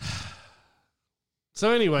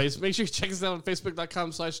 So anyways, make sure you check us out on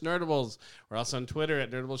Facebook.com/Nerdables. We're also on Twitter at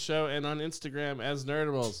Nerdables Show and on Instagram as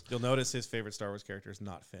Nerdables. You'll notice his favorite Star Wars character is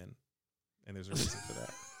not Finn, and there's a reason for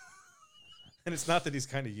that. And it's not that he's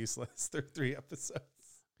kind of useless. There are 3 episodes.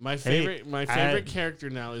 My favorite character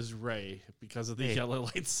now is Rey because of the yellow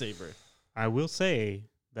lightsaber. I will say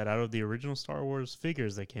that out of the original Star Wars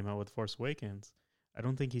figures that came out with Force Awakens, I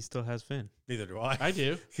don't think he still has Finn. Neither do I. I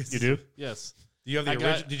do. You do? Yes. Do you have the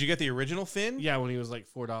original? Did you get the original Finn? Yeah, when he was like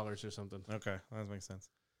 $4 or something. Okay, that makes sense.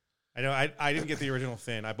 I know. I didn't get the original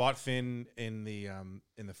Finn. I bought Finn in the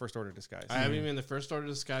First Order disguise. I have him in the First Order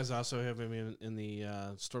disguise. I also have him in the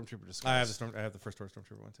Stormtrooper disguise. I have the First Order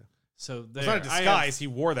Stormtrooper one too. So It's not a disguise. He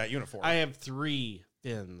wore that uniform. I have 3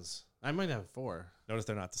 Finns. I might have 4. Notice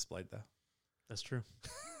they're not displayed though. That's true.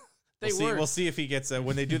 We'll see if he gets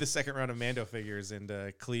when they do the second round of Mando figures and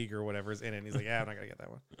Klieg or whatever is in it. And he's like, I'm not gonna get that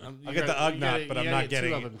one. I'll get the Ugnaught, but I'm not getting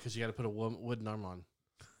 2 it. of them because you got to put a wooden arm on.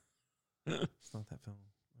 It's not that film.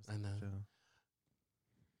 I know.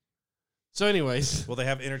 So, anyways, Well, they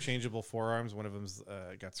have interchangeable forearms. One of them's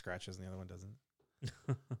got scratches, and the other one doesn't.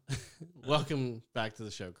 welcome back to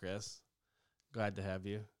the show, Chris. Glad to have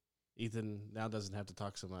you. Ethan now doesn't have to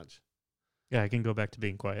talk so much. Yeah, I can go back to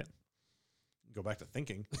being quiet. Go back to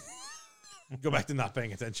thinking. Go back to not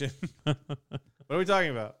paying attention. What are we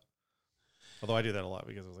talking about? Although I do that a lot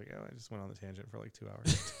because I was like, I just went on the tangent for like 2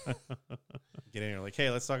 hours. Get in here like, hey,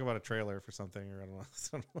 let's talk about a trailer for something, or I don't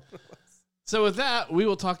know. So with that, we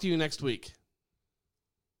will talk to you next week.